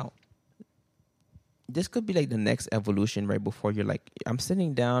like, wow, this could be like the next evolution right before you're like, I'm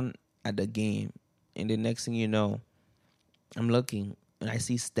sitting down at the game, and the next thing you know, I'm looking and I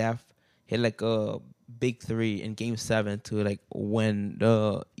see Steph hit like a big three in Game 7 to like win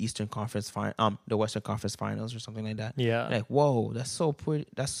the the Western Conference Finals or something like that. Yeah. Like, whoa, that's so pretty.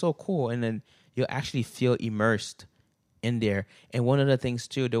 That's so cool. And then you'll actually feel immersed in there. And one of the things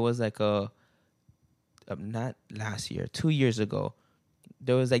too, there was like not last year, 2 years ago,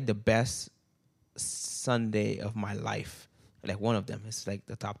 there was like the best Sunday of my life. Like one of them is like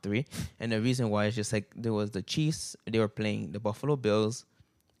the top three. And the reason why is just like there was the Chiefs, they were playing the Buffalo Bills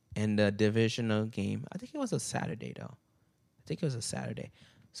in the divisional game. I think it was a Saturday though. I think it was a Saturday.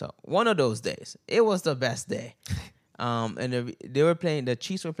 So one of those days, it was the best day. And they were playing, the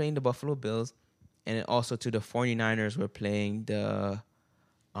Chiefs were playing the Buffalo Bills, and then also to the 49ers were playing the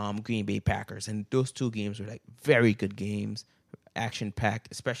Green Bay Packers. And those two games were like very good games, action-packed,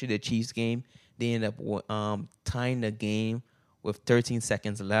 especially the Chiefs game. They end up tying the game with 13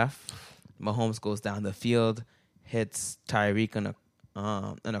 seconds left. Mahomes goes down the field, hits Tyreek on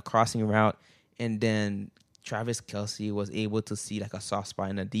a crossing route, and then Travis Kelce was able to see like a soft spot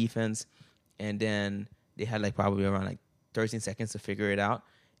in the defense, and then they had like probably around like 13 seconds to figure it out,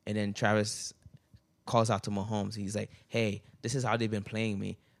 and then Travis calls out to Mahomes. He's like, "Hey, this is how they've been playing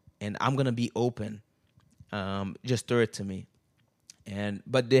me, and I'm gonna be open. Just throw it to me."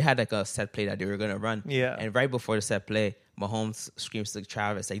 But they had like a set play that they were gonna run. Yeah. And right before the set play, Mahomes screams to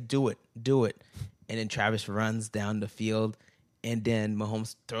Travis, like, do it. And then Travis runs down the field, and then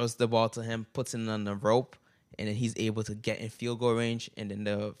Mahomes throws the ball to him, puts it on the rope, and then he's able to get in field goal range, and then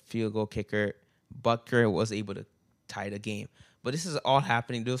the field goal kicker, Butker, was able to tie the game. But this is all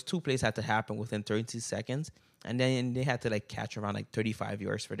happening. Those two plays had to happen within 30 seconds, and then they had to like catch around like 35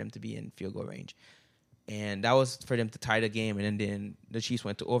 yards for them to be in field goal range. And that was for them to tie the game. And then the Chiefs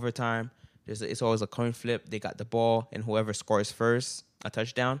went to overtime. It's always a coin flip. They got the ball, and whoever scores first, a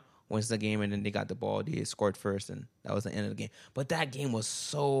touchdown, wins the game. And then they got the ball. They scored first, and that was the end of the game. But that game was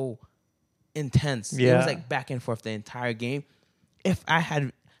so intense. Yeah. It was like back and forth the entire game. If I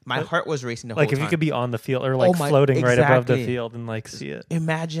had... My heart was racing the whole time. Like if you could be on the field or like floating right above the field and like see it.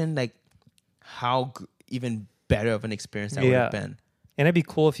 Imagine like how even better of an experience that would have been. And it'd be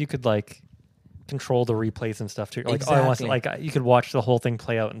cool if you could like control the replays and stuff too. Like, exactly. I want to, like you could watch the whole thing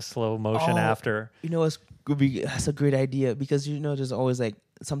play out in slow motion after. You know, that's a great idea, because you know there's always like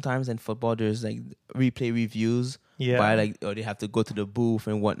sometimes in football there's like replay reviews by like, or they have to go to the booth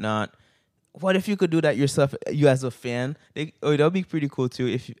and whatnot. What if you could do that yourself, you as a fan? That would be pretty cool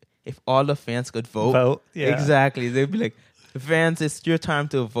too if all the fans could vote. Yeah. Exactly. They'd be like, fans, it's your time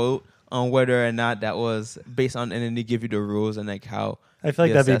to vote on whether or not that was based on, and then they give you the rules and like how. I feel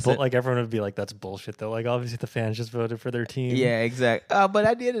like that'd be like everyone would be like, that's bullshit though. Like obviously the fans just voted for their team. Yeah, exactly. But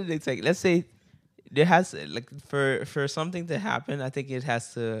at the end of the day, it's like, let's say there has like for something to happen, I think it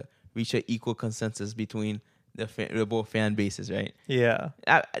has to reach an equal consensus between the both fan bases, right? Yeah,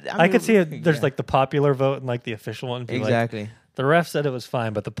 I mean, could see it. There's like the popular vote and like the official one. Exactly. Like, the ref said it was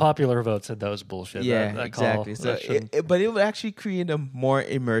fine, but the popular vote said that was bullshit. Yeah, that exactly. Call, so, but it would actually create a more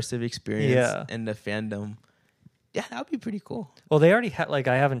immersive experience in the fandom. Yeah, that would be pretty cool. Well, they already had, like,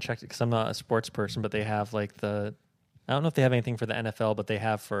 I haven't checked it because I'm not a sports person, but they have like I don't know if they have anything for the NFL, but they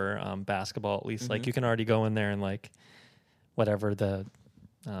have for basketball at least. Mm-hmm. Like you can already go in there and like whatever the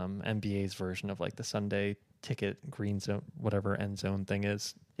NBA's version of like the Sunday ticket green zone, whatever end zone thing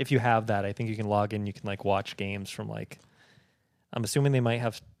is. If you have that, I think you can log in. You can like watch games from like, I'm assuming they might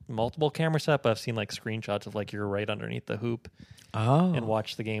have multiple camera set, but I've seen like screenshots of like you're right underneath the hoop and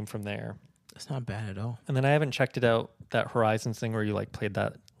watch the game from there. That's not bad at all. And then I haven't checked it out, that Horizons thing where you like played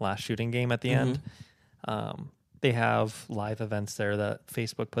that last shooting game at the end. They have live events there that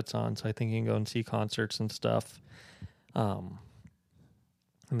Facebook puts on, so I think you can go and see concerts and stuff. And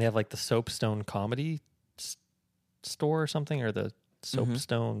they have like the Soapstone Comedy Store or something, or the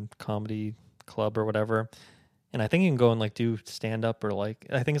Soapstone Comedy Club or whatever. And I think you can go and like do stand up, or like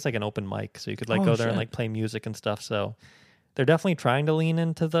I think it's like an open mic, so you could like go there and like play music and stuff. So they're definitely trying to lean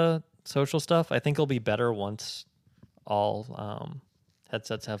into the social stuff. I think it'll be better once all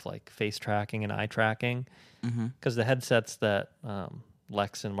headsets have like face tracking and eye tracking, because the headsets that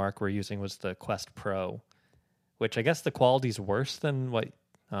Lex and Mark were using was the Quest Pro, which I guess the quality's worse than what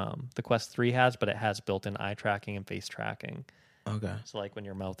the Quest 3 has, but it has built-in eye tracking and face tracking. Okay. So like when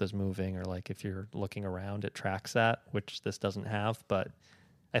your mouth is moving or like if you're looking around, it tracks that, which this doesn't have. But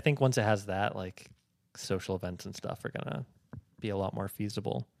I think once it has that, like social events and stuff are going to be a lot more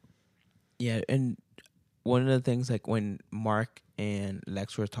feasible. Yeah, and one of the things, like when Mark and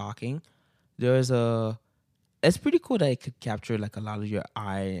Lex were talking, there's a it's pretty cool that it could capture like a lot of your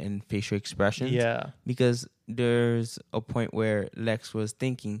eye and facial expressions. Yeah. Because there's a point where Lex was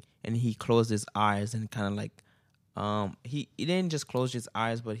thinking and he closed his eyes and kind of like he didn't just close his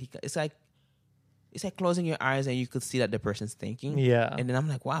eyes, but it's like closing your eyes and you could see that the person's thinking. Yeah. And then I'm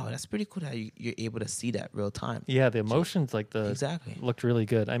like, wow, that's pretty cool that you're able to see that real time. Yeah, the emotions Exactly looked really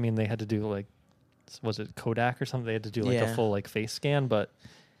good. I mean, they had to do like, was it Kodak or something? They had to do like a full like face scan, but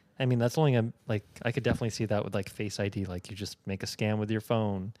I mean, that's only like, I could definitely see that with like Face ID. Like you just make a scan with your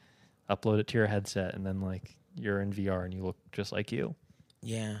phone, upload it to your headset, and then like you're in VR and you look just like you.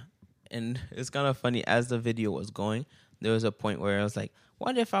 Yeah. And it's kind of funny, as the video was going, there was a point where I was like,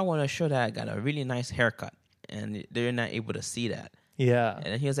 what if I want to show that I got a really nice haircut? And they're not able to see that. Yeah.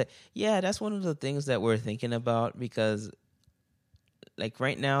 And he was like, yeah, that's one of the things that we're thinking about, because like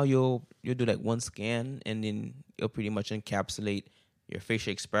right now you'll do like one scan and then you'll pretty much encapsulate your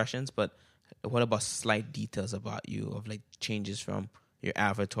facial expressions. But what about slight details about you, of like changes from your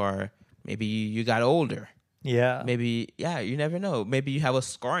avatar? Maybe you got older. Yeah. Maybe, you never know. Maybe you have a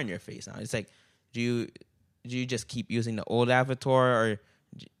scar on your face now. It's like, do you just keep using the old avatar, or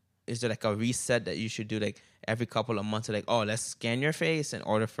is there like a reset that you should do like every couple of months? Like, oh, let's scan your face in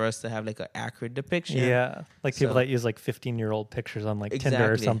order for us to have like an accurate depiction. Yeah. Like people that use like 15-year-old pictures on like Tinder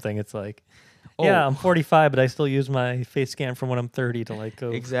or Exactly. something. It's like, yeah, I'm 45, but I still use my face scan from when I'm 30 to like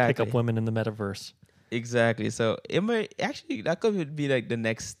go pick up women in the metaverse. Exactly. So it might actually, that could be like the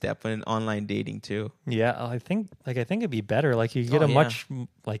next step in online dating too. Yeah, I think it'd be better. Like you get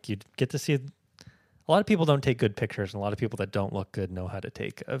like you'd get to see. A lot of people don't take good pictures, and a lot of people that don't look good know how to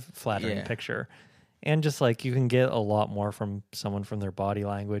take a flattering picture. And just like you can get a lot more from someone from their body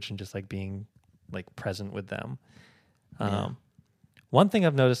language and just like being like present with them. One thing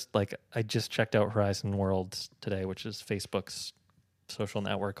I've noticed, like I just checked out Horizon Worlds today, which is Facebook's social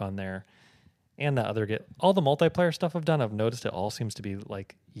network on there. And the other all the multiplayer stuff I've done, I've noticed it all seems to be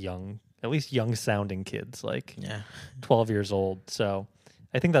like young, at least young sounding kids, like 12 years old. So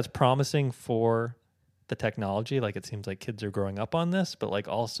I think that's promising for the technology. Like it seems like kids are growing up on this, but like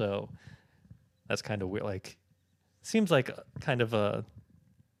also that's kind of weird. Like seems like kind of a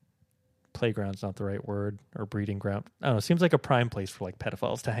playground's not the right word, or breeding ground. I don't know. Seems like a prime place for like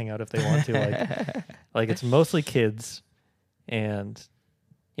pedophiles to hang out if they want to. Like it's mostly kids, and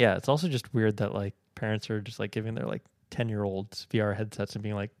yeah, it's also just weird that like parents are just like giving their like 10-year-olds VR headsets and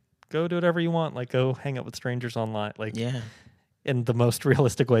being like, go do whatever you want, like go hang out with strangers online, like in the most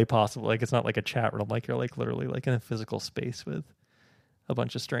realistic way possible. Like it's not like a chat room, like you're like literally like in a physical space with a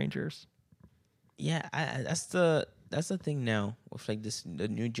bunch of strangers. Yeah, that's the thing now with like the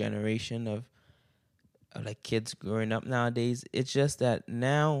new generation of like kids growing up nowadays. It's just that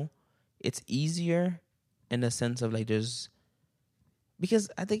now it's easier in the sense of like because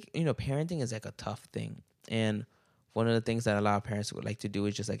I think, parenting is like a tough thing. And one of the things that a lot of parents would like to do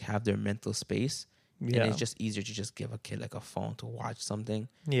is just like have their mental space. Yeah. And it's just easier to just give a kid like a phone to watch something.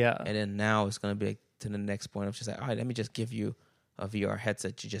 Yeah. And then now it's going to be like to the next point of just like, all right, let me just give you a VR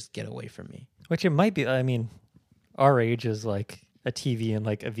headset to just get away from me. Which it might be, I mean, our age is like a TV and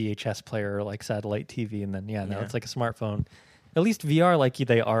like a VHS player or like satellite TV. And then, now it's like a smartphone. At least VR, like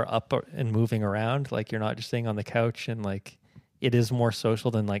they are up and moving around. Like you're not just sitting on the couch, and like it is more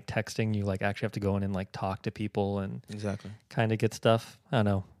social than like texting. You like actually have to go in and like talk to people and kind of get stuff. I don't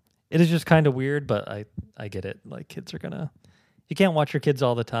know. It is just kind of weird, but I get it. Like kids are you can't watch your kids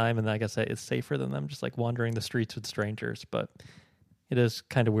all the time. And I guess it's safer than them just like wandering the streets with strangers, but it is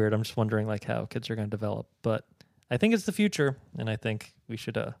kind of weird. I'm just wondering like how kids are going to develop, but I think it's the future. And I think we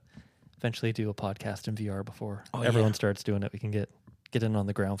should eventually do a podcast in VR before everyone starts doing it. We can get in on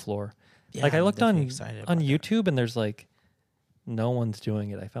the ground floor. Yeah, like I looked on YouTube and there's like, no one's doing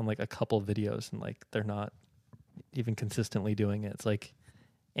it. I found like a couple videos and like they're not even consistently doing it. It's like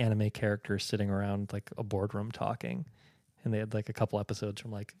anime characters sitting around like a boardroom talking, and they had like a couple episodes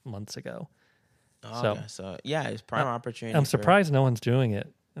from like months ago. So yeah, it's prime opportunity. I'm surprised no one's doing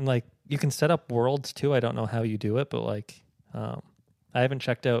it. And like you can set up worlds too. I don't know how you do it, but like I haven't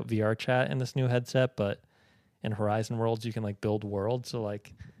checked out VR chat in this new headset, but in Horizon Worlds you can like build worlds. So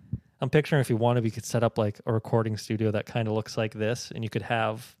like I'm picturing if you wanted, we could set up like a recording studio that kind of looks like this, and you could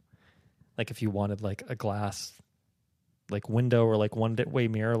have like if you wanted like a glass like window or like one-way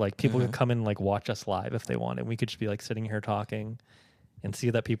mirror, like people could come in and like watch us live if they wanted. We could just be like sitting here talking and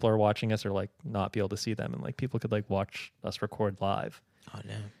see that people are watching us, or like not be able to see them, and like people could like watch us record live. Oh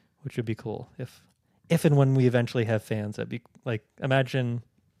no, which would be cool if and when we eventually have fans. That'd be like, imagine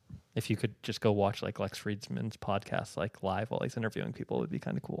if you could just go watch like Lex Friedman's podcast like live while he's interviewing people. It would be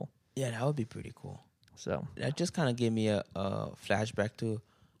kind of cool. Yeah, that would be pretty cool. So that just kind of gave me a flashback to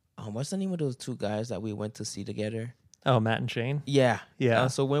what's the name of those two guys that we went to see together? Matt and Shane. Yeah. Yeah.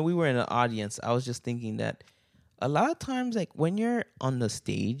 So when we were in the audience, I was just thinking that a lot of times, like when you're on the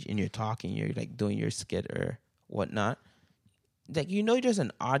stage and you're talking, you're like doing your skit or whatnot, like there's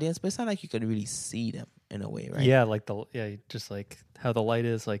an audience, but it's not like you could really see them in a way, right? Yeah, like just like how the light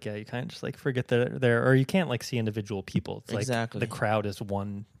is, like you kind of just like forget that they're there, or you can't like see individual people. It's Exactly. like the crowd is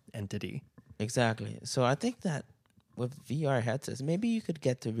one entity. Exactly. So I think that with VR headsets, maybe you could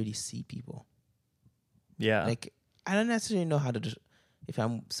get to really see people. Yeah. Like I don't necessarily know how to, if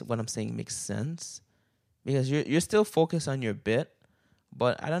what I'm saying makes sense, because you're still focused on your bit,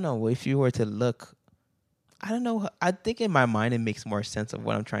 but I don't know if you were to look. I don't know. I think in my mind it makes more sense of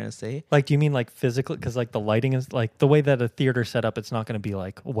what I'm trying to say. Like, do you mean like physically? Because like the lighting is like the way that a theater set up, it's not going to be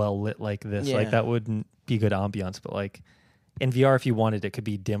like well lit like this. Yeah. Like that wouldn't be good ambiance. But like in VR, if you wanted, it could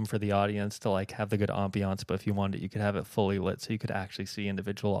be dim for the audience to like have the good ambiance. But if you wanted, you could have it fully lit so you could actually see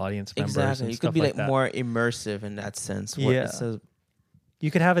individual audience members. Exactly. And You stuff could be like that. more immersive in that sense. Yeah. So you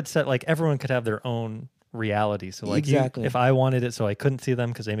could have it set like everyone could have their own reality. So like exactly. if I wanted it so I couldn't see them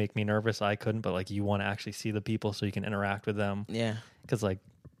because they make me nervous, I couldn't. But like you want to actually see the people so you can interact with them. Yeah. Because like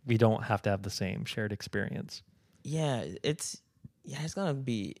we don't have to have the same shared experience. Yeah, it's gonna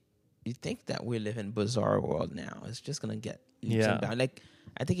be. You think that we live in bizarre world now? It's just gonna get leaps and bounds. Like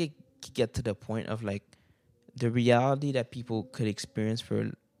I think it could get to the point of like the reality that people could experience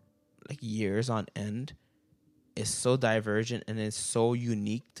for like years on end is so divergent and it's so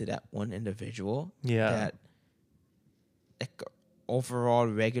unique to that one individual. Yeah. That like overall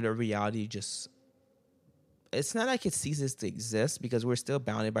regular reality just. It's not like it ceases to exist because we're still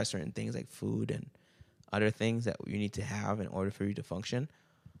bounded by certain things like food and other things that you need to have in order for you to function.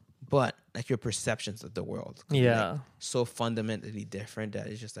 But like your perceptions of the world could be, like, so fundamentally different that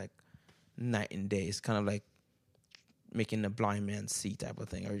it's just like night and day. It's kind of like making a blind man see type of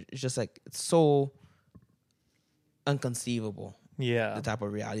thing. Or it's just like it's so unconceivable. Yeah. The type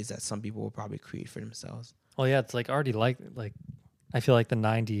of realities that some people will probably create for themselves. Well, yeah, it's like already like I feel like the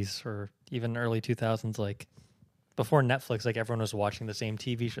 90s or even early 2000s, like before Netflix, like everyone was watching the same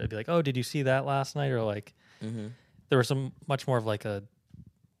TV show. I'd be like, oh, did you see that last night? Or like there was some much more of like a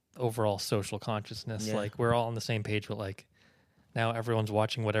overall social consciousness. Yeah. Like we're all on the same page, but like now everyone's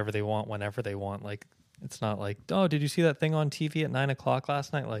watching whatever they want, whenever they want. Like it's not like, oh, did you see that thing on TV at 9:00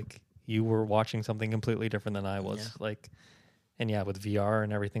 last night? Like you were watching something completely different than I was. Yeah. Like, and yeah, with VR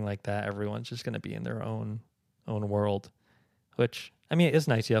and everything like that, everyone's just going to be in their own world, which I mean, it is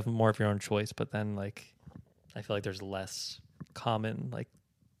nice. You have more of your own choice, but then like, I feel like there's less common like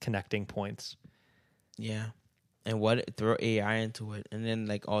connecting points. Yeah. And throw AI into it, and then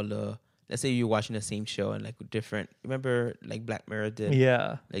like all the, let's say you're watching the same show and like different. Remember like Black Mirror did,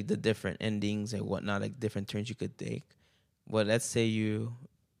 Yeah, like the different endings and whatnot, like different turns you could take. Well, let's say you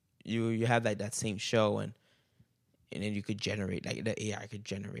have like that same show, and then you could generate, like the AI could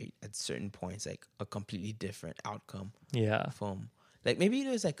generate at certain points like a completely different outcome. Yeah, From like maybe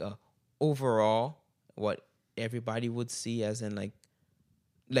there's like a overall what everybody would see as in like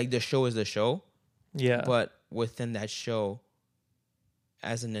the show is the show. Yeah, But within that show,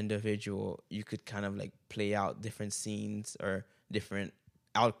 as an individual, you could kind of like play out different scenes or different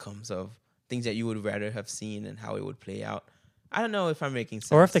outcomes of things that you would rather have seen and how it would play out. I don't know if I'm making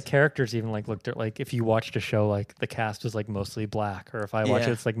sense. Or if the characters even like looked at, like if you watched a show like the cast was like mostly black, or if I watch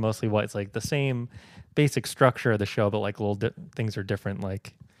it, it's like mostly white. It's like the same basic structure of the show, but like little things are different.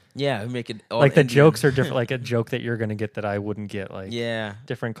 Like make it all like the Indian. jokes are different. Like a joke that you're gonna get that I wouldn't get. Like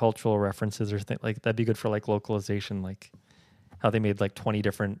different cultural references or like that'd be good for like localization. Like how they made like 20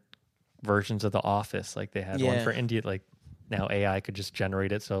 different versions of The Office. Like they had one for India. Like now AI could just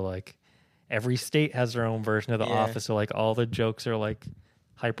generate it. So like every state has their own version of The Office. So like all the jokes are like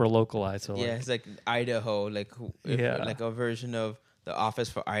hyper localized. So it's like Idaho, like like a version of The Office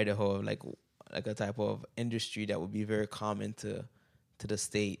for Idaho, like a type of industry that would be very common to the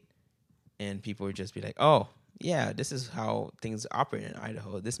state, and people would just be like, oh yeah, this is how things operate in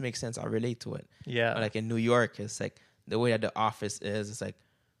Idaho. This makes sense. I relate to it. Yeah. Or like in New York, it's like the way that the office is, it's like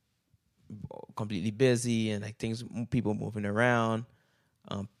completely busy and like people moving around,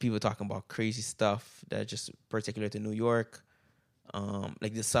 people talking about crazy stuff that just particular to New York,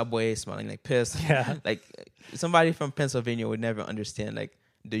 like the subway smelling like piss. Yeah. Like somebody from Pennsylvania would never understand like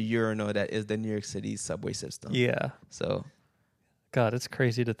the urinal that is the New York City subway system. Yeah. So God, it's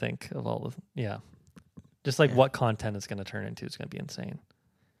crazy to think of all the just like what content it's going to turn into is going to be insane.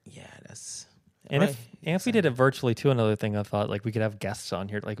 Yeah, that's. And if we did it virtually too, another thing I thought, like we could have guests on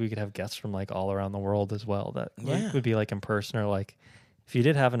here, like we could have guests from like all around the world as well. That would be like in person, or like if you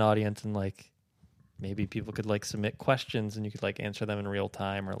did have an audience and like maybe people could like submit questions and you could like answer them in real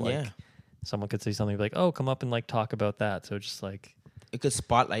time, or like Yeah. someone could say something like, oh, come up and like talk about that. So just like, It could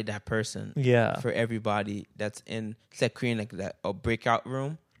spotlight that person yeah, for everybody that's in. It's like creating like that a breakout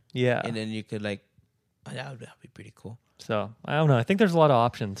room, yeah. and then you could like that'd be pretty cool. So I don't know. I think there's a lot of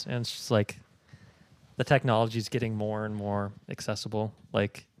options, and it's just like the technology is getting more and more accessible.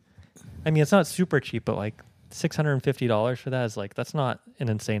 Like, I mean, it's not super cheap, but like $650 for that is like, that's not an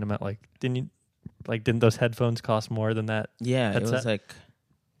insane amount. Like, didn't those headphones cost more than that? Yeah, headset? it was like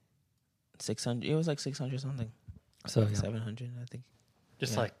 600. It was like 600 something. So Like yeah. 700, I think.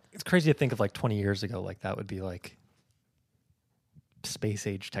 Just Yeah. like, it's crazy to think of like 20 years ago, like that would be like space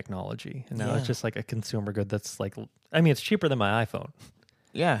age technology. And now it's Yeah. just like a consumer good that's like, I mean, it's cheaper than my iPhone.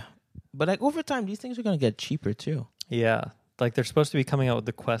 Yeah, but like over time, these things are gonna get cheaper too. Yeah. Like they're supposed to be coming out with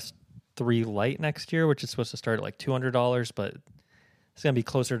the Quest 3 Lite next year, which is supposed to start at like $200, but it's going to be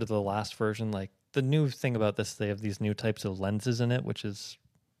closer to the last version. Like the new thing about this, they have these new types of lenses in it, which is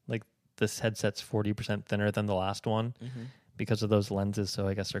like this headset's 40% thinner than the last one because of those lenses. So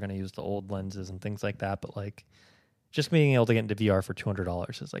I guess they're going to use the old lenses and things like that. But like just being able to get into VR for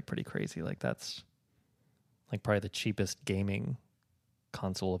 $200 is like pretty crazy. Like that's like probably the cheapest gaming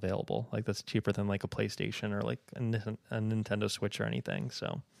console available. Like that's cheaper than like a PlayStation or like a Nintendo Switch or anything.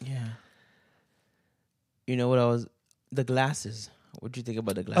 So Yeah. You know what the glasses. What do you think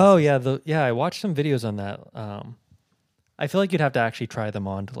about the glasses? oh yeah, I watched some videos on that. I feel like you'd have to actually try them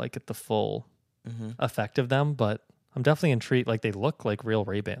on to like get the full effect of them, but I'm definitely intrigued. Like they look like real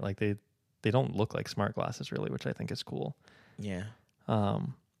Ray-Ban. Like they don't look like smart glasses really, which I think is cool. Yeah.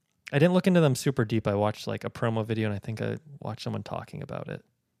 I didn't look into them super deep. I watched like a promo video, and I think I watched someone talking about it.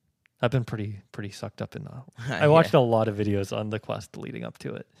 I've been pretty sucked up in I watched a lot of videos on the Quest leading up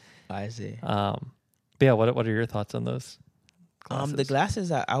to it. I see. But yeah, what are your thoughts on those glasses? The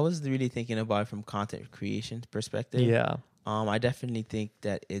glasses, I was really thinking about it from content creation perspective. Yeah. I definitely think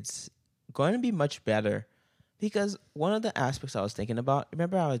that it's going to be much better because one of the aspects I was thinking about,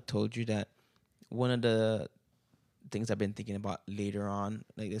 remember how I told you that one of the things I've been thinking about later on,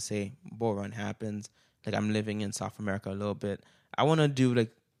 like let's say Bull Run happens, like I'm living in South America a little bit. I want to do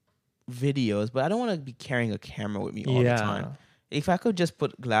like videos, but I don't want to be carrying a camera with me all the time. If I could just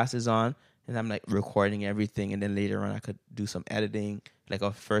put glasses on and I'm like recording everything, and then later on I could do some editing, like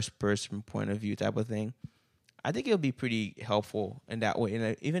a first person point of view type of thing, I think it'll be pretty helpful in that way.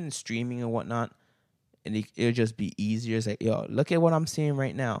 And even in streaming and whatnot, and it'll just be easier. It's like, yo, look at what I'm seeing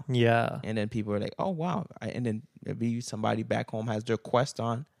right now. Yeah. And then people are like, oh, wow. And then maybe somebody back home has their Quest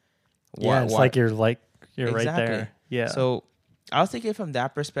on. Yeah, it's like you're right there. Yeah. So I was thinking from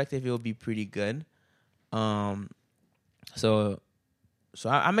that perspective, it would be pretty good. So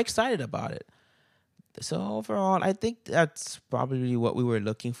I'm excited about it. So overall, I think that's probably what we were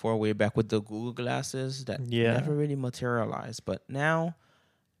looking for way back with the Google glasses that never really materialized. But now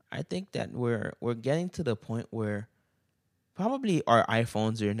I think that we're getting to the point where probably our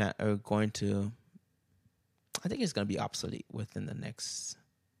iPhones are going to, I think it's going to be obsolete within the next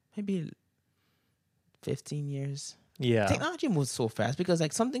maybe 15 years. Yeah. Technology moves so fast because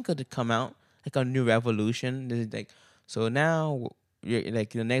like something could come out, like a new revolution. Like, so now you're like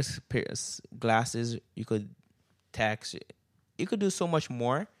the next pair of glasses, you could text, you could do so much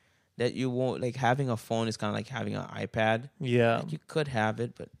more that you won't, like having a phone is kind of like having an iPad. Yeah. Like you could have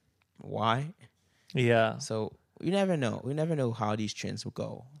it, but why? Yeah. So you never know. We never know how these trends will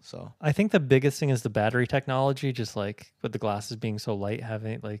go. So I think the biggest thing is the battery technology, just like with the glasses being so light,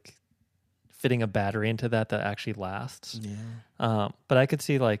 having like fitting a battery into that actually lasts. yeah. But I could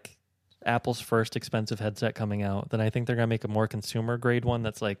see like Apple's first expensive headset coming out. Then I think they're going to make a more consumer grade one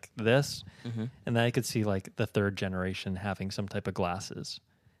that's like this. Mm-hmm. And then I could see like the third generation having some type of glasses.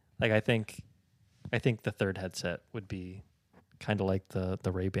 Like I think the third headset would be kind of like the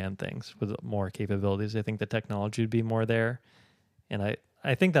Ray-Ban things with more capabilities. I think the technology would be more there. And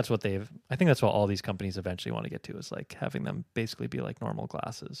I think that's what that's what all these companies eventually want to get to, is like having them basically be like normal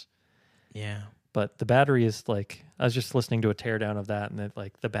glasses. Yeah. But the battery is like, I was just listening to a teardown of that, and it,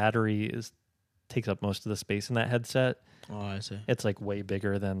 like the battery takes up most of the space in that headset. Oh, I see. It's like way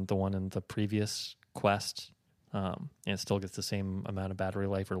bigger than the one in the previous Quest. And it still gets the same amount of battery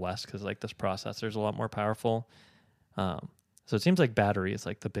life or less because like this processor is a lot more powerful. So it seems like battery is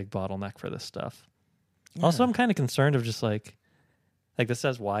like the big bottleneck for this stuff. Yeah. Also, I'm kind of concerned of just like this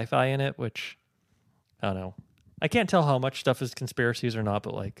has Wi-Fi in it, which I don't know. I can't tell how much stuff is conspiracies or not,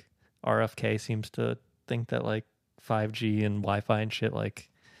 but like RFK seems to think that like 5G and Wi-Fi and shit like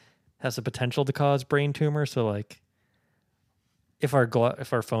has the potential to cause brain tumor. So like if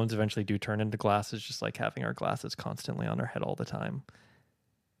our phones eventually do turn into glasses, just like having our glasses constantly on our head all the time.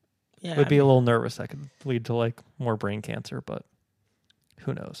 Yeah, Would I be a mean, little nervous. That could lead to like more brain cancer, but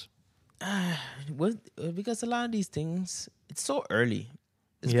who knows? well, because a lot of these things, it's so early.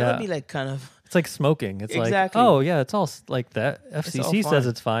 It's gonna Yeah. be like kind of It's like smoking. It's like, exactly. oh yeah, it's all like that. It's all FCC says fine.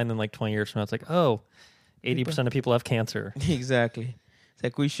 it's fine. Then like 20 years from now, it's like, oh, People 80% of people have cancer. exactly. It's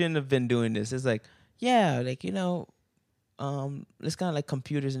like we shouldn't have been doing this. It's like yeah, like it's kind of like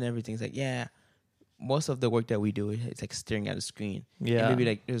computers and everything. It's like yeah, most of the work that we do, it's like staring at a screen. And Yeah. maybe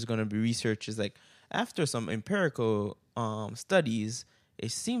like there's gonna be research. Is like after some empirical studies,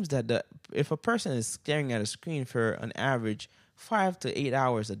 it seems that if a person is staring at a screen for an average 5 to 8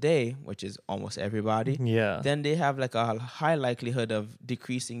 hours a day, which is almost everybody, Yeah. then they have like a high likelihood of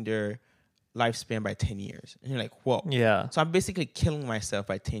decreasing their lifespan by 10 years. And you're like, whoa. Yeah. So I'm basically killing myself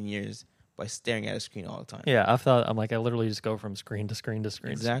by 10 years by staring at a screen all the time. Yeah. I'm like, I literally just go from screen to screen to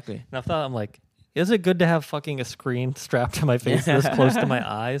screen. Exactly. And I'm like, is it good to have fucking a screen strapped to my face this close to my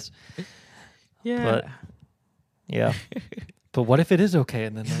eyes? Yeah. But yeah. But what if it is okay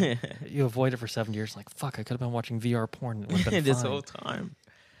and then like, you avoid it for 7 years? Like, fuck, I could have been watching VR porn and it would have been this fine. whole time.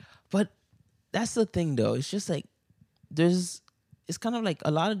 But that's the thing, though. It's just like it's kind of like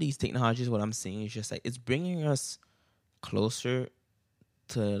a lot of these technologies. What I'm seeing is just like it's bringing us closer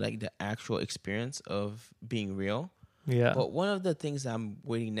to like the actual experience of being real. Yeah. But one of the things I'm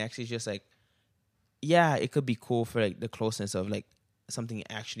waiting next is just like, yeah, it could be cool for like the closeness of like something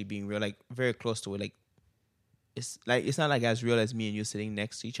actually being real, like very close to it. Like it's not like as real as me and you sitting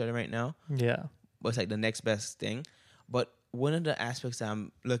next to each other right now. Yeah. But it's like the next best thing. But one of the aspects that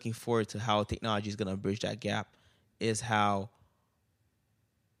I'm looking forward to how technology is going to bridge that gap is how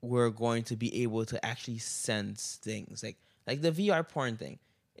we're going to be able to actually sense things. Like the VR porn thing.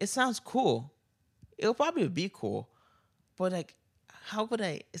 It sounds cool. It'll probably be cool. But like how would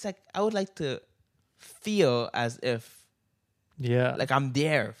it's like I would like to feel as if Yeah. like I'm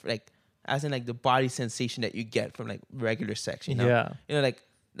there, like as in like the body sensation that you get from like regular sex, you know? Yeah. You know, like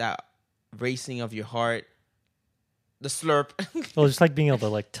that racing of your heart, the slurp. Well, just like being able to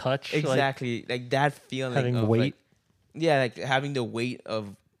like touch. Exactly. Like that feeling having of weight. like, yeah, like having the weight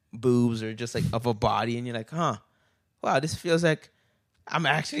of boobs or just like of a body and you're like, huh, wow, this feels like I'm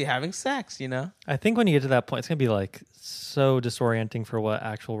actually having sex, you know? I think when you get to that point, it's going to be like so disorienting for what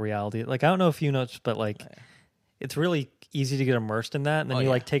actual reality. Like, I don't know if you know, but like, it's really easy to get immersed in that. And then you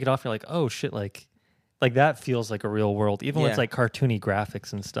like take it off. You're like, oh shit. Like that feels like a real world, even when it's like cartoony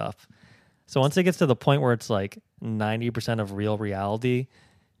graphics and stuff. So once it gets to the point where it's like 90% of real reality,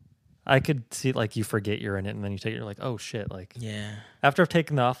 I could see like you forget you're in it. And then you take it, you're like, oh shit. Like, yeah. After I've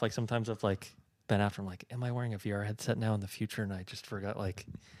taken off, like sometimes I've like been after, I'm like, am I wearing a VR headset now in the future? And I just forgot like,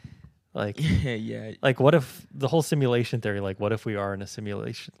 yeah. like what if the whole simulation theory, like what if we are in a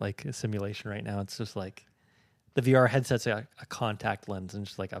simulation right now? It's just like the VR headset's a contact lens and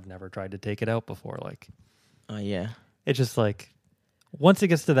just like, I've never tried to take it out before. Like, Yeah. it's just like, once it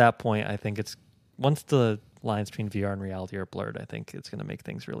gets to that point, I think once the lines between VR and reality are blurred, I think it's going to make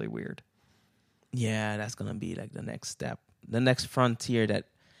things really weird. Yeah, that's going to be like the next step, the next frontier that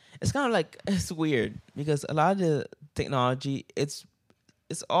it's kind of like, it's weird because a lot of the technology, it's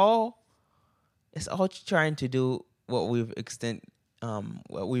all trying to do what we've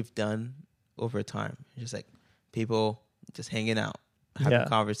done over time. Just like people just hanging out, having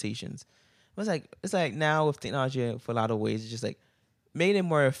conversations. It's like now with technology, for a lot of ways, it's just like made it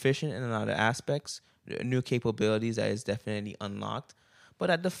more efficient in a lot of aspects. New capabilities that is definitely unlocked. But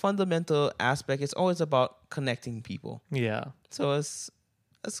at the fundamental aspect, it's always about connecting people. Yeah. So it's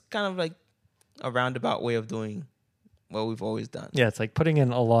kind of like a roundabout way of doing what we've always done. Yeah, it's like putting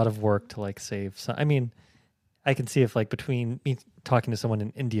in a lot of work to like save some. I mean, I can see if like between me talking to someone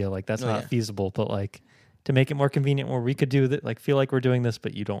in India, like that's not feasible, but like to make it more convenient where we could do that, like feel like we're doing this,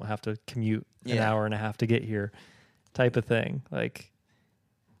 but you don't have to commute an hour and a half to get here type of thing. Like,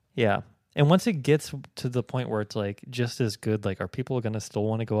 yeah. And once it gets to the point where it's like just as good, like are people going to still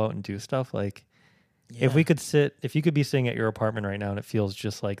want to go out and do stuff? Like if you could be sitting at your apartment right now and it feels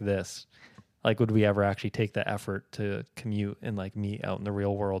just like this, like would we ever actually take the effort to commute and like meet out in the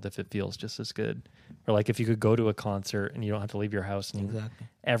real world if it feels just as good? Or like if you could go to a concert and you don't have to leave your house and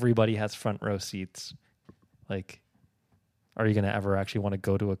everybody has front row seats, like are you going to ever actually want to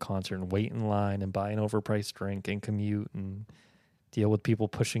go to a concert and wait in line and buy an overpriced drink and commute and deal with people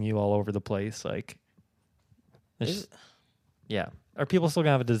pushing you all over the place? Like, yeah. Are people still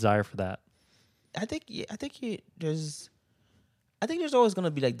gonna have a desire for that? I think there's always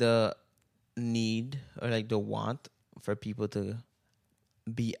gonna be like the need or like the want for people to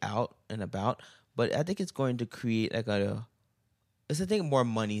be out and about, but I think it's going to create like I think more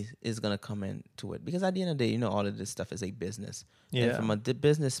money is gonna come into it because at the end of the day, all of this stuff is a business. And Yeah. from a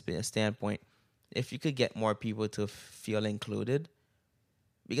business standpoint, if you could get more people to feel included,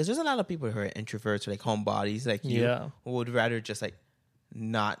 because there's a lot of people who are introverts or like homebodies like you who would rather just like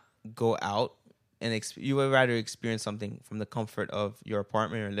not go out and you would rather experience something from the comfort of your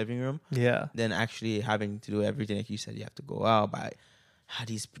apartment or living room than actually having to do everything. Like you said, you have to go out, buy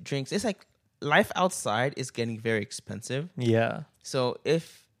these drinks. It's like life outside is getting very expensive. Yeah. So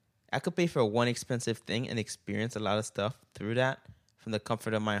if I could pay for one expensive thing and experience a lot of stuff through that from the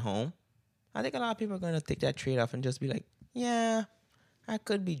comfort of my home, I think a lot of people are going to take that trade-off and just be like, yeah, I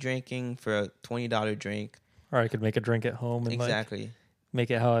could be drinking for a $20 drink. Or I could make a drink at home and exactly like,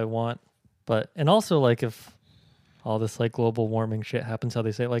 make it how I want. But, and also like if all this like global warming shit happens, how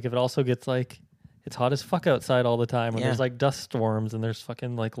they say, like if it also gets like, it's hot as fuck outside all the time and there's like dust storms and there's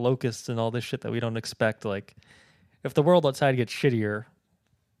fucking like locusts and all this shit that we don't expect. Like if the world outside gets shittier,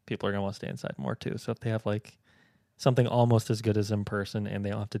 people are going to want to stay inside more too. So if they have like something almost as good as in person and they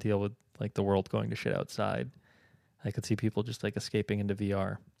don't have to deal with like the world going to shit outside, I could see people just like escaping into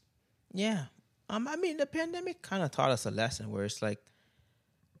VR. Yeah. I mean, the pandemic kind of taught us a lesson where it's like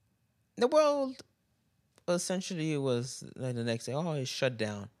the world essentially was like the next day, it's shut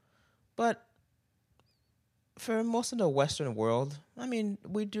down. But for most of the Western world, I mean,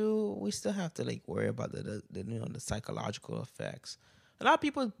 we still have to like worry about the psychological effects. A lot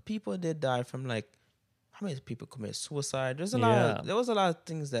of people did die from like, how many people commit suicide? There was a lot of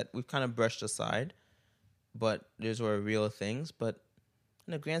things that we've kind of brushed aside, but those were real things. But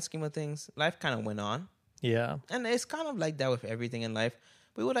in the grand scheme of things, life kind of went on. Yeah. And it's kind of like that with everything in life.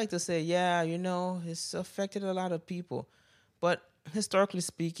 We would like to say, it's affected a lot of people. But historically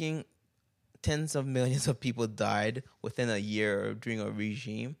speaking, tens of millions of people died within a year during a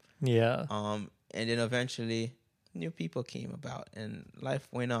regime. Yeah. And then eventually new people came about and life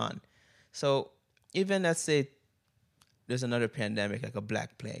went on. So even let's say there's another pandemic, like a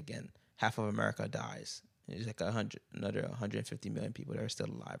Black Plague, and half of America dies. There's like another 150 million people that are still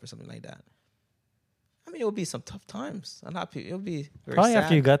alive or something like that. I mean, it will be some tough times. A lot of people, it'll be very probably sad.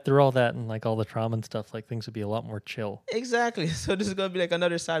 After you got through all that and like all the trauma and stuff, like things would be a lot more chill. Exactly. So this is going to be like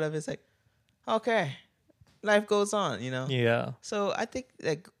another side of it. It's like, okay, life goes on, Yeah. So I think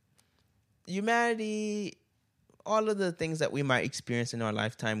like humanity, all of the things that we might experience in our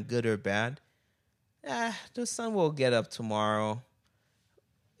lifetime, good or bad, the sun will get up tomorrow.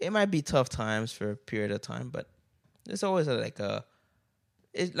 It might be tough times for a period of time, but there's always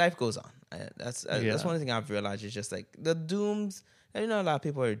life goes on. That's one thing I've realized. Is just like the dooms. A lot of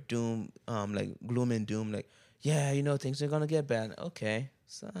people are like gloom and doom. Like, things are gonna get bad. Okay,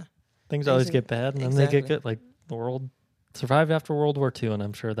 so things always get bad, and then they get good. Like the world survived after World War II, and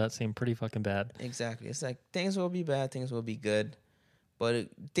I'm sure that seemed pretty fucking bad. Exactly. It's like things will be bad, things will be good, but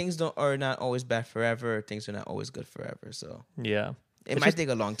things are not always bad forever. Things are not always good forever. So yeah, it might take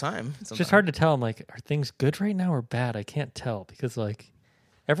a long time. It's just hard to tell. I'm like, are things good right now or bad? I can't tell because like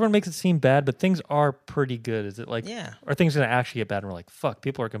everyone makes it seem bad, but things are pretty good. Is it like, are things going to actually get bad? And we're like, fuck,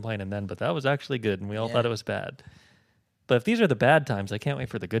 people are complaining then, but that was actually good, and we all thought it was bad. But if these are the bad times, I can't wait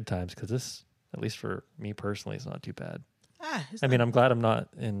for the good times because this, at least for me personally, is not too bad. I mean, I'm glad I'm not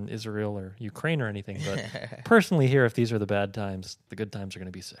in Israel or Ukraine or anything, but personally here, if these are the bad times, the good times are going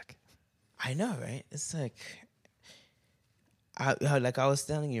to be sick. I know, right? It's like, I was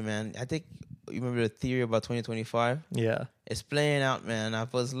telling you, man, I think you remember the theory about 2025? Yeah. It's playing out, man. I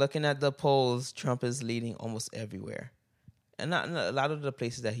was looking at the polls. Trump is leading almost everywhere. And not a lot of the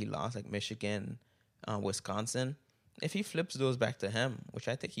places that he lost, like Michigan, Wisconsin, if he flips those back to him, which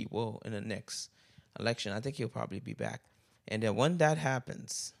I think he will in the next election, I think he'll probably be back. And then once that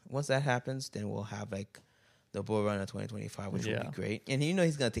happens, then we'll have like the bull run of 2025, which will be great. And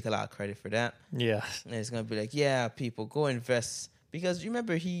he's going to take a lot of credit for that. Yeah. And it's going to be like, people, go invest. Because you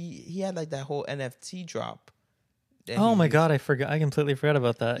remember he had like that whole NFT drop. Oh my God, I forgot. I completely forgot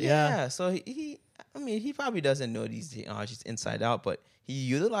about that. Yeah. So he probably doesn't know these technologies inside out, but he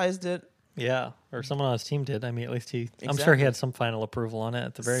utilized it. Yeah, or someone on his team did. I mean, at least I'm sure he had some final approval on it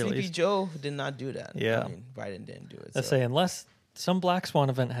at the very least. Joe did not do that. Yeah. Biden didn't do it. Let's say unless some Black Swan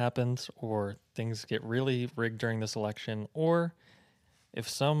event happens or things get really rigged during this election, or if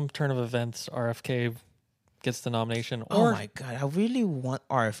some turn of events RFK gets the nomination. Oh my God, I really want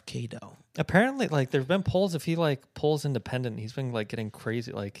RFK though. Apparently, like there've been polls. If he like polls independent, he's been like getting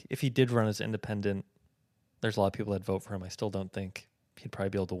crazy. Like if he did run as independent, there's a lot of people that vote for him. I still don't think he'd probably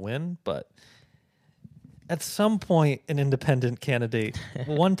be able to win, but at some point, an independent candidate,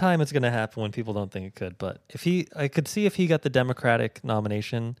 one time it's going to happen when people don't think it could. But I could see if he got the Democratic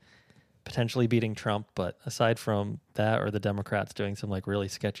nomination, potentially beating Trump, but aside from that or the Democrats doing some like really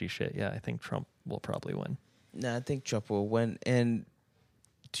sketchy shit, yeah, I think Trump will probably win. No, I think Trump will win. And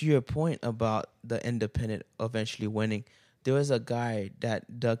to your point about the independent eventually winning, there was a guy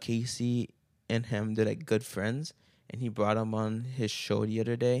that Doug Casey and him did like good friends, and he brought him on his show the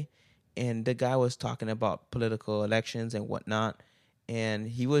other day, and the guy was talking about political elections and whatnot, and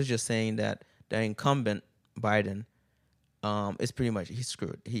he was just saying that the incumbent Biden is pretty much he's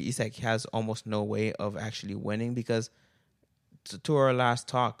screwed. He's like has almost no way of actually winning because to our last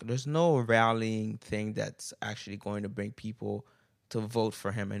talk, there's no rallying thing that's actually going to bring people to vote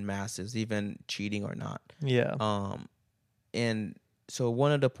for him in masses, even cheating or not. Yeah. And so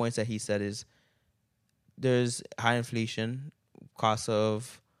one of the points that he said is there's high inflation, cost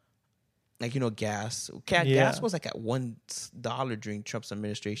of like gas. Gas was like at $1 during Trump's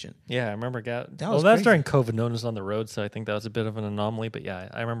administration. Yeah, I remember gas. That Well, was that was crazy. during COVID. No one was on the road, so I think that was a bit of an anomaly. But yeah,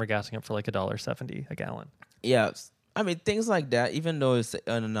 I remember gassing up for like $1.70 a gallon. Yeah, I mean things like that. Even though it's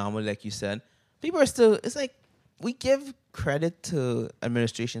an anomaly, like you said, people are still. It's like we give credit to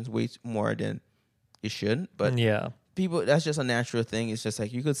administrations way more than you should, but yeah, people, that's just a natural thing. It's just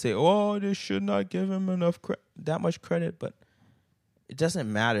like you could say, "Oh, they should not give him enough that much credit," but it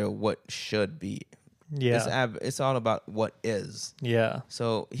doesn't matter what should be. yeah, It's all about what is. yeah,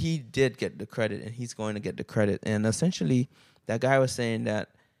 So he did get the credit, and he's going to get the credit. And essentially, that guy was saying that,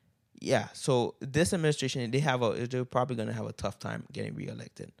 yeah. So this administration, they're probably going to have a tough time getting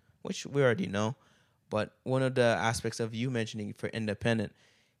reelected, which we already know. But one of the aspects of you mentioning for independent,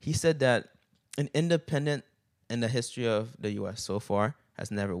 he said that an independent in the history of the U.S. so far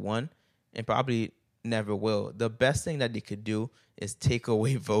has never won and probably never will. The best thing that they could do is take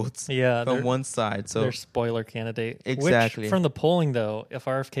away votes from one side. So their spoiler candidate. Exactly. Which, from the polling, though, if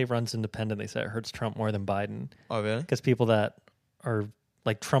RFK runs independent, they say it hurts Trump more than Biden. Oh, really? Because people that are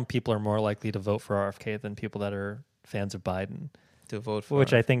like Trump people are more likely to vote for RFK than people that are fans of Biden. To vote for.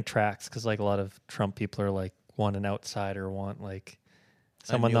 Which I think tracks because like a lot of Trump people are like want an outsider, want like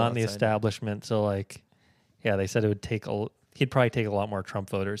someone not in the establishment. So like, yeah, they said it would take he'd probably take a lot more Trump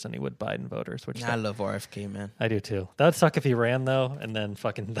voters than he would Biden voters. Which I love RFK, man. I do too. That would suck if he ran though, and then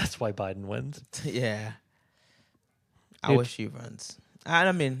fucking that's why Biden wins. Yeah, I Dude, wish he runs. I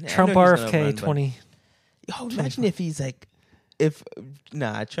mean, Trump I know he's RFK gonna run, 20. Yo, imagine if he's like,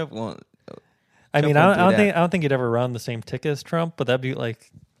 Trump won't. I mean, Trump won't I don't think he'd ever run the same ticket as Trump, but that'd be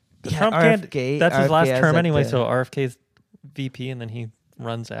like the Yeah, Trump RFK, that's his RFK last has term like anyway. the- So RFK's VP, and then he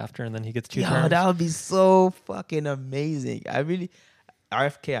runs after, and then he gets 2 Yo, terms. that would be so fucking amazing.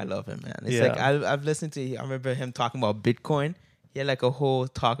 RFK, I love him, man. It's Yeah. like I've listened to. I remember him talking about Bitcoin. He had like a whole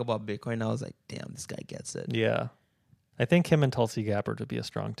talk about Bitcoin. And I was like, damn, this guy gets it. Yeah, I think him and Tulsi Gabbard would be a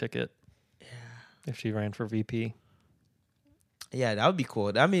strong ticket. Yeah, if she ran for VP. Yeah, that would be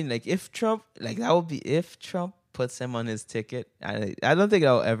cool. I mean, like if Trump puts him on his ticket. I don't think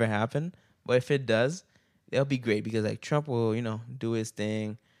that'll ever happen, but if it does, it'll be great because like Trump will, do his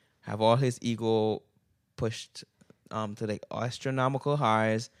thing, have all his ego pushed to like astronomical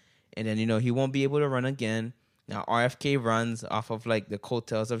highs, and then he won't be able to run again. Now RFK runs off of like the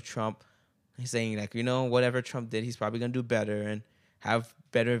coattails of Trump. He's saying like whatever Trump did, he's probably gonna do better and have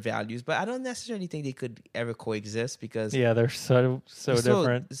better values. But I don't necessarily think they could ever coexist because they're so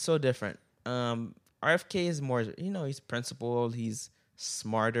different. So different. RFK is more, he's principled. He's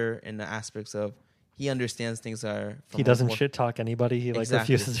smarter in the aspects of he understands things are. He doesn't shit talk anybody. He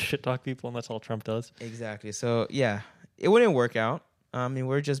Exactly. refuses to shit talk people, and that's all Trump does. Exactly. So yeah, it wouldn't work out. I mean,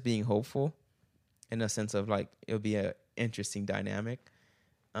 we're just being hopeful, in a sense of like it'll be a interesting dynamic.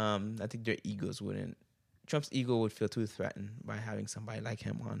 I think their egos wouldn't. Trump's ego would feel too threatened by having somebody like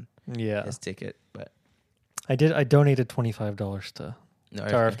him on his ticket. But I donated $25 to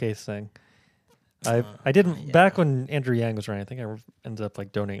RFK's thing. I didn't back when Andrew Yang was running. I think I ended up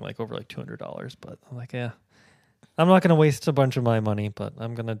like donating like over like $200. But I'm like, yeah, I'm not gonna waste a bunch of my money, but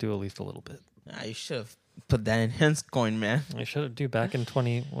I'm gonna do at least a little bit. You should have put that in Hencoin, man. I should have back in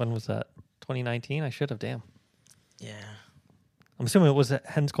when was that? 2019. I should have. Damn. Yeah. I'm assuming was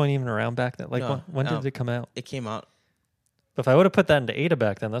Hencoin even around back then? Like when did it come out? It came out. But if I would have put that into ADA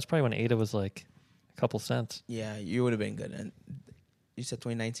back then, that's probably when ADA was like a couple cents. Yeah, you would have been good. And you said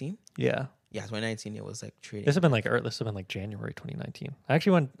 2019? Yeah. Yeah, 2019. It was like trading. This would have been like January 2019.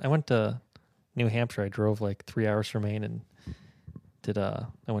 I went to New Hampshire. I drove like 3 hours from Maine and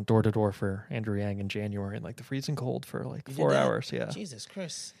I went door to door for Andrew Yang in January in like the freezing cold for like 4 hours. Yeah. Jesus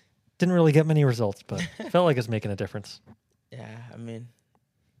Christ. Didn't really get many results, but felt like it's making a difference. Yeah, I mean,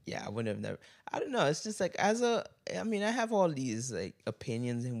 I wouldn't have never. I don't know. It's just like I have all these like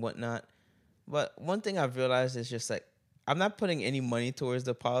opinions and whatnot, but one thing I've realized is just like I'm not putting any money towards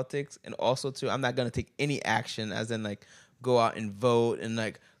the politics, and also too, I'm not gonna take any action, as in like go out and vote and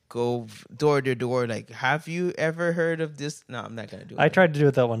like go door to door. Like, have you ever heard of this? No, I'm not gonna do it. I tried to do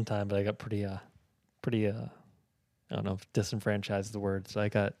it that one time, but I got pretty I don't know if disenfranchised is the word. So I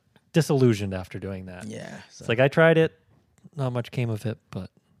got disillusioned after doing that. Yeah, It's like I tried it, not much came of it, but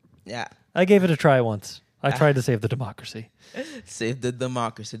yeah, I gave it a try once. I tried to save the democracy. save the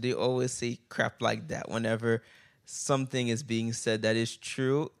democracy. They always say crap like that whenever something is being said that is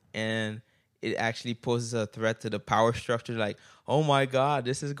true and it actually poses a threat to the power structure. Like, oh my God,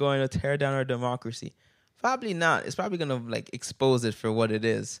 this is going to tear down our democracy. Probably not. It's probably going to like expose it for what it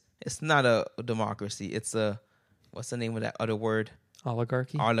is. It's not a democracy. It's a, what's the name of that other word?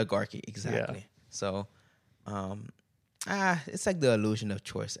 Oligarchy? Oligarchy, exactly. Yeah. So, it's like the illusion of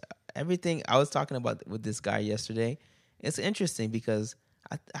choice. Everything I was talking about with this guy yesterday, it's interesting because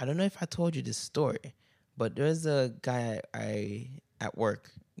I don't know if I told you this story, but there's a guy I at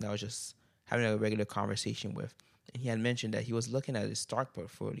work that I was just having a regular conversation with, and he had mentioned that he was looking at his stock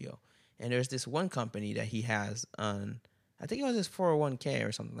portfolio, and there's this one company that he has on, I think it was his 401k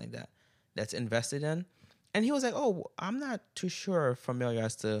or something like that, that's invested in, and he was like, "Oh, I'm not too familiar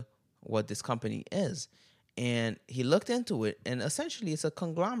as to what this company is." And he looked into it, and essentially it's a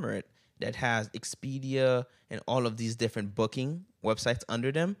conglomerate that has Expedia and all of these different booking websites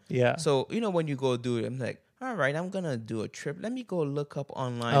under them. Yeah. So, when you go do it, I'm like, all right, I'm going to do a trip. Let me go look up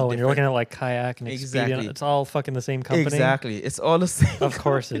online. Oh, when you're looking at like Kayak and Expedia, Exactly. it's all fucking the same company. Exactly. It's all the same. Of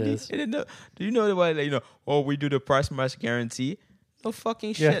course company. it is. And then do you know why, we do the price match guarantee? No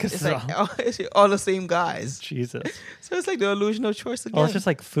fucking Yeah, shit. 'cause It's like it's all the same guys. Jesus. So it's like the illusion of choice again. Well, it's just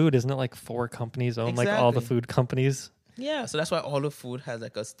like food. Isn't it like 4 companies own like all the Exactly. food companies? Yeah, so that's why all the food has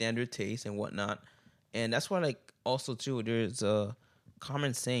like a standard taste and whatnot. And that's why like also too, there's a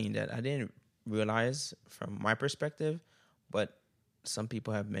common saying that I didn't realize from my perspective, but some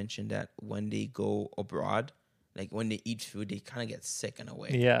people have mentioned that when they go abroad, like when they eat food, they kind of get sick in a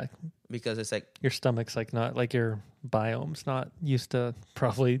way. Yeah. Because it's like Your stomach's like not like your biome's not used to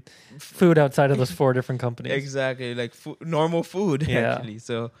probably food outside of those 4 different companies. exactly like normal food Yeah. actually.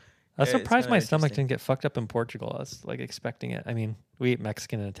 So I was it's surprised kinda my stomach interesting. didn't get fucked up in Portugal. I was like expecting it. I mean, we ate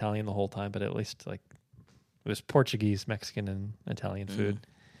Mexican and Italian the whole time, but at least like it was Portuguese, Mexican, and Italian food.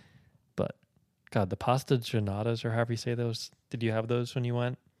 But God, the pasta donatas or however you say those. Did you have those when you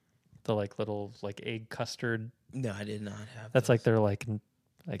went? The like little like egg custard. No, I did not have. That's those. like their like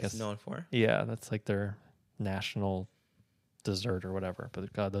I It's guess known for. yeah, that's like their national dessert or whatever.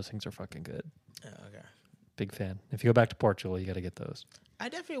 But God, those things are fucking good. Oh, okay. Big fan. If you go back to Portugal, you got to get those. I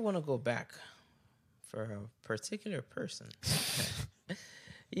definitely want to go back for a particular person.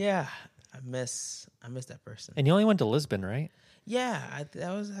 Yeah, I miss that person. And you only went to Lisbon, right? Yeah,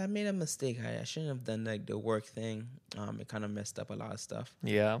 I made a mistake. I shouldn't have done like the work thing. It kind of messed up a lot of stuff.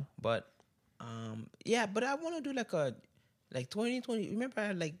 Yeah. But yeah, but I want to do like 2020. Remember, I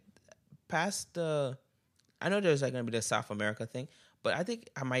had like past the. I know there's like gonna be the South America thing, but I think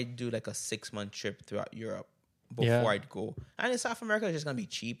I might do like a 6-month trip throughout Europe before I'd go. And in South America, it's just gonna be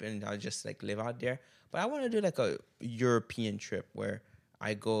cheap, and I'll just like live out there. But I want to do like a European trip where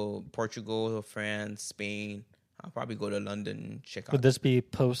I go Portugal, France, Spain. I'll probably go to London, check out. Would this be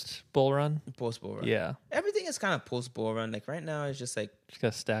post bull run? Post bull run? Yeah. Everything is kind of post bull run. Like right now, it's just like Just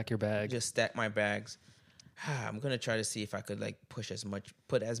gotta stack your bag. just stack my bags. I'm gonna try to see if I could like put as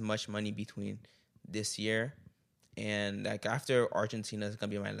much money between this year and like after Argentina is gonna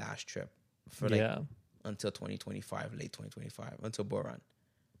be my last trip for like until 2025, late 2025, until bull run.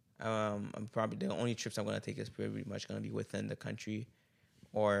 I'm probably the only trips I'm gonna take is pretty much gonna be within the country,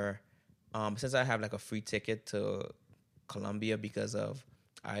 or since I have like a free ticket to Colombia because of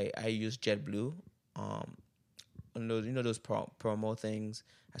I use JetBlue, those promo things.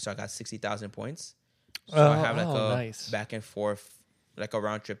 So I got 60,000 points. So I have like a nice. back and forth, like a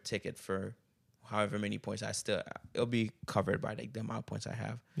round trip ticket for however many points it'll be covered by like the amount of points I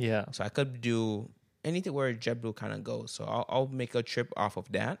have. Yeah. So I could do anything where JetBlue kind of goes. So I'll make a trip off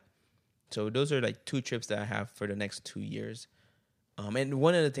of that. So those are like 2 trips that I have for the next 2 years. And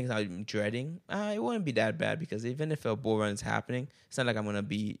one of the things I'm dreading, it wouldn't be that bad because even if a bull run is happening, it's not like I'm going to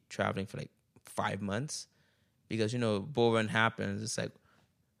be traveling for like 5 months because, bull run happens. It's like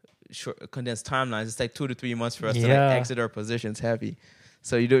short, condensed timelines. It's like 2 to 3 months for us to like exit our positions heavy.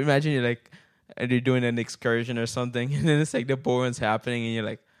 So you don't imagine you're like, you're doing an excursion or something, and then it's like the bull run's happening, and you're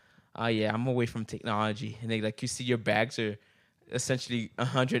like, oh yeah, I'm away from technology. And then like you see your bags are essentially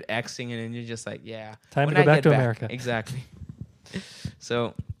 100xing, and then you're just like, yeah. Time to go back to America. Exactly.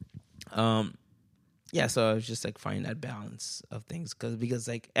 So, yeah, so I was just like finding that balance of things because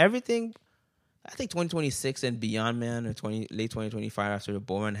like everything I think 2026 and beyond, man, or late 2025 after the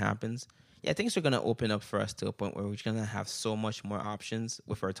bull run happens, yeah, things are gonna open up for us to a point where we're gonna have so much more options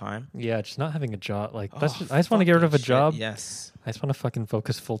with our time. Yeah, just not having a job. Like, Oh, I just want to get rid of a fucking shit, job. yes. I just want to fucking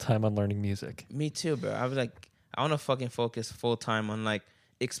focus full time on learning music. Me too, bro. I was like, I want to fucking focus full time on like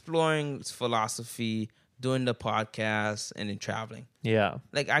exploring philosophy, doing the podcast, and then traveling. Yeah.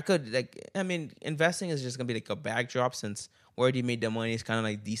 Like I could, like, I mean, investing is just gonna be like a backdrop since we already made the money. It's kind of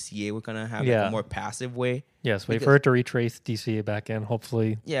like DCA. We're gonna have like Yeah. a more passive way. Yes. Wait Because- for it to retrace DCA back in.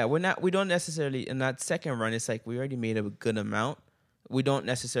 Hopefully. Yeah, we don't necessarily in that second run. It's like we already made a good amount. We're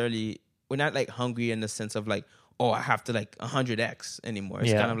not like hungry in the sense of like, oh, I have to like 100x anymore. It's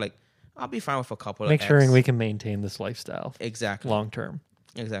Yeah. kind of like I'll be fine with a couple. Make of sure X. we can maintain this lifestyle Exactly. long term.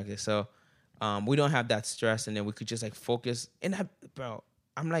 Exactly. So, we don't have that stress, and then we could just like focus. And bro,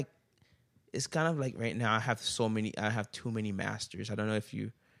 I'm like, it's kind of like right now I have too many masters. I don't know if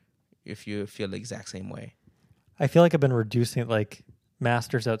you feel the exact same way. I feel like I've been reducing like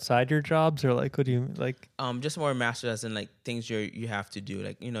masters outside your jobs, or like, what do you like? Just more masters as in like things you have to do.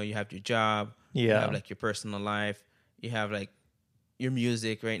 Like, you know, you have your job. Yeah. You have like your personal life. You have like your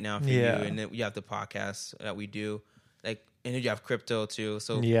music right now for you, and then you have the podcast that we do. Like, and then you have crypto too.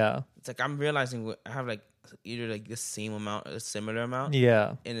 So Yeah. it's like I'm realizing I have like either like the same amount, a similar amount.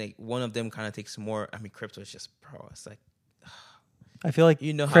 Yeah. And like one of them kind of takes more. I mean, crypto is just bro. It's like I feel like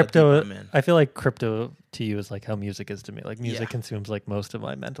you know how crypto. deep I'm in. I feel like crypto to you is like how music is to me. Like music Yeah. consumes like most of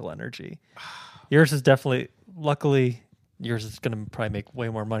my mental energy. Yours is definitely. Luckily, yours is going to probably make way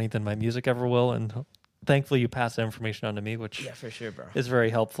more money than my music ever will, and thankfully you pass that information on to me, which Yeah, for sure, bro. is very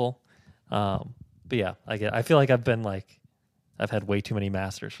helpful. But yeah, I feel like I've had way too many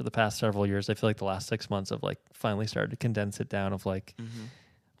masters for the past several years. I feel like the last 6 months I've like finally started to condense it down of like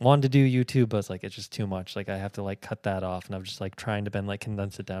wanted to do YouTube, but it's like it's just too much. Like I have to like cut that off, and I'm just like trying to like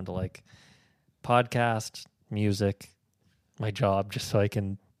condense it down to like podcast, music, my job, just so I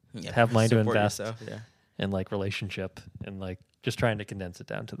can have money to Support invest yourself, yeah. and like relationship, and like just trying to condense it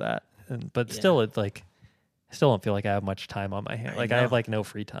down to that. And but still, it's like I still don't feel like I have much time on my hand. Like I have like no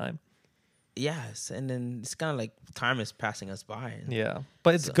free time. Yes, and then it's kind of like time is passing us by. And Yeah,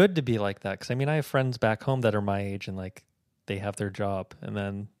 but it's good to be like that because I mean I have friends back home that are my age and like they have their job, and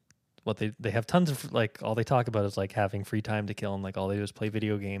then what they have tons of like all they talk about is like having free time to kill, and like all they do is play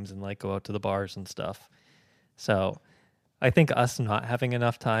video games and like go out to the bars and stuff. So I think us not having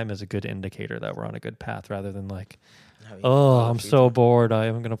enough time is a good indicator that we're on a good path, rather than like, oh, I'm so bored, I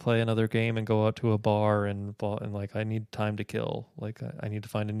am going to play another game and go out to a bar and like I need time to kill. Like I need to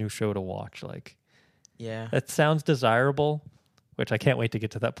find a new show to watch. Like, yeah, that sounds desirable, which I can't wait to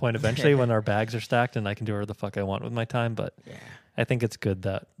get to that point eventually when our bags are stacked and I can do whatever the fuck I want with my time. But yeah, I think it's good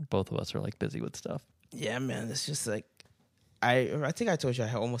that both of us are like busy with stuff. yeah, man. It's just like I think I told you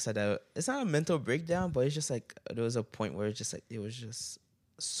I almost had it's not a mental breakdown, but it's just like there was a point where it was just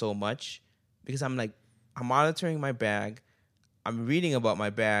so much because I'm like I'm monitoring my bag, I'm reading about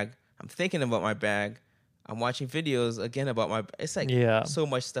my bag, I'm thinking about my bag, I'm watching videos again about my. It's like so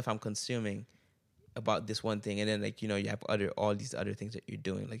much stuff I'm consuming about this one thing, and then like you know you have all these other things that you're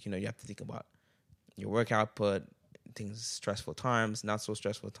doing. Like you know you have to think about your work output, things, stressful times, not so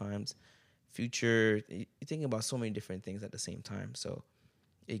stressful times, future. You're thinking about so many different things at the same time, so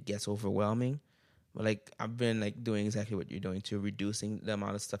it gets overwhelming. But like I've been like doing exactly what you're doing too, reducing the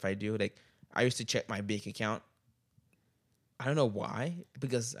amount of stuff I do. Like I used to check my bank account. I don't know why,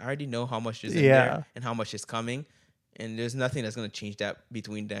 because I already know how much is in there and how much is coming. And there's nothing that's going to change that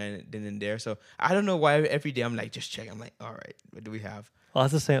between then and there. So I don't know why every day I'm like, just check. I'm like, all right, what do we have? Well, I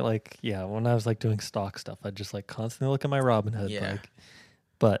was just saying, like, yeah, when I was like doing stock stuff, I'd just like constantly look at my Robinhood. Yeah. Like,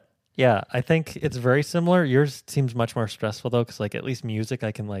 but yeah, I think it's very similar. Yours seems much more stressful though, because like at least music,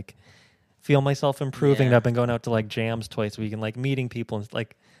 I can like feel myself improving. Yeah. I've been going out to like jams twice a week and like meeting people, and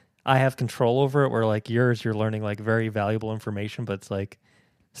like I have control over it. Where like yours, you're learning like very valuable information, but it's like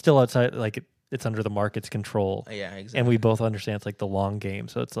still outside, like it's under the market's control. Yeah, exactly. And we both understand it's like the long game.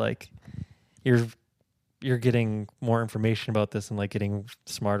 So it's like you're getting more information about this and like getting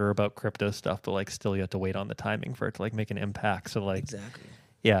smarter about crypto stuff, but like still you have to wait on the timing for it to like make an impact. So like exactly.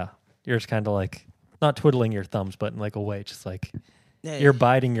 Yeah, you're just kind of like not twiddling your thumbs, but in like a way, just like Yeah, you're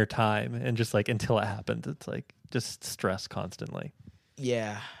biding your time and just like until it happens, it's like just stress constantly.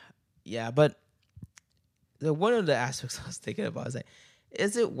 Yeah. Yeah, but one of the aspects I was thinking about is like,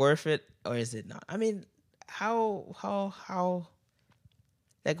 is it worth it or is it not? I mean, how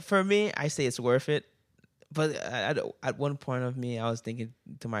like for me, I say it's worth it, but at one point of me, I was thinking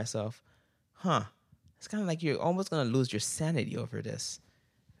to myself, it's kind of like you're almost going to lose your sanity over this.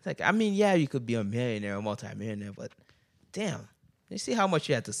 It's like, I mean, yeah, you could be a millionaire or multimillionaire, but damn, You see how much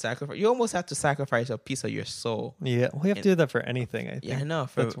you had to sacrifice. You almost have to sacrifice a piece of your soul. Yeah, we have to do that for anything. I think. Yeah, I know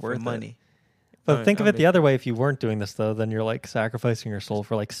for money. But think of it the other way. If you weren't doing this, though, then you're like sacrificing your soul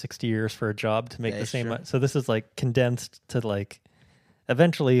for like 60 years for a job to make the same. True. So this is like condensed to like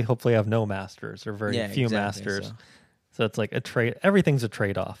eventually, hopefully, have no masters or very few masters. So it's like a trade. Everything's a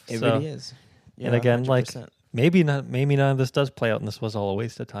trade off. It really is. Yeah, and again, 100%. like maybe none of this does play out, and this was all a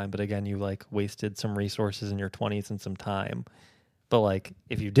waste of time. But again, you like wasted some resources in your 20s and some time. But like,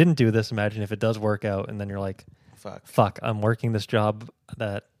 if you didn't do this, imagine if it does work out, and then you're like, "Fuck, I'm working this job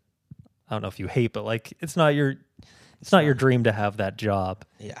that." I don't know if you hate, but like it's not your dream to have that job.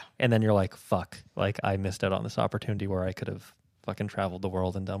 Yeah. And then you're like, fuck, like I missed out on this opportunity where I could have fucking traveled the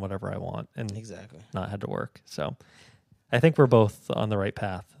world and done whatever I want and not had to work. So I think we're both on the right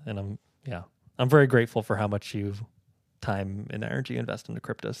path, and I'm very grateful for how much you time and energy invest into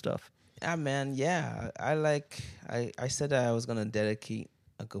crypto stuff. Yeah, man. Yeah. I said that I was going to dedicate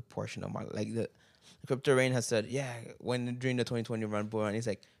a good portion of my, like the Crypto Rain has said, during the 2020 run bull run, he's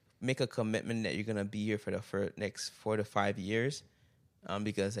like, make a commitment that you're going to be here for the next 4 to 5 years.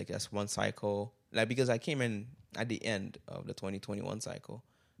 Because I guess one cycle, like, because I came in at the end of the 2021 cycle,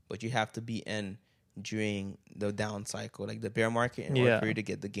 but you have to be in during the down cycle, like the bear market, in order for you to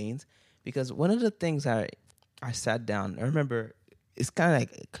get the gains. Because one of the things I sat down, I remember, it's kind of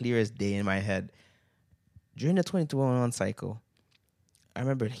like clear as day in my head. During the 2021 cycle, I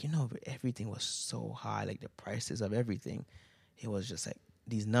remember, everything was so high, like the prices of everything. It was just like,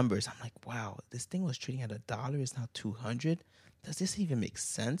 these numbers, I'm like, wow, this thing was trading at $1. It's now 200. Does this even make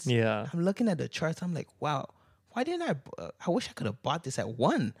sense? Yeah. I'm looking at the charts. I'm like, wow, why didn't I wish I could have bought this at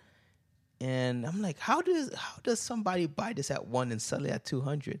 1. And I'm like, how does somebody buy this at 1 and sell it at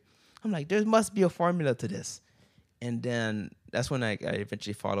 200? I'm like, there must be a formula to this. And then that's when I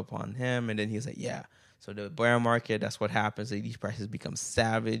eventually followed upon him. And then he was like, yeah. So the bear market, that's what happens. Like, these prices become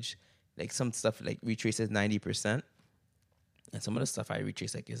savage. Like some stuff like retraces 90%. And some of the stuff I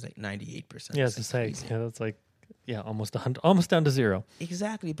retrace is like 98%. Yeah, to say, that's like, almost 100, almost down to zero.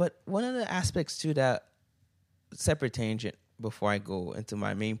 Exactly. But one of the aspects to that, separate tangent before I go into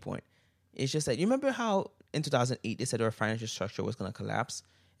my main point, is just that you remember how in 2008 they said our financial structure was going to collapse,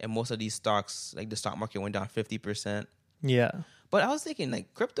 and most of these stocks, like the stock market, went down 50%. Yeah. But I was thinking,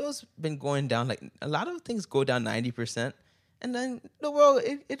 like, crypto's been going down, like a lot of things go down 90%. And then the world,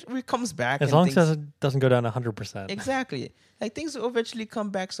 it comes back. As long as it doesn't go down 100%. Exactly. Like, things will eventually come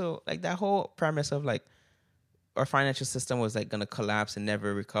back. So, like, that whole premise of, like, our financial system was, like, going to collapse and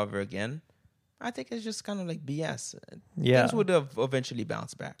never recover again, I think it's just kind of, like, BS. Yeah. Things would have eventually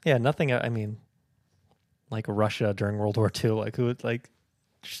bounced back. Yeah, nothing, I mean, like Russia during World War II, like,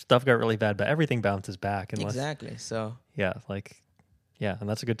 stuff got really bad, but everything bounces back. Exactly. So. Yeah, and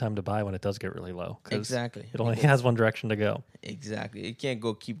that's a good time to buy when it does get really low. Exactly. It only has one direction to go. Exactly. It can't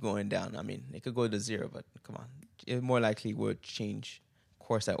keep going down. I mean, it could go to zero, but come on. It more likely would change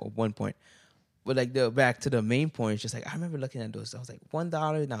course at one point. But like back to the main point, it's just like I remember looking at those. I was like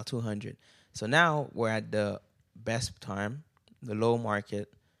 $1 now 200. So now we're at the best time, the low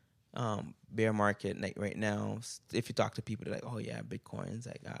market, bear market. Like right now, if you talk to people, they're like, "Oh yeah, Bitcoin's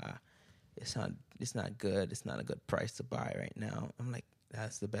like it's not good. It's not a good price to buy right now." I'm like,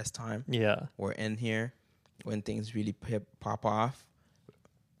 that's the best time. Yeah. We're in here when things really pop off.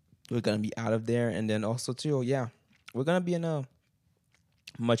 We're going to be out of there. And then also, too, we're going to be in a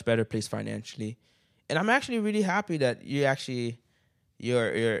much better place financially. And I'm actually really happy that you're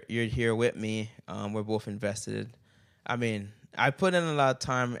here with me. We're both invested. I mean, I put in a lot of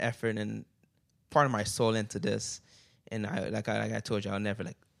time, effort, and part of my soul into this. And I told you, I'll never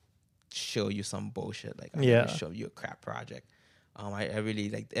like show you some bullshit. Like I'll never show you a crap project. I really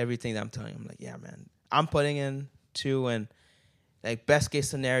like everything that I'm telling you. I'm like, yeah, man, I'm putting in too. And like best case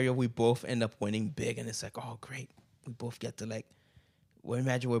scenario, we both end up winning big. And it's like, oh, great. We both get to like,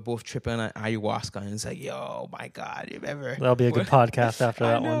 imagine we're both tripping on ayahuasca. And it's like, yo, my God, you ever. That'll be a good podcast after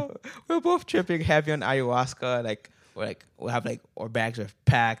that one. We're both tripping heavy on ayahuasca. We'll have like our bags are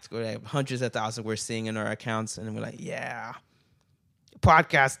packed. We're like hundreds of thousands we're seeing in our accounts. And we're like, yeah,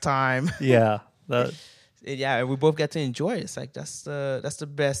 podcast time. Yeah. Yeah, we both get to enjoy it. It's like that's the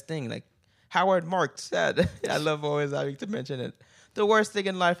best thing. Like Howard Marks said, I love always having to mention it. The worst thing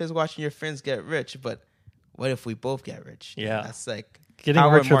in life is watching your friends get rich, but what if we both get rich? Yeah, that's like getting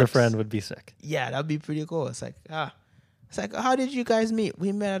rich with a friend would be sick. Yeah, that'd be pretty cool. It's like how did you guys meet?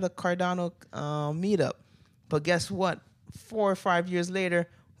 We met at a Cardano meetup, but guess what? 4 or 5 years later,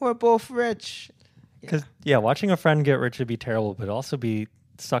 we're both rich. Because watching a friend get rich would be terrible, but also be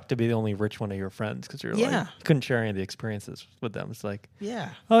suck to be the only rich one of your friends because you're like Yeah. you couldn't share any of the experiences with them. It's like, Yeah.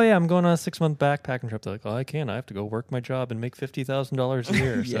 oh yeah, I'm going on a 6-month backpacking trip. They're like, oh, I can't. I have to go work my job and make $50,000 a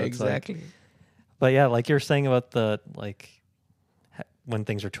year. Yeah, So it's exactly. like, but yeah, like you're saying about the like when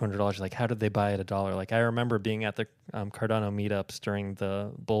things are $200, like how did they buy at $1? Like I remember being at the Cardano meetups during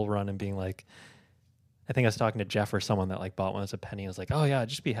the bull run and being like, I think I was talking to Jeff or someone that like bought one as a penny. I was like, oh yeah, I'd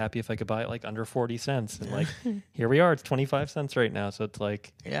just be happy if I could buy it like under 40 cents. And like, here we are, it's 25 cents right now. So it's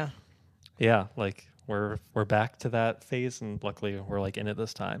like, yeah, like we're back to that phase, and luckily we're like in it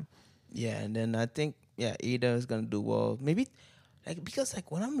this time. Yeah, and then I think ADA is gonna do well. Maybe like because like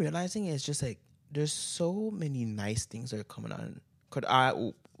what I'm realizing is just like there's so many nice things that are coming on.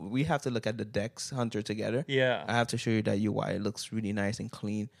 We have to look at the Dex Hunter together. Yeah. I have to show you that UI. It looks really nice and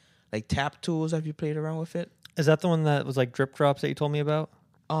clean. Like tap tools, have you played around with it? Is that the one that was like drip drops that you told me about?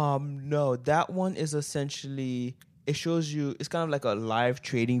 No, that one is essentially it shows you. It's kind of like a live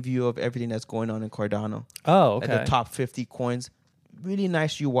trading view of everything that's going on in Cardano. Oh, okay. Like the top 50 coins. Really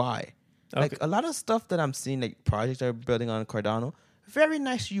nice UI. Like a lot of stuff that I'm seeing, like projects that are building on Cardano, very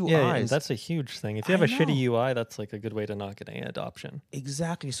nice UIs. Yeah, and that's a huge thing. If you have a shitty UI, that's like a good way to not get any adoption.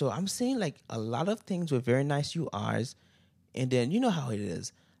 Exactly. So I'm seeing like a lot of things with very nice UIs, and then you know how it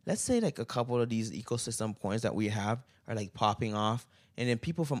is. Let's say like a couple of these ecosystem coins that we have are like popping off, and then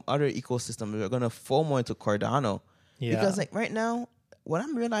people from other ecosystems are gonna FOMO into Cardano. Yeah. Because like right now, what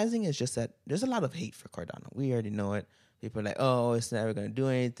I'm realizing is just that there's a lot of hate for Cardano. We already know it. People are like, oh, it's never gonna do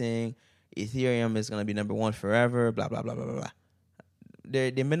anything. Ethereum is gonna be number one forever. Blah blah blah blah blah.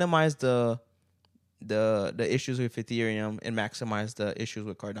 They minimize the issues with Ethereum and maximize the issues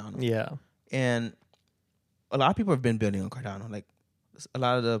with Cardano. Yeah. And a lot of people have been building on Cardano. Like a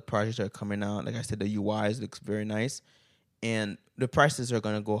lot of the projects that are coming out, like I said, the UIs looks very nice, and the prices are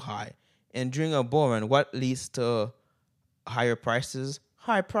gonna go high. And during a bull run, what leads to higher prices?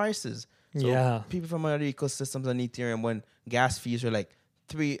 High prices. So people from other ecosystems on Ethereum, when gas fees are like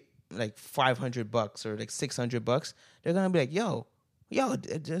 $500 or like $600, they're gonna be like, yo,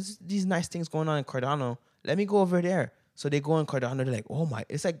 there's these nice things going on in Cardano. Let me go over there. So they go in Cardano. They're like, oh my,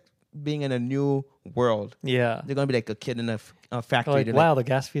 it's like being in a new world. Yeah. They're gonna be like a kid in a factory. Like, wow, the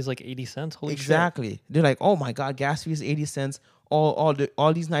gas fee is like 80 cents. Holy exactly. shit. They're like, oh my god, gas fee is 80 cents.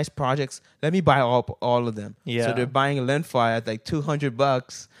 All these nice projects. Let me buy all of them. Yeah. So they're buying LenFi at like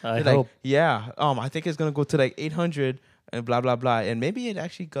 $200. I they're hope. like, yeah. I think it's gonna go to like 800 and blah blah blah. And maybe it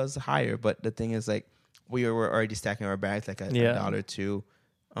actually goes higher. But the thing is, like, we were already stacking our bags like at $1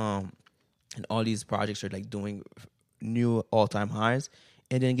 and all these projects are like doing new all-time highs.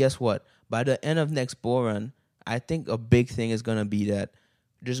 And then guess what? By the end of next bull run, I think a big thing is gonna be that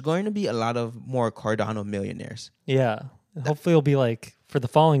there's going to be a lot of more Cardano millionaires. Yeah. Hopefully it'll be like for the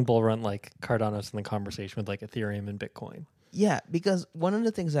following bull run, like Cardano's in the conversation with like Ethereum and Bitcoin. Yeah, because one of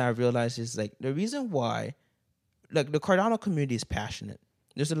the things that I realized is like the reason why, like the Cardano community is passionate.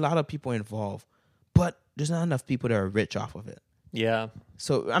 There's a lot of people involved, but there's not enough people that are rich off of it. Yeah.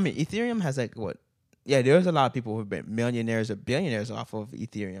 So I mean, Ethereum has like what? Yeah, there's a lot of people who've been millionaires or billionaires off of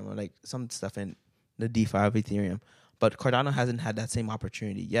Ethereum, or like some stuff in the DeFi of Ethereum. But Cardano hasn't had that same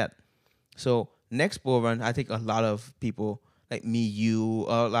opportunity yet. So next bull run, I think a lot of people like me, you,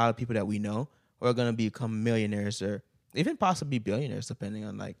 a lot of people that we know are going to become millionaires or even possibly billionaires, depending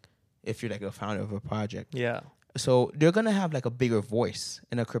on like if you're like a founder of a project. Yeah. So they're going to have like a bigger voice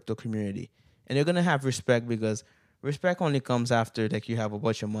in a crypto community, and they're going to have respect, because respect only comes after like you have a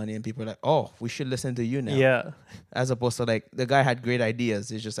bunch of money and people are like, oh, we should listen to you now. Yeah. As opposed to like the guy had great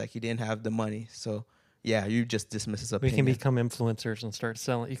ideas. It's just like he didn't have the money. So yeah, you just dismiss his opinion. We can become influencers and start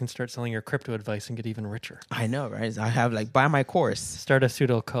selling. You can start selling your crypto advice and get even richer. I know, right? I have like, buy my course. Start a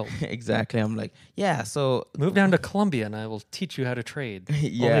pseudo cult. Exactly. I'm like, yeah, so. Move down to Colombia and I will teach you how to trade.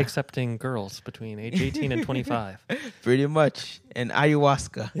 Yeah. Only accepting girls between age 18 and 25. Pretty much. And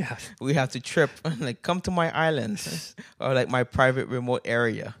ayahuasca. Yeah. We have to trip. Like, come to my island. Or like my private remote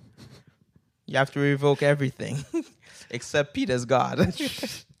area. You have to revoke everything. Except Peter's God.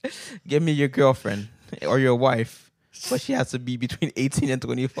 Give me your girlfriend. Or your wife, but she has to be between 18 and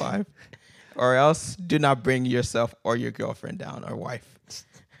 25, or else do not bring yourself or your girlfriend down, or wife.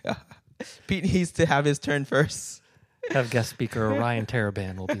 Pete needs to have his turn first. Have guest speaker Orion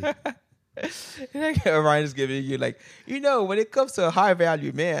Taraban will be. Orion is giving you like, when it comes to a high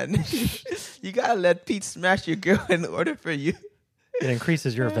value man, you gotta let Pete smash your girl in order for you. It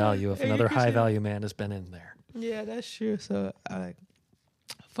increases your value if another high value man has been in there. Yeah, that's true. So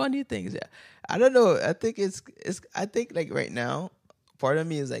funny things. Yeah. I don't know. I think I think like right now, part of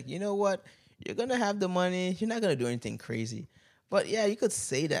me is like, you know what? You're going to have the money. You're not going to do anything crazy. But yeah, you could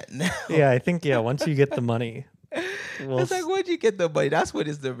say that now. Yeah, I think, once you get the money, Well, It's like, where'd you get the money? That's what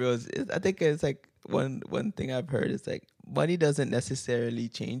is the real. I think it's like one thing I've heard is like money doesn't necessarily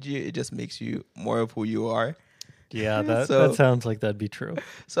change you. It just makes you more of who you are. yeah, that So sounds like that'd be true.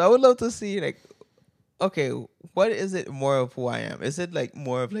 so I would love to see like, okay, what is it more of who I am? Is it like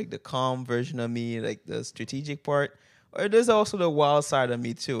more of like the calm version of me, like the strategic part, or there's also the wild side of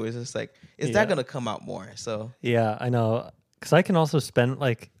me too? It's just like, is that Yeah. gonna come out more? So Yeah, I know. Because I can also spend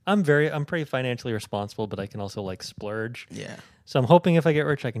like I'm pretty financially responsible, but I can also like splurge. yeah, So I'm hoping if I get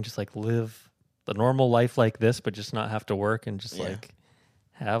rich, I can just like live the normal life like this, but just not have to work and just Yeah. like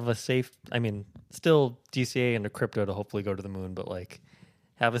have a safe. I mean, still DCA into crypto to hopefully go to the moon, but like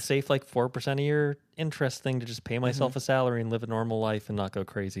have a safe like 4% a year interest thing to just pay myself a salary and live a normal life and not go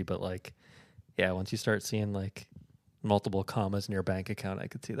crazy. But like, yeah, once you start seeing like multiple commas in your bank account, I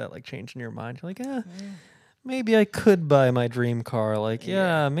could see that like changing your mind. You're like, maybe I could buy my dream car. Like,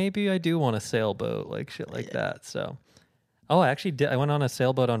 yeah, maybe I do want a sailboat, like shit like that. So, oh, I actually did. I went on a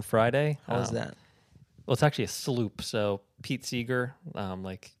sailboat on Friday. how was that? Well, it's actually a sloop. So Pete Seeger,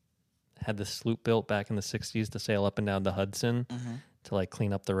 like, had this sloop built back in the '60s to sail up and down the Hudson to like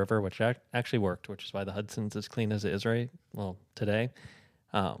clean up the river, which actually worked. Which is why the Hudson's as clean as it is right. Well, today.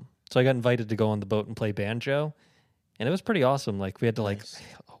 So I got invited to go on the boat and play banjo, and it was pretty awesome. Like we had to like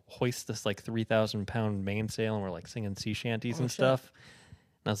hoist this like 3,000-pound mainsail, and we're like singing sea shanties and stuff.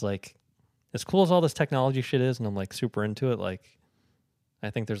 And I was like, as cool as all this technology shit is, and I'm like super into it, like I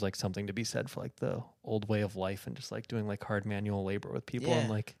think there's like something to be said for like the old way of life and just like doing like hard manual labor with people and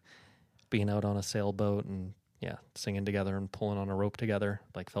like being out on a sailboat and singing together and pulling on a rope together,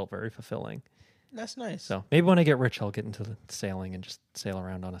 like felt very fulfilling. That's nice. So maybe when I get rich, I'll get into the sailing and just sail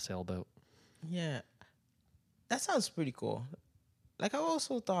around on a sailboat. Yeah, that sounds pretty cool. Like I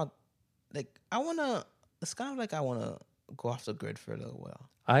also thought, like it's kind of like I wanna go off the grid for a little while.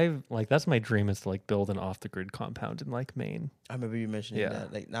 That's my dream is to like build an off the grid compound in like Maine. I remember you mentioning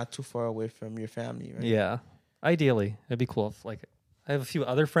that, like not too far away from your family, right? Yeah, ideally it'd be cool if like I have a few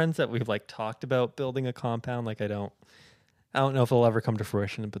other friends that we've like talked about building a compound. Like I don't know if it'll ever come to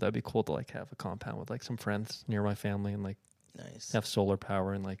fruition, but that'd be cool to like have a compound with like some friends near my family and like Nice. have solar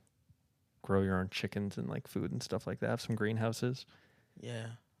power and like grow your own chickens and like food and stuff like that. Have some greenhouses. Yeah,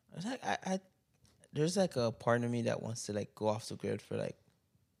 it's like I there's like a part of me that wants to like go off the grid for like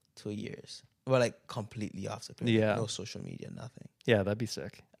 2 years, well, like completely off the grid. Yeah. Like, no social media, nothing. Yeah, that'd be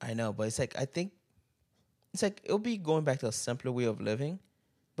sick. I know, but it's like I think it's like it'll be going back to a simpler way of living,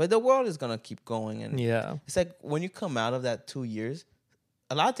 but the world is gonna keep going, and it's like when you come out of that 2 years,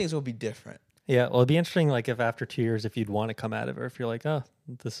 a lot of things will be different. Yeah, well, it'd be interesting, like, if after 2 years, if you'd want to come out of it, or if you're like, oh,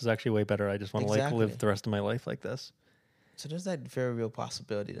 this is actually way better. I just want to, like, live the rest of my life like this. So there's that very real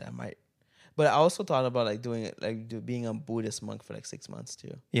possibility that I might. But I also thought about, like, doing it, like, being a Buddhist monk for, like, 6 months,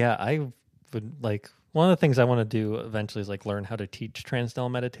 too. Yeah, I would, like, one of the things I want to do eventually is, like, learn how to teach transcendental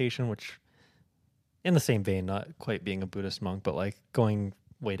meditation, which, in the same vein, not quite being a Buddhist monk, but, like, going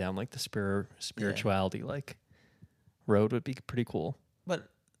way down, like, the spirituality, like, road would be pretty cool. But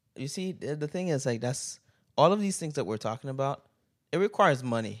you see, the thing is, like, that's all of these things that we're talking about. It requires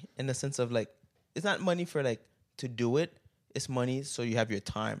money in the sense of like, it's not money for like to do it. It's money so you have your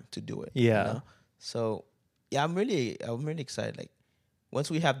time to do it. Yeah. You know? So yeah, I'm really excited. Like once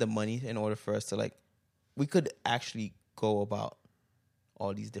we have the money in order for us to like, we could actually go about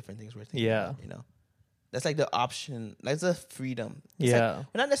all these different things we're thinking about, you know. That's like the option. That's the freedom. It's like,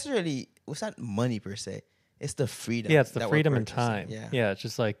 not necessarily. It's not money per se. It's the freedom. Yeah, it's the freedom and time. Yeah, it's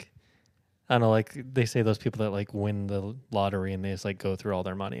just like, I don't know, like they say those people that like win the lottery and they just like go through all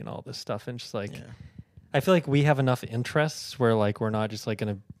their money and all this stuff. And just like, I feel like we have enough interests where like we're not just like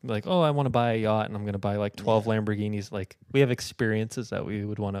going to like, oh, I want to buy a yacht and I'm going to buy like 12 Lamborghinis. Like we have experiences that we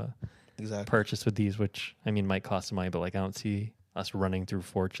would want to purchase with these, which I mean might cost some money, but like I don't see us running through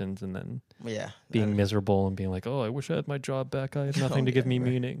fortunes and then being miserable and being like, oh, I wish I had my job back. I have nothing to give me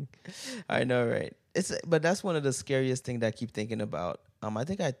meaning. I know, right? But that's one of the scariest things that I keep thinking about. I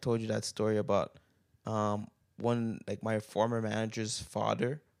think I told you that story about one, like my former manager's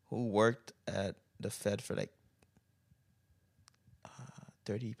father who worked at the Fed for like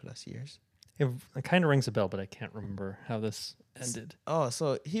 30 plus years. It kind of rings a bell, but I can't remember how this ended. Oh,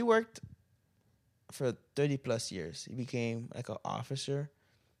 so he worked for 30 plus years. He became like an officer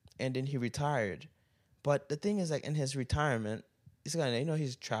and then he retired. But the thing is, like in his retirement, he's gonna, you know,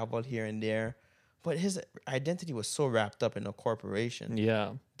 he's traveled here and there, but his identity was so wrapped up in a corporation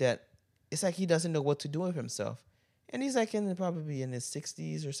that it's like he doesn't know what to do with himself. And he's like probably in his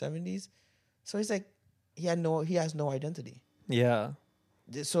 60s or 70s. So he's like, he has no identity. Yeah.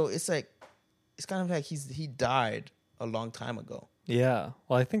 So it's like, it's kind of like he died a long time ago. Yeah.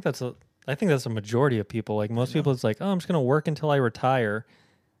 Well, I think that's I think that's a majority of people. Like most I know. people, it's like, oh, I'm just gonna work until I retire,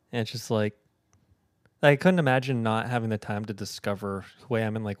 and it's just like I couldn't imagine not having the time to discover who I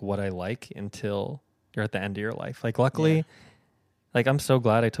am and like what I like until you're at the end of your life. Like Yeah. luckily, like I'm so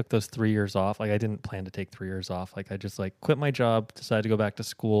glad I took those 3 years off. Like I didn't plan to take 3 years off. Like I just like quit my job, decided to go back to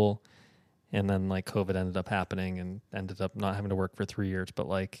school, and then like COVID ended up happening and ended up not having to work for 3 years. But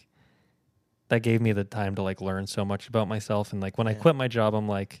like that gave me the time to like learn so much about myself. And like when I Yeah. quit my job, I'm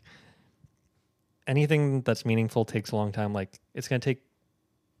like anything that's meaningful takes a long time. Like it's gonna take.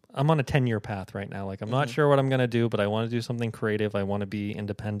 I'm on a 10-year path right now. Like I'm not sure what I'm gonna do, but I want to do something creative. I want to be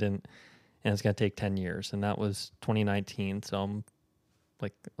independent, and it's gonna take 10 years. And that was 2019. So I'm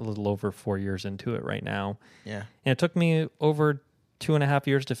like a little over 4 years into it right now. Yeah. And it took me over 2.5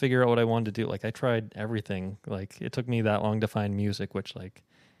 years to figure out what I wanted to do. Like I tried everything. Like it took me that long to find music, which like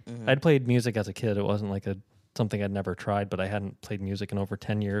I'd played music as a kid. It wasn't like something I'd never tried, but I hadn't played music in over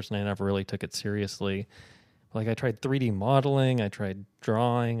 10 years and I never really took it seriously. Like I tried 3D modeling, I tried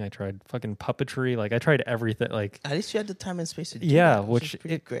drawing, I tried fucking puppetry. Like I tried everything. Like At least you had the time and space to do yeah, that, which is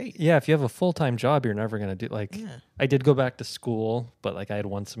pretty great. yeah, if you have a full-time job, you're never gonna do like. Yeah. I did go back to school, but like I had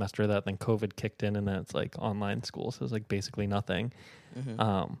one semester of that, then COVID kicked in, and then it's like online school, so it was like basically nothing.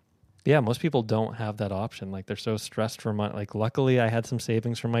 Yeah, most people don't have that option. Like they're so stressed for money. Like luckily, I had some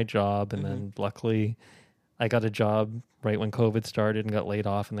savings from my job, and then luckily, I got a job right when COVID started and got laid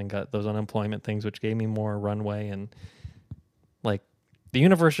off, and then got those unemployment things, which gave me more runway. And like the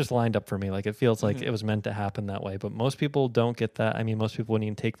universe just lined up for me. Like it feels like it was meant to happen that way. But most people don't get that. I mean, most people wouldn't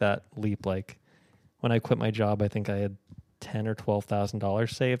even take that leap. Like when I quit my job, I think I had $10,000 or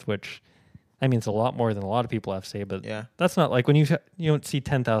 $12,000 saved, which I mean, it's a lot more than a lot of people have saved. But Yeah. that's not like when you don't see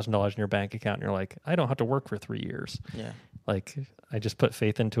 $10,000 in your bank account and you're like, I don't have to work for 3 years. Yeah. Like I just put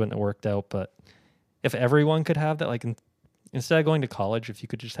faith into it and it worked out. But if everyone could have that, like instead of going to college, if you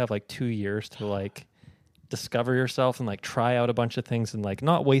could just have like 2 years to like discover yourself and like try out a bunch of things and like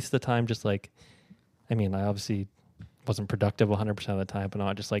not waste the time, just like, I mean, I obviously wasn't productive 100% of the time, but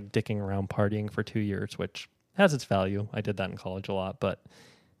not just like dicking around partying for 2 years, which has its value. I did that in college a lot, but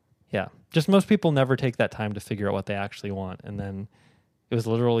yeah, just most people never take that time to figure out what they actually want. And then it was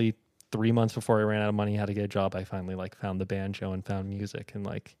literally 3 months before I ran out of money, how to get a job. I finally like found the banjo and found music. And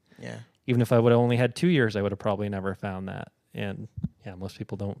like, Yeah. even if I would have only had 2 years, I would have probably never found that. And yeah, most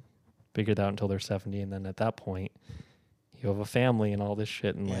people don't figure it out until they're 70. And then at that point, you have a family and all this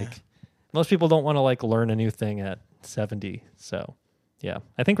shit. And like, most people don't want to like learn a new thing at 70. So yeah,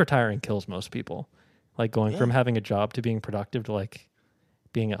 I think retiring kills most people. Like going from having a job to being productive to like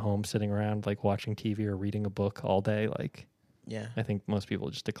being at home, sitting around, like watching TV or reading a book all day. Like, Yeah. I think most people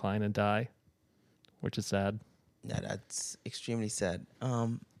just decline and die, which is sad. Yeah, that's extremely sad.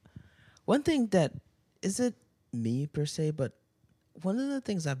 One thing that isn't me per se, but one of the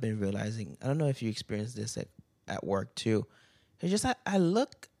things I've been realizing, I don't know if you experienced this at work too. It's just I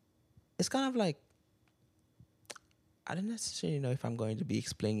look, it's kind of like, I don't necessarily know if I'm going to be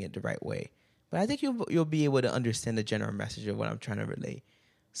explaining it the right way, but I think you'll be able to understand the general message of what I'm trying to relay.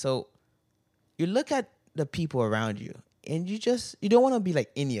 So you look at the people around you, and you don't want to be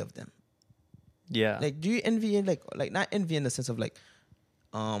like any of them. Yeah. Like, do you envy like not envy in the sense of like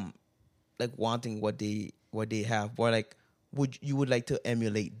wanting what they have, or like would like to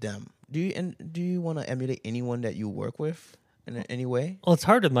emulate them? Do you want to emulate anyone that you work with in any way? Well, it's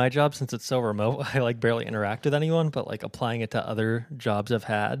hard with my job since it's so remote. I like barely interact with anyone, but like applying it to other jobs I've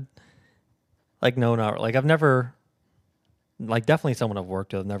had, like no, not like I've never, like definitely someone I've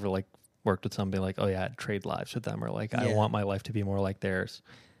worked with. I've never like worked with somebody like, oh yeah, I'd trade lives with them, or like I want my life to be more like theirs.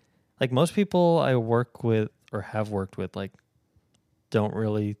 Like most people I work with or have worked with, like don't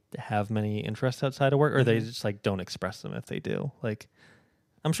really have many interests outside of work, or they just like don't express them if they do. Like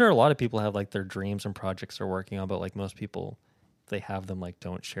I'm sure a lot of people have like their dreams and projects they're working on, but like most people, if they have them, like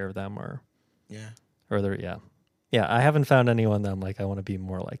don't share them or they're I haven't found anyone that I'm like I want to be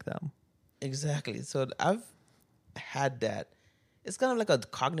more like them. Exactly. So I've had that. It's kind of like a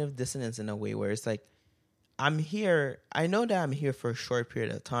cognitive dissonance in a way where it's like I'm here. I know that I'm here for a short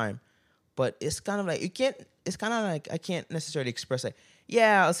period of time, but it's kind of like it's kind of like I can't necessarily express like,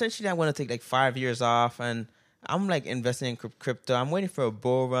 yeah, essentially I want to take like 5 years off and I'm like investing in crypto. I'm waiting for a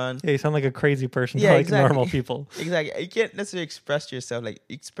bull run. Yeah, you sound like a crazy person to like normal people. Exactly. You can't necessarily express yourself, like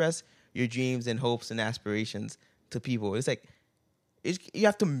express your dreams and hopes and aspirations to people. It's like you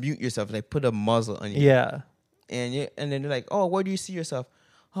have to mute yourself, like put a muzzle on you. Yeah. And then you're like, oh, where do you see yourself?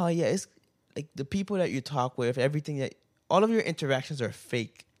 Oh yeah, it's like the people that you talk with, all of your interactions are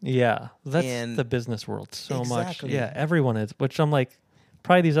fake. Yeah, that's the business world so much. Exactly. Yeah, everyone is, which I'm like,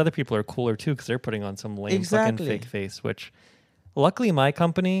 probably these other people are cooler too because they're putting on some lame fucking fake face, which Luckily, my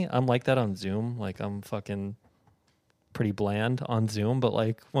company, I'm like that on Zoom. Like, I'm fucking pretty bland on Zoom, but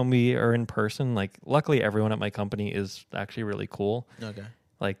like when we are in person, like luckily everyone at my company is actually really cool. Okay.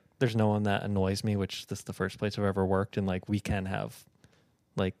 Like there's no one that annoys me, which this is the first place I've ever worked, and like we can have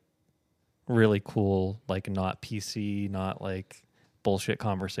like really cool, like not PC, not like bullshit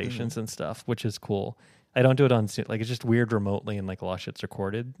conversations and stuff, which is cool. I don't do it on Zoom. Like it's just weird remotely and like a lot of shit's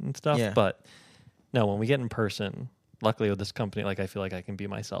recorded and stuff. Yeah. But no, when we get in person, luckily with this company, like I feel like I can be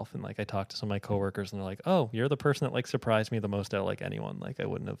myself, and like I talk to some of my coworkers and they're like, "Oh, you're the person that like surprised me the most out of like anyone. Like I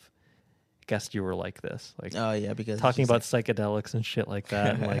wouldn't have guessed you were like this." Like Oh yeah, because talking about psychedelics and shit like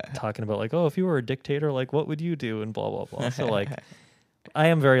that, and like talking about like, "Oh, if you were a dictator, like what would you do?" and blah blah blah. So like I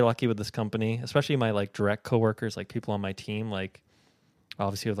am very lucky with this company, especially my like direct coworkers, like people on my team, like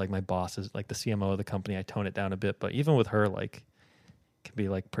obviously with like my bosses, like the CMO of the company, I tone it down a bit, but even with her, like it can be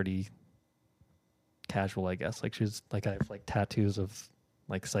like pretty casual, I guess. Like she's like, I have like tattoos of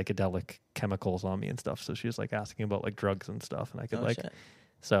like psychedelic chemicals on me and stuff. So she's like asking about like drugs and stuff, and I could shit.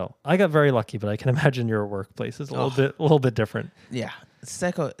 So I got very lucky, but I can imagine your workplace is a little bit different. Yeah,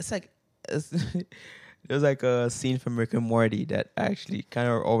 there's like a scene from Rick and Morty that actually kind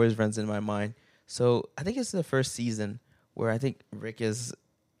of always runs in my mind. So I think it's the first season where I think Rick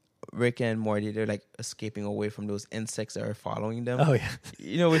and Morty, they're like escaping away from those insects that are following them. Oh yeah,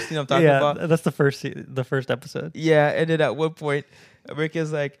 you know which scene I'm talking about? Yeah, that's the first episode. Yeah, and then at one point, Rick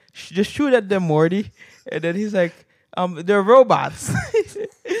is like, just shoot at them, Morty. And then he's like, they're robots.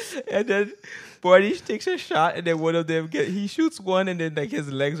 And then Morty takes a shot, and then one of them he shoots one, and then like his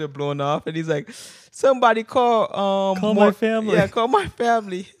legs are blown off, and he's like, somebody call my family. Yeah, call my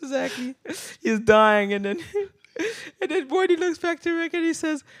family. Exactly. He's dying, and then Morty looks back to Rick and he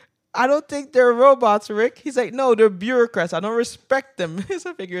says, I don't think they're robots, Rick. He's like, no, they're bureaucrats. I don't respect them. It's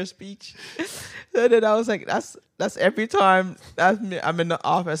a figure of speech. And then I was like, that's every time I'm in the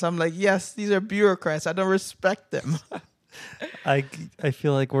office. I'm like, yes, these are bureaucrats. I don't respect them. I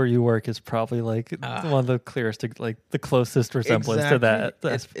feel like where you work is probably like one of the clearest, like the closest resemblance to that.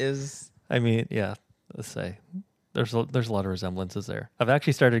 It is. I mean, yeah. Let's say there's a lot of resemblances there. I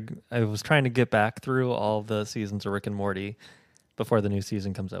was trying to get back through all the seasons of Rick and Morty before the new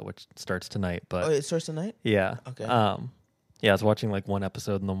season comes out, which starts tonight. But it starts tonight? Yeah. Okay. Yeah, I was watching like one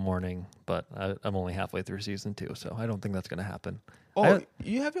episode in the morning, but I'm only halfway through season 2, so I don't think that's going to happen. Oh,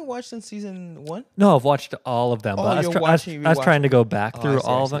 you haven't watched since season 1? No, I've watched all of them. Oh, but I was trying to go back through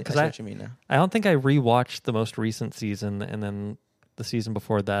all of them because I don't think I rewatched the most recent season, and then the season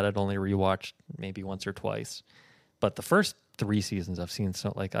before that I'd only rewatched maybe once or twice. But the first 3 seasons I've seen,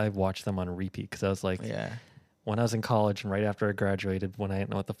 so like I've watched them on repeat because I was like, when I was in college and right after I graduated, when I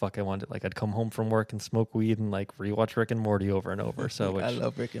didn't know what the fuck I wanted, like I'd come home from work and smoke weed and like rewatch Rick and Morty over and over. So I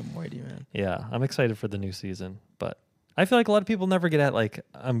love Rick and Morty, man. Yeah, I'm excited for the new season, but I feel like a lot of people never get at like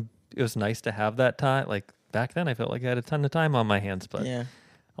it was nice to have that time. Like back then, I felt like I had a ton of time on my hands, but a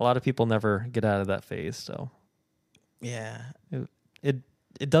lot of people never get out of that phase. So yeah,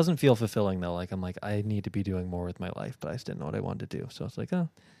 it doesn't feel fulfilling though. Like I'm like I need to be doing more with my life, but I just didn't know what I wanted to do. So it's like, oh,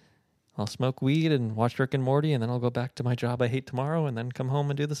 I'll smoke weed and watch Rick and Morty, and then I'll go back to my job I hate tomorrow, and then come home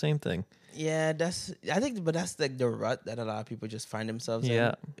and do the same thing. Yeah, that's like the rut that a lot of people just find themselves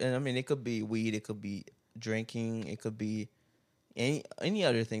in. And I mean, it could be weed, it could be drinking, it could be any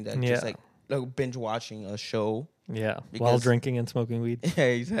other thing that just like binge watching a show. Yeah, while drinking and smoking weed. Yeah,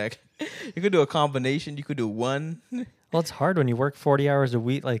 exactly. You could do a combination. You could do one. Well, it's hard when you work 40 hours a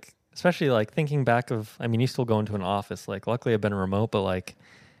week, like especially like thinking back of. I mean, you still go into an office. Like, luckily I've been remote, but like.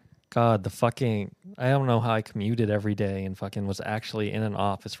 God, I don't know how I commuted every day and fucking was actually in an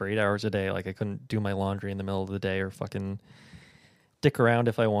office for 8 hours a day. Like I couldn't do my laundry in the middle of the day or fucking dick around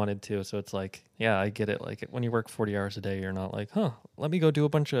if I wanted to. So it's like, yeah, I get it. Like when you work 40 hours a day, you're not like, let me go do a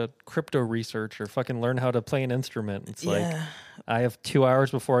bunch of crypto research or fucking learn how to play an instrument. It's like, I have 2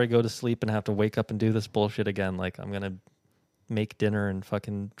 hours before I go to sleep and have to wake up and do this bullshit again. Like I'm going to make dinner and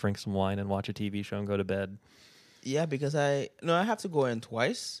fucking drink some wine and watch a TV show and go to bed. Yeah, because I have to go in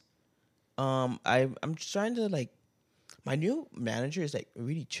twice. I'm trying to like, my new manager is like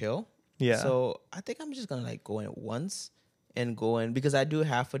really chill. Yeah. So I think I'm just gonna like go in once and go in because I do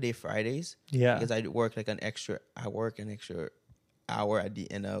half a day Fridays. Yeah. Because I work an extra hour at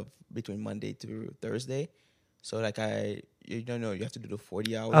the end of between Monday through Thursday. So like you have to do the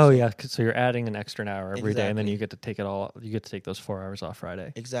 40 hours. Oh yeah. So you're adding an extra hour every day, and then you get to take take those 4 hours off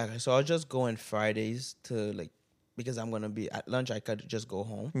Friday. Exactly. So I'll just go in Fridays to like. Because I'm going to be at lunch, I could just go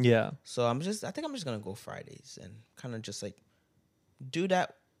home. Yeah. So I think I'm just going to go Fridays and kind of just like do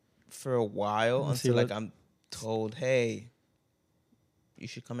that for a while until like I'm told, hey, you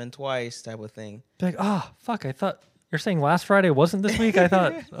should come in twice type of thing. Like, fuck, I thought You're saying last Friday wasn't this week? I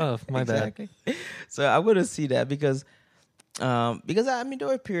thought, oh, my bad. So I wouldn't see that because I mean there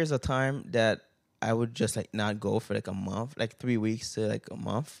were periods of time that I would just like not go for like a month, like 3 weeks to like a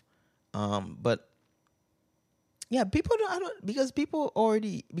month. But yeah, people don't. I don't because people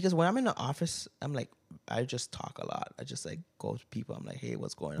already because when I'm in the office, I'm like I just talk a lot. I just like go to people. I'm like, hey,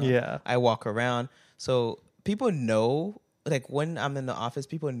 what's going on? Yeah. I walk around, so people know. Like when I'm in the office,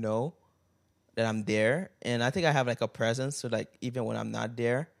 people know that I'm there, and I think I have like a presence. So like even when I'm not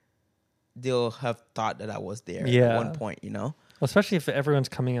there, they'll have thought that I was there at one point. You know. Well, especially if everyone's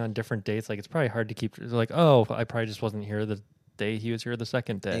coming on different dates, like it's probably hard to keep. Like, oh, I probably just wasn't here the day he was here the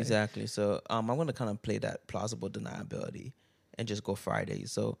second day. Exactly. So I'm gonna kind of play that plausible deniability and just go Friday.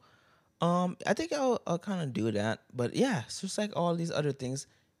 So I think I'll kind of do that. But yeah, it's just like all these other things.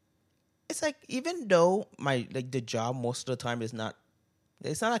 It's like even though my like the job most of the time is not,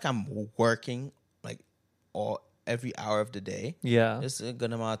 it's not like I'm working like all every hour of the day. Yeah. There's a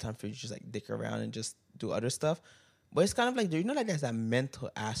good amount of time for you to just like dick around and just do other stuff. But it's kind of like like there's that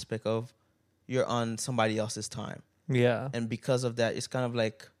mental aspect of you're on somebody else's time. Yeah. And because of that, it's kind of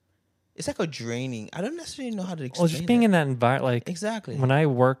like it's like a draining. I don't necessarily know how to explain. Well, just being in that environment, like exactly. When I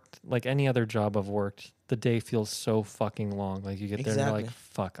worked, like any other job I've worked, the day feels so fucking long. Like you get there and you're like,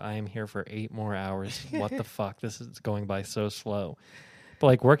 "Fuck, I am here for 8 more hours. What the fuck? This is going by so slow." But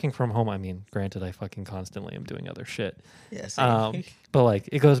like working from home, I mean, granted, I fucking constantly am doing other shit. Yes. But like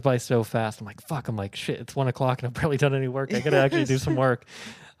it goes by so fast. I'm like, "Fuck!" I'm like, "Shit!" It's 1 o'clock and I've barely done any work. I gotta actually do some work.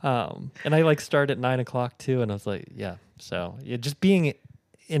 And I like start at 9 o'clock too, and I was like, "Yeah." So just being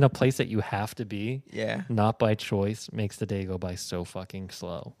in a place that you have to be, not by choice, makes the day go by so fucking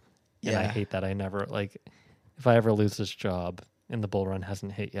slow. And I hate that. I never like if I ever lose this job and the bull run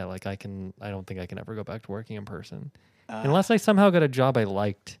hasn't hit yet, like I don't think I can ever go back to working in person unless I somehow got a job I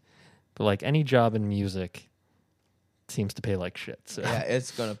liked. But like any job in music seems to pay like shit. So yeah,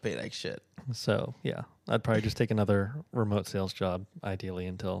 it's gonna pay like shit. So yeah, I'd probably just take another remote sales job ideally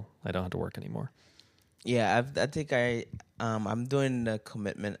until I don't have to work anymore. Yeah, I think I'm doing the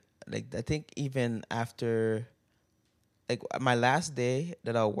commitment. Like I think even after, like my last day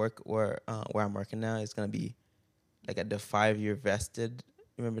that I'll work where I'm working now is gonna be, like at the 5-year vested.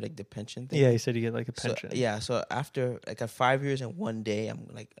 Remember like the pension thing? Yeah, you said you get like a pension. So after like at 5 years and 1 day, I'm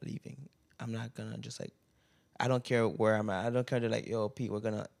like leaving. I'm not gonna just like, I don't care where I'm at. I don't care to like, yo, Pete, we're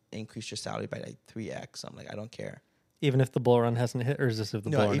gonna increase your salary by like 3x. I'm like, I don't care. Even if the bull run hasn't hit, or is this if the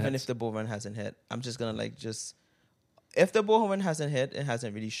bull run hits? No, even if the bull run hasn't hit, I'm just gonna like if the bull run hasn't hit, it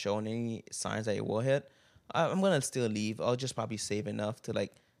hasn't really shown any signs that it will hit. I'm gonna still leave. I'll just probably save enough to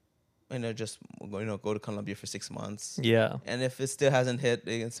like, just go to Colombia for 6 months. Yeah. And if it still hasn't hit,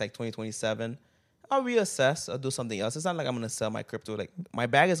 it's like 2027. I'll reassess. I'll do something else. It's not like I'm gonna sell my crypto. Like my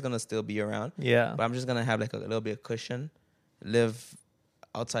bag is gonna still be around. Yeah. But I'm just gonna have like a little bit of cushion, live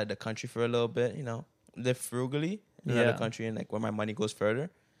outside the country for a little bit. Live frugally in another country and like where my money goes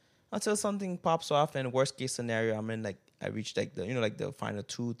further until something pops off. And worst case scenario, I'm in like I reached like the final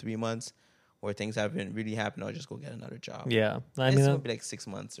 2-3 months where things haven't really happened. I'll just go get another job. Yeah, I mean it's gonna be like 6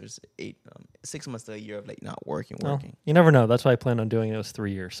 months or 6 months to a year of like not working. You never know. That's why I plan on doing it. It was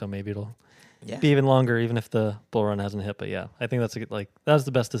 3 years, so maybe it'll be even longer, even if the bull run hasn't hit. But yeah, I think that's that was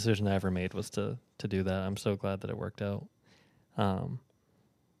the best decision I ever made, was to do that. I'm so glad that it worked out.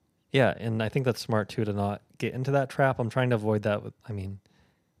 Yeah, and I think that's smart too to not get into that trap. I'm trying to avoid that.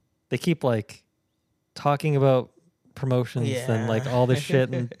 They keep like talking about promotions and like all this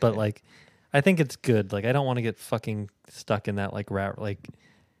shit, but like I think it's good. Like I don't want to get fucking stuck in that like rat. Like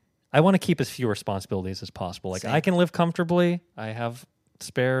I want to keep as few responsibilities as possible. Like I can live comfortably. I have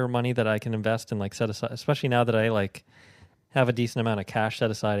spare money that I can invest and like set aside. Especially now that I like have a decent amount of cash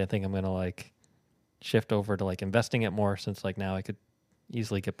set aside, I think I'm gonna like shift over to like investing it more, since like now I could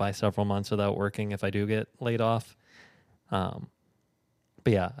easily get by several months without working if I do get laid off.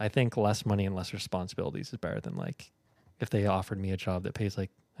 But yeah, I think less money and less responsibilities is better than like if they offered me a job that pays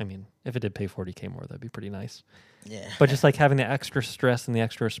like, I mean, if it did pay $40K more, that'd be pretty nice. Yeah. But just like having the extra stress and the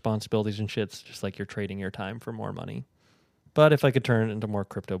extra responsibilities and shit's just like you're trading your time for more money. But if I could turn it into more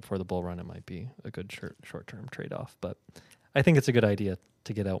crypto before the bull run, it might be a good short-term trade-off. But I think it's a good idea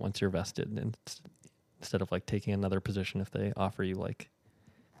to get out once you're vested, and instead of like taking another position if they offer you like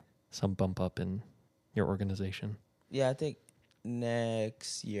some bump up in your organization. Yeah, I think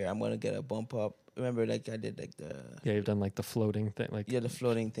next year I'm gonna get a bump up. Remember, like I did like the you've done like the floating thing, like the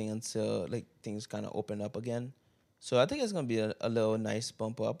floating thing until like things kind of open up again. So I think it's gonna be a little nice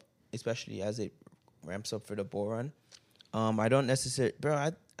bump up, especially as it ramps up for the bull run. I don't necessarily, bro.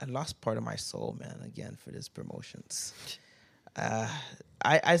 I lost part of my soul, man, again for this promotions.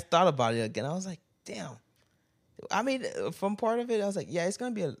 I thought about it again. I was like, damn, I mean, from part of it, I was like, yeah, it's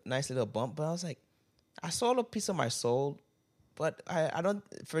gonna be a nice little bump. But I was like, I sold a piece of my soul, but I don't.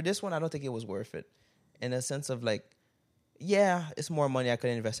 For this one, I don't think it was worth it. In a sense of like, yeah, it's more money I could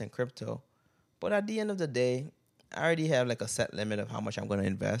invest in crypto, but at the end of the day, I already have like a set limit of how much I'm gonna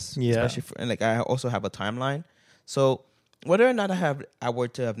invest. Yeah. Especially and like I also have a timeline. So whether or not I were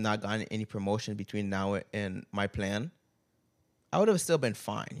to have not gotten any promotion between now and my plan, I would have still been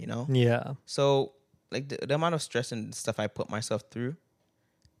fine. Yeah. So like the amount of stress and stuff I put myself through,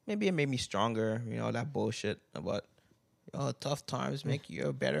 maybe it made me stronger. That bullshit about tough times make you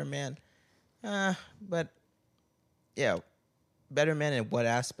a better man. But yeah, better man in what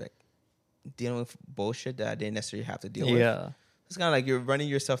aspect? Dealing with bullshit that I didn't necessarily have to deal with. Yeah. It's kind of like you're running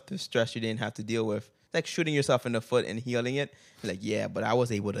yourself through stress you didn't have to deal with. It's like shooting yourself in the foot and healing it. You're like, yeah, but I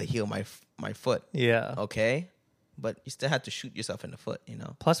was able to heal my foot. Yeah. Okay, but you still have to shoot yourself in the foot.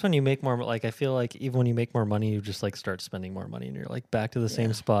 Plus, when you make more, like, I feel like even when you make more money, you just like start spending more money and you're like back to the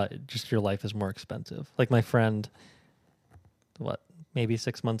same spot. Just your life is more expensive. Like my friend, maybe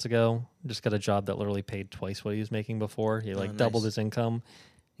 6 months ago, just got a job that literally paid twice what he was making before. He doubled his income.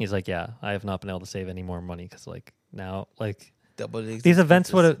 He's like, yeah, I have not been able to save any more money because like now, like these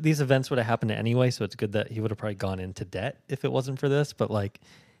events would have happened anyway. So it's good that he would have probably gone into debt if it wasn't for this. But like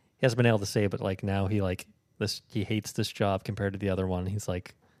he hasn't been able to save. But like now he hates this job compared to the other one. He's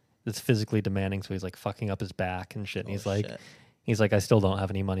like, it's physically demanding. So he's like fucking up his back and shit. And he's like, I still don't have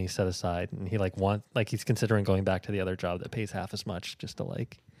any money set aside. And he he's considering going back to the other job that pays half as much just to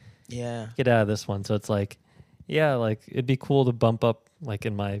like get out of this one. So it's like, yeah, like it'd be cool to bump up like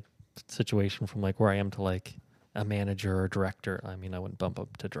in my situation from like where I am to like a manager or director. I mean, I wouldn't bump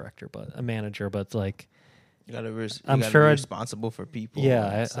up to director, but a manager. But it's like I'm sure be responsible for people.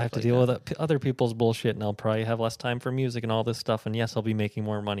 Yeah, I have to deal with other people's bullshit, and I'll probably have less time for music and all this stuff. And yes, I'll be making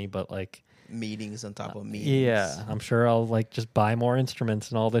more money, but like meetings on top of meetings. Yeah, I'm sure I'll like just buy more instruments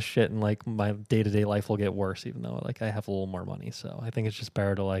and all this shit, and like my day-to-day life will get worse, even though like I have a little more money. So I think it's just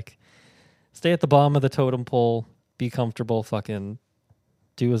better to like stay at the bottom of the totem pole, be comfortable, fucking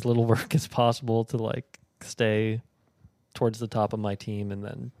do as little work as possible to like stay towards the top of my team, and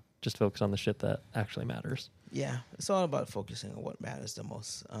then just focus on the shit that actually matters. Yeah, it's all about focusing on what matters the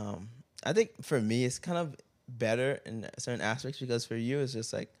most. I think for me, it's kind of better in certain aspects because for you, it's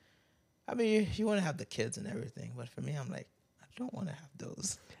just like, I mean, you want to have the kids and everything, but for me, I'm like, I don't want to have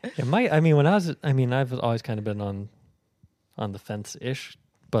those. I've always kind of been on the fence-ish,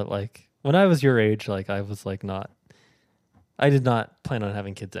 but like when I was your age, like I was like I did not plan on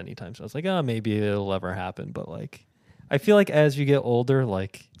having kids anytime. So I was like, oh, maybe it'll ever happen. But like, I feel like as you get older,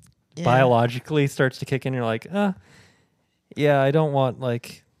 like biologically starts to kick in. You're like, yeah, I don't want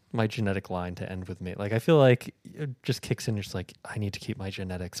like my genetic line to end with me. Like, I feel like it just kicks in. You're just like, I need to keep my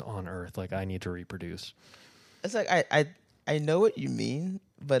genetics on Earth. Like, I need to reproduce. It's like, I know what you mean,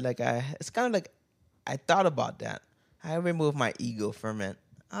 but like, it's kind of like, I thought about that. I removed my ego from it.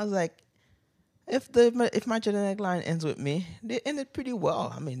 I was like, if my genetic line ends with me, they ended pretty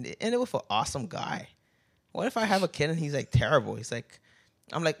well. I mean, they ended with an awesome guy. What if I have a kid and he's like terrible? He's like,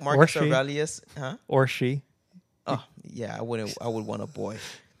 I'm like Marcus Aurelius, huh? Or she. Oh yeah, I would want a boy.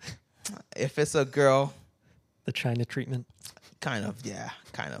 If it's a girl, the China treatment. Kind of.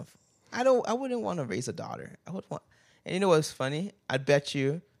 I wouldn't want to raise a daughter. And you know what's funny? I bet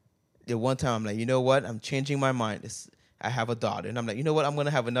you, the one time I'm like, you know what? I'm changing my mind. I have a daughter, and I'm like, you know what? I'm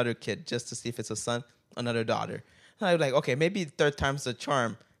gonna have another kid just to see if it's a son, another daughter. And I'm like, okay, maybe third time's the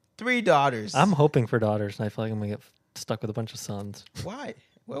charm. 3 daughters. I'm hoping for daughters, and I feel like I'm gonna get stuck with a bunch of sons. Why?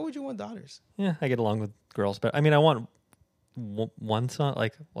 Why would you want daughters? Yeah, I get along with girls, but I mean, I want one son.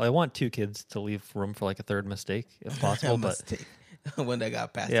 Like, well, I want 2 kids to leave room for like a third mistake if possible. Mistake. When they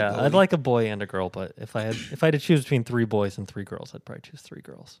got past. Yeah, I'd like a boy and a girl, but if I had to choose between 3 boys and 3 girls, I'd probably choose 3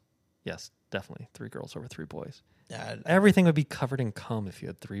 girls. Yes, definitely 3 girls over 3 boys. Yeah, everything would be covered in cum if you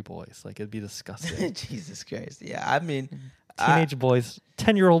had 3 boys. Like, it'd be disgusting. Jesus Christ. Yeah, I mean, teenage boys,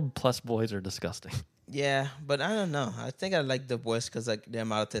 10-year-old plus boys are disgusting. Yeah, but I don't know. I think I like the boys because like the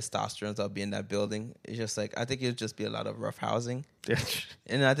amount of testosterone that'll be in that building. It's just like I think it'll just be a lot of rough housing.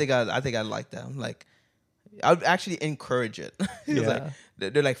 And I think I like that. I'm like, I would actually encourage it. It's like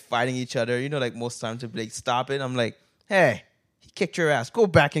they're like fighting each other. You know, like most times to be like, stop it. I'm like, hey, he kicked your ass. Go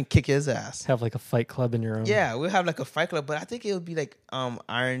back and kick his ass. Have like a fight club in your own. Yeah, we'll have like a fight club, but I think it would be like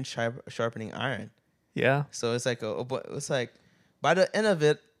iron sharpening iron. Yeah. So it's like by the end of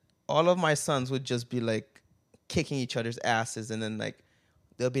it, all of my sons would just be like kicking each other's asses, and then like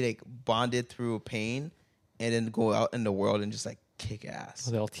they'll be like bonded through pain, and then go out in the world and just like kick ass.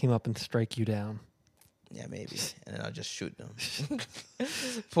 They'll team up and strike you down. Yeah, maybe, and then I'll just shoot them.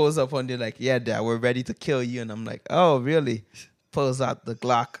 pulls up on you like, yeah, Dad, we're ready to kill you. And I'm like, oh, really? Pulls out the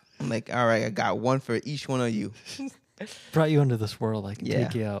Glock. I'm like, all right, I got one for each one of you. Brought you into this world, I can Yeah.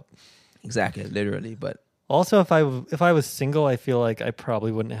 take you out. Exactly, literally. But Also, if I was single, I feel like I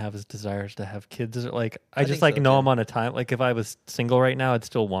probably wouldn't have as desires to have kids. Like I just think like so, know too. I'm on a time. Like if I was single right now, I'd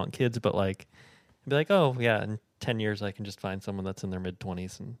still want kids, but like I'd be like, oh yeah, in 10 years I can just find someone that's in their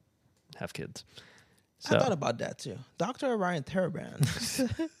mid-20s and have kids. So I thought about that too. Dr. Orion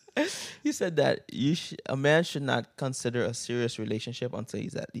Therabrand. He said that a man should not consider a serious relationship until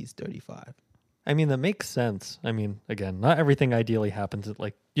he's at least 35. I mean, that makes sense. I mean, again, not everything ideally happens.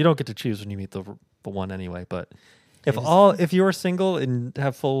 Like you don't get to choose when you meet the one anyway. But if you're single and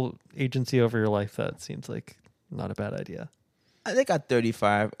have full agency over your life, that seems like not a bad idea. I think at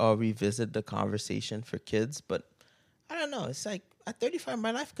 35, I'll revisit the conversation for kids. But I don't know. It's like at 35,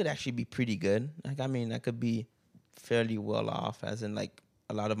 my life could actually be pretty good. Like, I mean, I could be fairly well off, as in like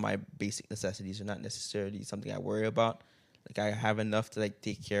a lot of my basic necessities are not necessarily something I worry about. Like I have enough to like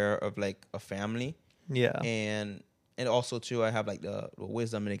take care of like a family. Yeah. And also too, I have like the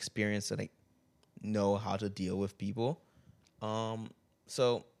wisdom and experience to like know how to deal with people.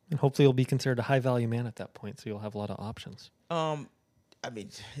 So And hopefully you'll be considered a high value man at that point, so you'll have a lot of options. I mean,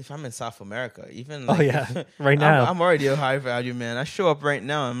 if I'm in South America, even Oh like, yeah, right now. I'm already a high value man. I show up right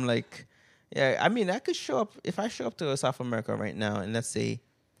now. I'm like, yeah. I mean, I could show up if I show up to South America right now, and let's say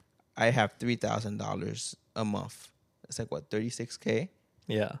I have $3,000 a month. It's like what, $36K.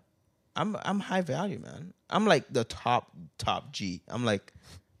 Yeah. I'm high value, man. I'm like the top G. I'm like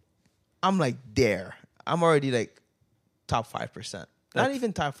there. I'm already like top 5%. Not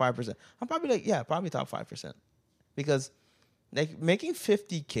even top 5%. I'm probably like, probably top 5%. Because like making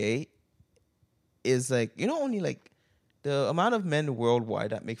 50K is like, only like the amount of men worldwide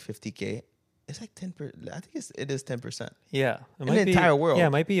that make 50K, it's like 10%. I think it is 10%. Yeah. In the entire world. Yeah,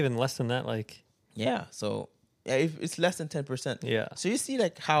 it might be even less than that. Like, yeah. So if it's less than 10%. yeah. So you see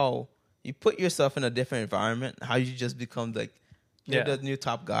like how you put yourself in a different environment, how you just become like you're the new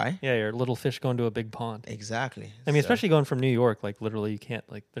top guy. Yeah, you're a little fish going to a big pond. Exactly. I mean, especially going from New York, like literally you can't,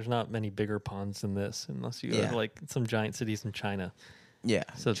 like there's not many bigger ponds than this unless you go to like some giant cities in China. Yeah.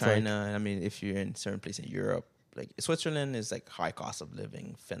 So it's China, I mean, if you're in certain places in Europe, like Switzerland is like high cost of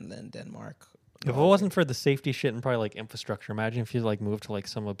living, Finland, Denmark. If it wasn't for the safety shit and probably like infrastructure, imagine if you like moved to like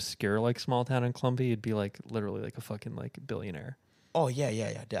some obscure like small town in Colombia, you'd be like literally like a fucking like billionaire. Oh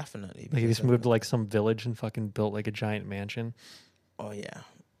yeah, definitely. Like if you just moved to like some village and fucking built like a giant mansion. Oh yeah,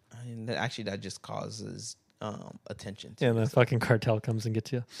 I mean that just causes attention. Yeah, and the fucking cartel comes and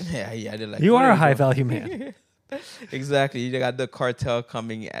gets you. Yeah. They're like, you are a high value man. Exactly. You got the cartel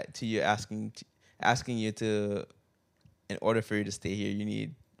coming to you asking you to, in order for you to stay here, you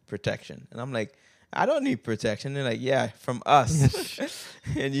need protection. And I'm like, I don't need protection. They're like, yeah, from us.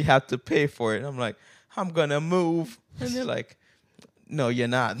 And you have to pay for it. And I'm like, I'm gonna move. And they're like, no, you're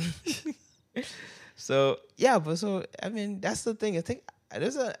not. So I mean, that's the thing. I think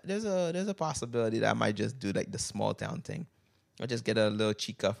there's a possibility that I might just do like the small town thing. I'll just get a little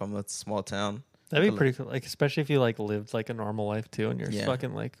chica from a small town. That'd be pretty cool. Like, especially if you like lived like a normal life too, and you're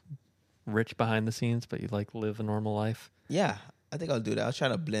fucking like rich behind the scenes, but you like live a normal life. Yeah, I think I'll do that. I'll try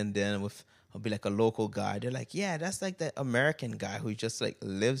to blend in with. I'll be like a local guy. They're like, yeah, that's like that American guy who just like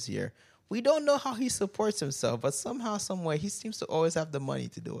lives here. We don't know how he supports himself, but somehow, some way, he seems to always have the money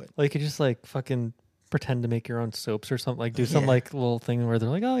to do it. Like, you could just like fucking pretend to make your own soaps or something. Like, do some like little thing where they're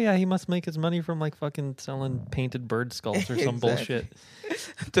like, oh yeah, he must make his money from like fucking selling painted bird skulls or some bullshit.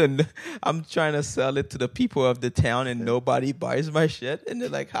 I'm trying to sell it to the people of the town, and nobody buys my shit. And they're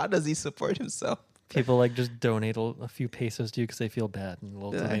like, how does he support himself? People like just donate a few pesos to you because they feel bad, and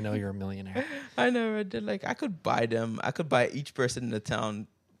little do they know you're a millionaire. I know, right? They're like, I could buy them. I could buy each person in the town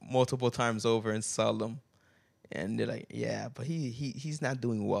multiple times over and sell them. And they're like, yeah, but he's not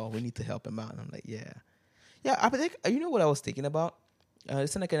doing well. We need to help him out. And I'm like, yeah. I think, you know what I was thinking about?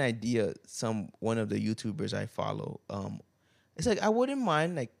 It's like an idea one of the YouTubers I follow. It's like I wouldn't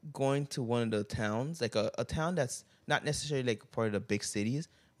mind like going to one of the towns, like a town that's not necessarily like part of the big cities,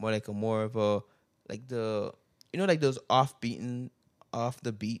 more like more of a like like those off the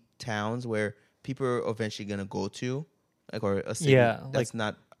beat towns where people are eventually gonna go to, like, or a city that's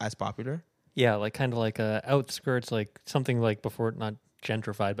not as popular. Yeah, like kind of like outskirts, like something like before not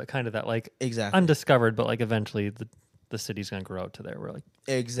gentrified, but kind of that like exactly undiscovered, but like eventually the city's gonna grow out to there. We're like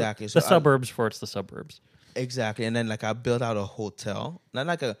exactly the suburbs for it's the suburbs. Exactly, and then like I built out a hotel, not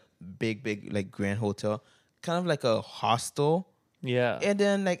like a big like grand hotel, kind of like a hostel. Yeah, and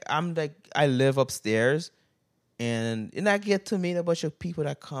then like I live upstairs, and I get to meet a bunch of people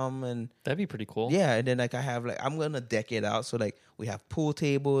that come and That'd be pretty cool. yeah, and then like I have like I'm gonna deck it out. So like we have pool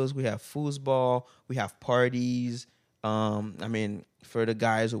tables, we have foosball, we have parties. I mean, for the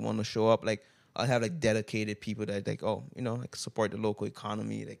guys who want to show up, like I'll have like dedicated people that like, oh, like support the local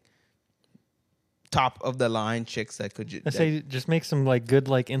economy, like top of the line chicks that could I say just make some like good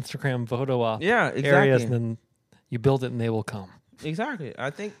like Instagram photo op yeah, exactly. areas, and then you build it and they will come. Exactly. I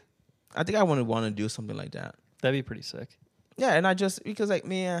think I want to do something like that. That'd be pretty sick. Yeah, and I just because like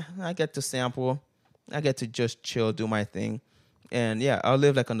me, I get to sample, I get to just chill, do my thing, and yeah, I'll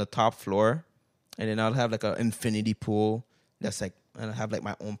live like on the top floor, and then I'll have like an infinity pool that's like, and I have like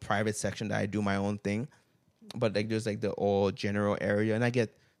my own private section that I do my own thing, but like there's like the all general area, and I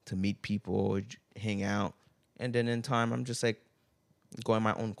get to meet people, hang out, and then in time I'm just like go in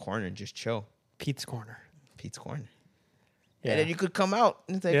my own corner and just chill. Pete's Corner. Yeah. And then you could come out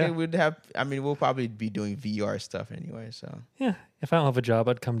and think Yeah. we'd have. I mean, we'll probably be doing VR stuff anyway. So Yeah, if I don't have a job,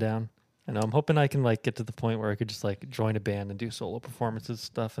 I'd come down. And I'm hoping I can like get to the point where I could just like join a band and do solo performances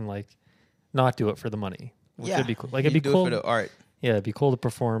stuff and like not do it for the money, which would be cool. Like it'd be do cool it for the art. Yeah, it'd be cool to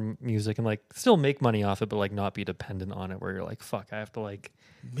perform music and like still make money off it, but like not be dependent on it. Where you're like, fuck, I have to like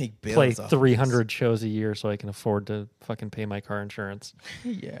Make bills play off 300 shows a year so I can afford to fucking pay my car insurance.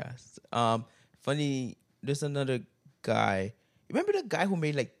 Yes. Funny. There's another guy. Remember the guy who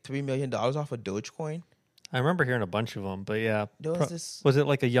made like $3 million off of Dogecoin? I remember hearing a bunch of them, but yeah, There was this. was it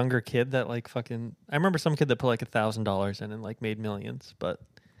like a younger kid that like fucking? I remember some kid that put like $1,000 in and like made millions, but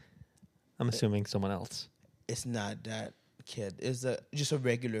I'm assuming someone else. It's not that kid. It's just a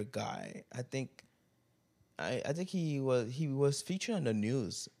regular guy. I think he was featured on the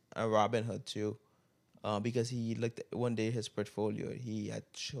news. Robinhood too, because he looked at one day his portfolio. He had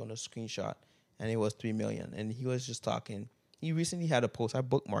shown a screenshot, and it was $3 million. And he was just talking. He recently had a post. I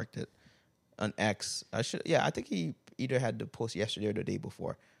bookmarked it on X. I think he either had the post yesterday or the day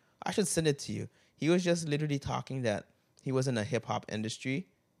before. I should send it to you. He was just literally talking that he was in the hip hop industry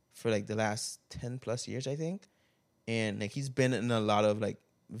for like the last 10 plus years, I think. And like he's been in a lot of like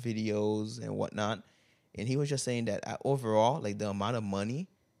videos and whatnot. And he was just saying that overall, like the amount of money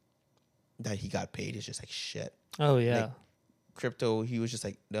that he got paid is just like shit. Oh yeah. Like, crypto, he was just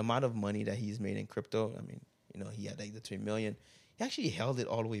like the amount of money that he's made in crypto. I mean, he had like the 3 million. He actually held it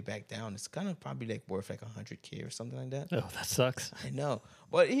all the way back down. It's kind of probably like worth like 100K or something like that. Oh, that sucks. I know.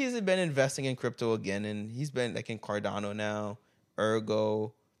 But he's been investing in crypto again, and he's been like in Cardano now,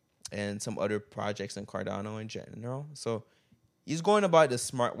 Ergo, and some other projects in Cardano in general. So he's going about the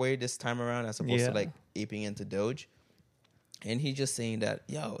smart way this time around as opposed to like aping into Doge. And he's just saying that,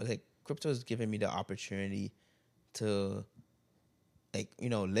 like crypto is giving me the opportunity to like,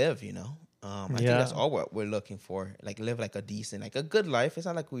 live, I think that's all what we're looking for. Like live like a decent, like a good life. It's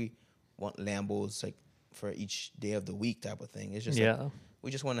not like we want Lambos like for each day of the week type of thing. It's just like,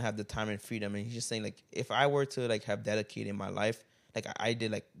 we just want to have the time and freedom. And he's just saying like, if I were to like have dedicated my life, like I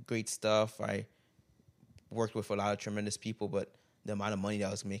did like great stuff. I worked with a lot of tremendous people, but the amount of money that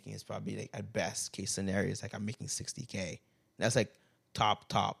I was making is probably like at best case scenario is like I'm making 60K. That's like top.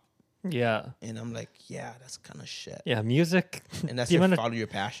 Yeah. And I'm like, yeah, that's kind of shit. Yeah, music. And that's your follow your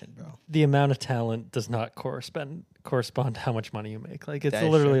passion, bro. The amount of talent does not correspond to how much money you make. Like it's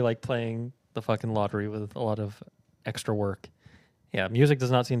literally like playing the fucking lottery with a lot of extra work. Yeah, music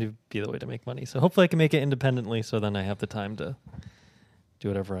does not seem to be the way to make money. So hopefully I can make it independently so then I have the time to do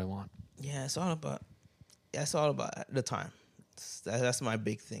whatever I want. Yeah, it's all about the time. That's my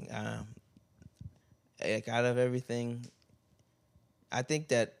big thing. Like out of everything, I think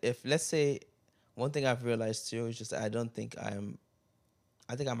that if, let's say, one thing I've realized too is just I think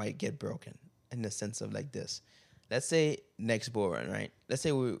I might get broken in the sense of like this. Let's say next bull run, right? Let's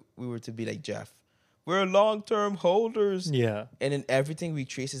say we were to be like Jeff. We're long-term holders. Yeah. And then everything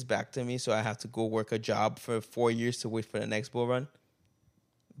retraces back to me, so I have to go work a job for 4 years to wait for the next bull run.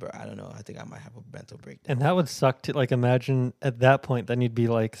 But I don't know. I think I might have a mental breakdown. And that would suck to like imagine at that point, then you'd be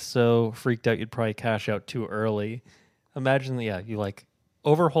like so freaked out you'd probably cash out too early. Imagine, you like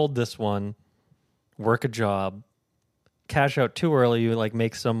overhold this one, work a job, cash out too early, you like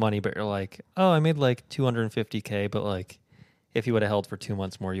make some money, but you're like, oh, I made like 250K, but like if you would have held for 2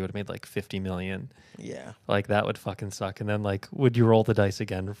 months more, you would have made like 50 million. Yeah. Like that would fucking suck. And then like, would you roll the dice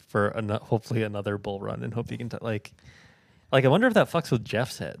again for hopefully another bull run and hope you can like I wonder if that fucks with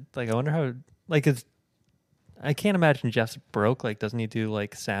Jeff's head. Like, I wonder how, like, I can't imagine Jeff's broke. Like, doesn't he do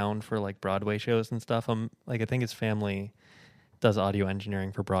like sound for like Broadway shows and stuff? I think his family does audio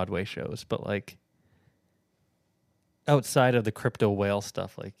engineering for Broadway shows, but like outside of the crypto whale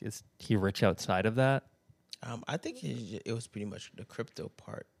stuff, like, is he rich outside of that? I think it was pretty much the crypto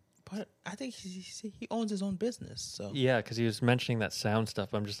part But I think he owns his own business. So Yeah, because he was mentioning that sound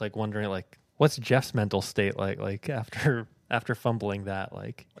stuff. I'm just like wondering, like, what's Jeff's mental state like after fumbling that?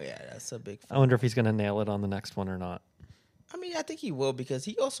 Like, oh, yeah, that's a big. I wonder if he's gonna nail it on the next one or not. I mean, I think he will because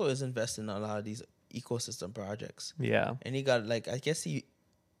he also is investing in a lot of these ecosystem projects. Yeah. And he got like I guess he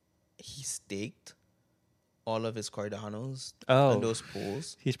staked all of his Cardanos in those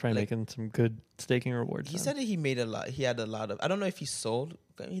pools. He's probably Like, making some good staking rewards. He said that he made a lot. He had a lot of. I don't know if he sold.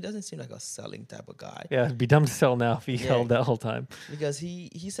 He doesn't seem like a selling type of guy. Yeah, it'd be dumb to sell now if he held that whole time. Because he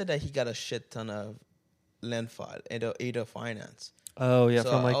said that he got a shit ton of Lenfod and ADA finance. Oh yeah,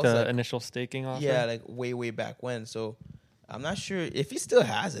 So from I like was the like, initial staking offer. Yeah, like way back when. So I'm not sure if he still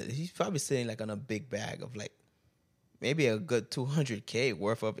has it. He's probably sitting like on a big bag of like maybe a good 200K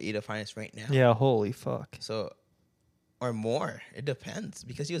worth of ADA finance right now. Yeah, holy fuck. So or more. It depends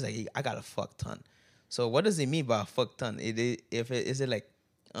because he was like, I got a fuck ton. So what does he mean by a fuck ton? Is it like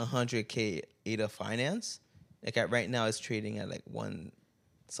 100K ADA finance? Like right now, it's trading at like one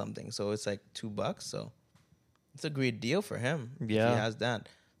something, so it's like $2. So it's a great deal for him. Yeah, if he has that.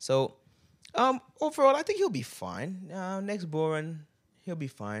 So overall, I think he'll be fine. Next bull run, he'll be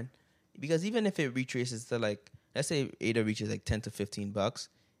fine because even if it retraces to like, let's say ADA reaches like $10 to $15.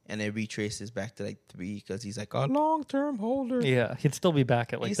 And it retraces back to like 3 because he's like a long-term holder. Yeah, he'd still be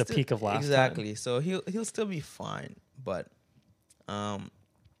back at like the peak of last time. Exactly. So he'll still be fine. But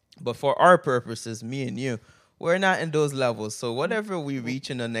for our purposes, me and you, we're not in those levels. So whatever we reach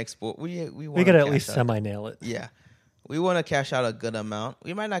in the next boat, we gotta at least semi-nail it. Yeah, we want to cash out a good amount.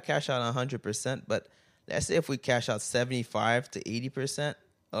 We might not cash out 100%, but let's say if we cash out 75 to 80%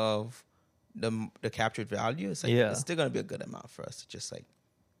 of the captured value, it's like it's still gonna be a good amount for us to just like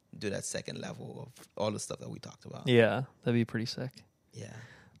do that second level of all the stuff that we talked about. Yeah, that'd be pretty sick. Yeah.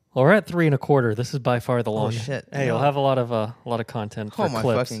 Well, we're at 3.25. This is by far the longest. Oh shit! Hey, you'll have a lot of content for clips. clips. Oh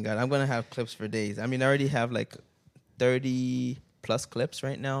my fucking god! I'm gonna have clips for days. I mean, I already have like 30 plus clips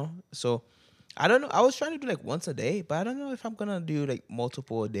right now. So I don't know. I was trying to do like once a day, but I don't know if I'm gonna do like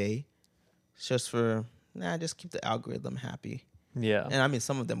multiple a day, just keep the algorithm happy. Yeah. And I mean,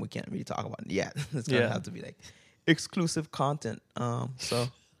 some of them we can't really talk about yet. It's gonna have to be like exclusive content.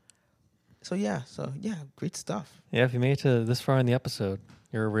 So yeah, great stuff. Yeah, if you made it to this far in the episode,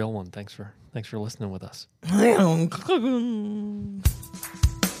 you're a real one. Thanks for listening with us.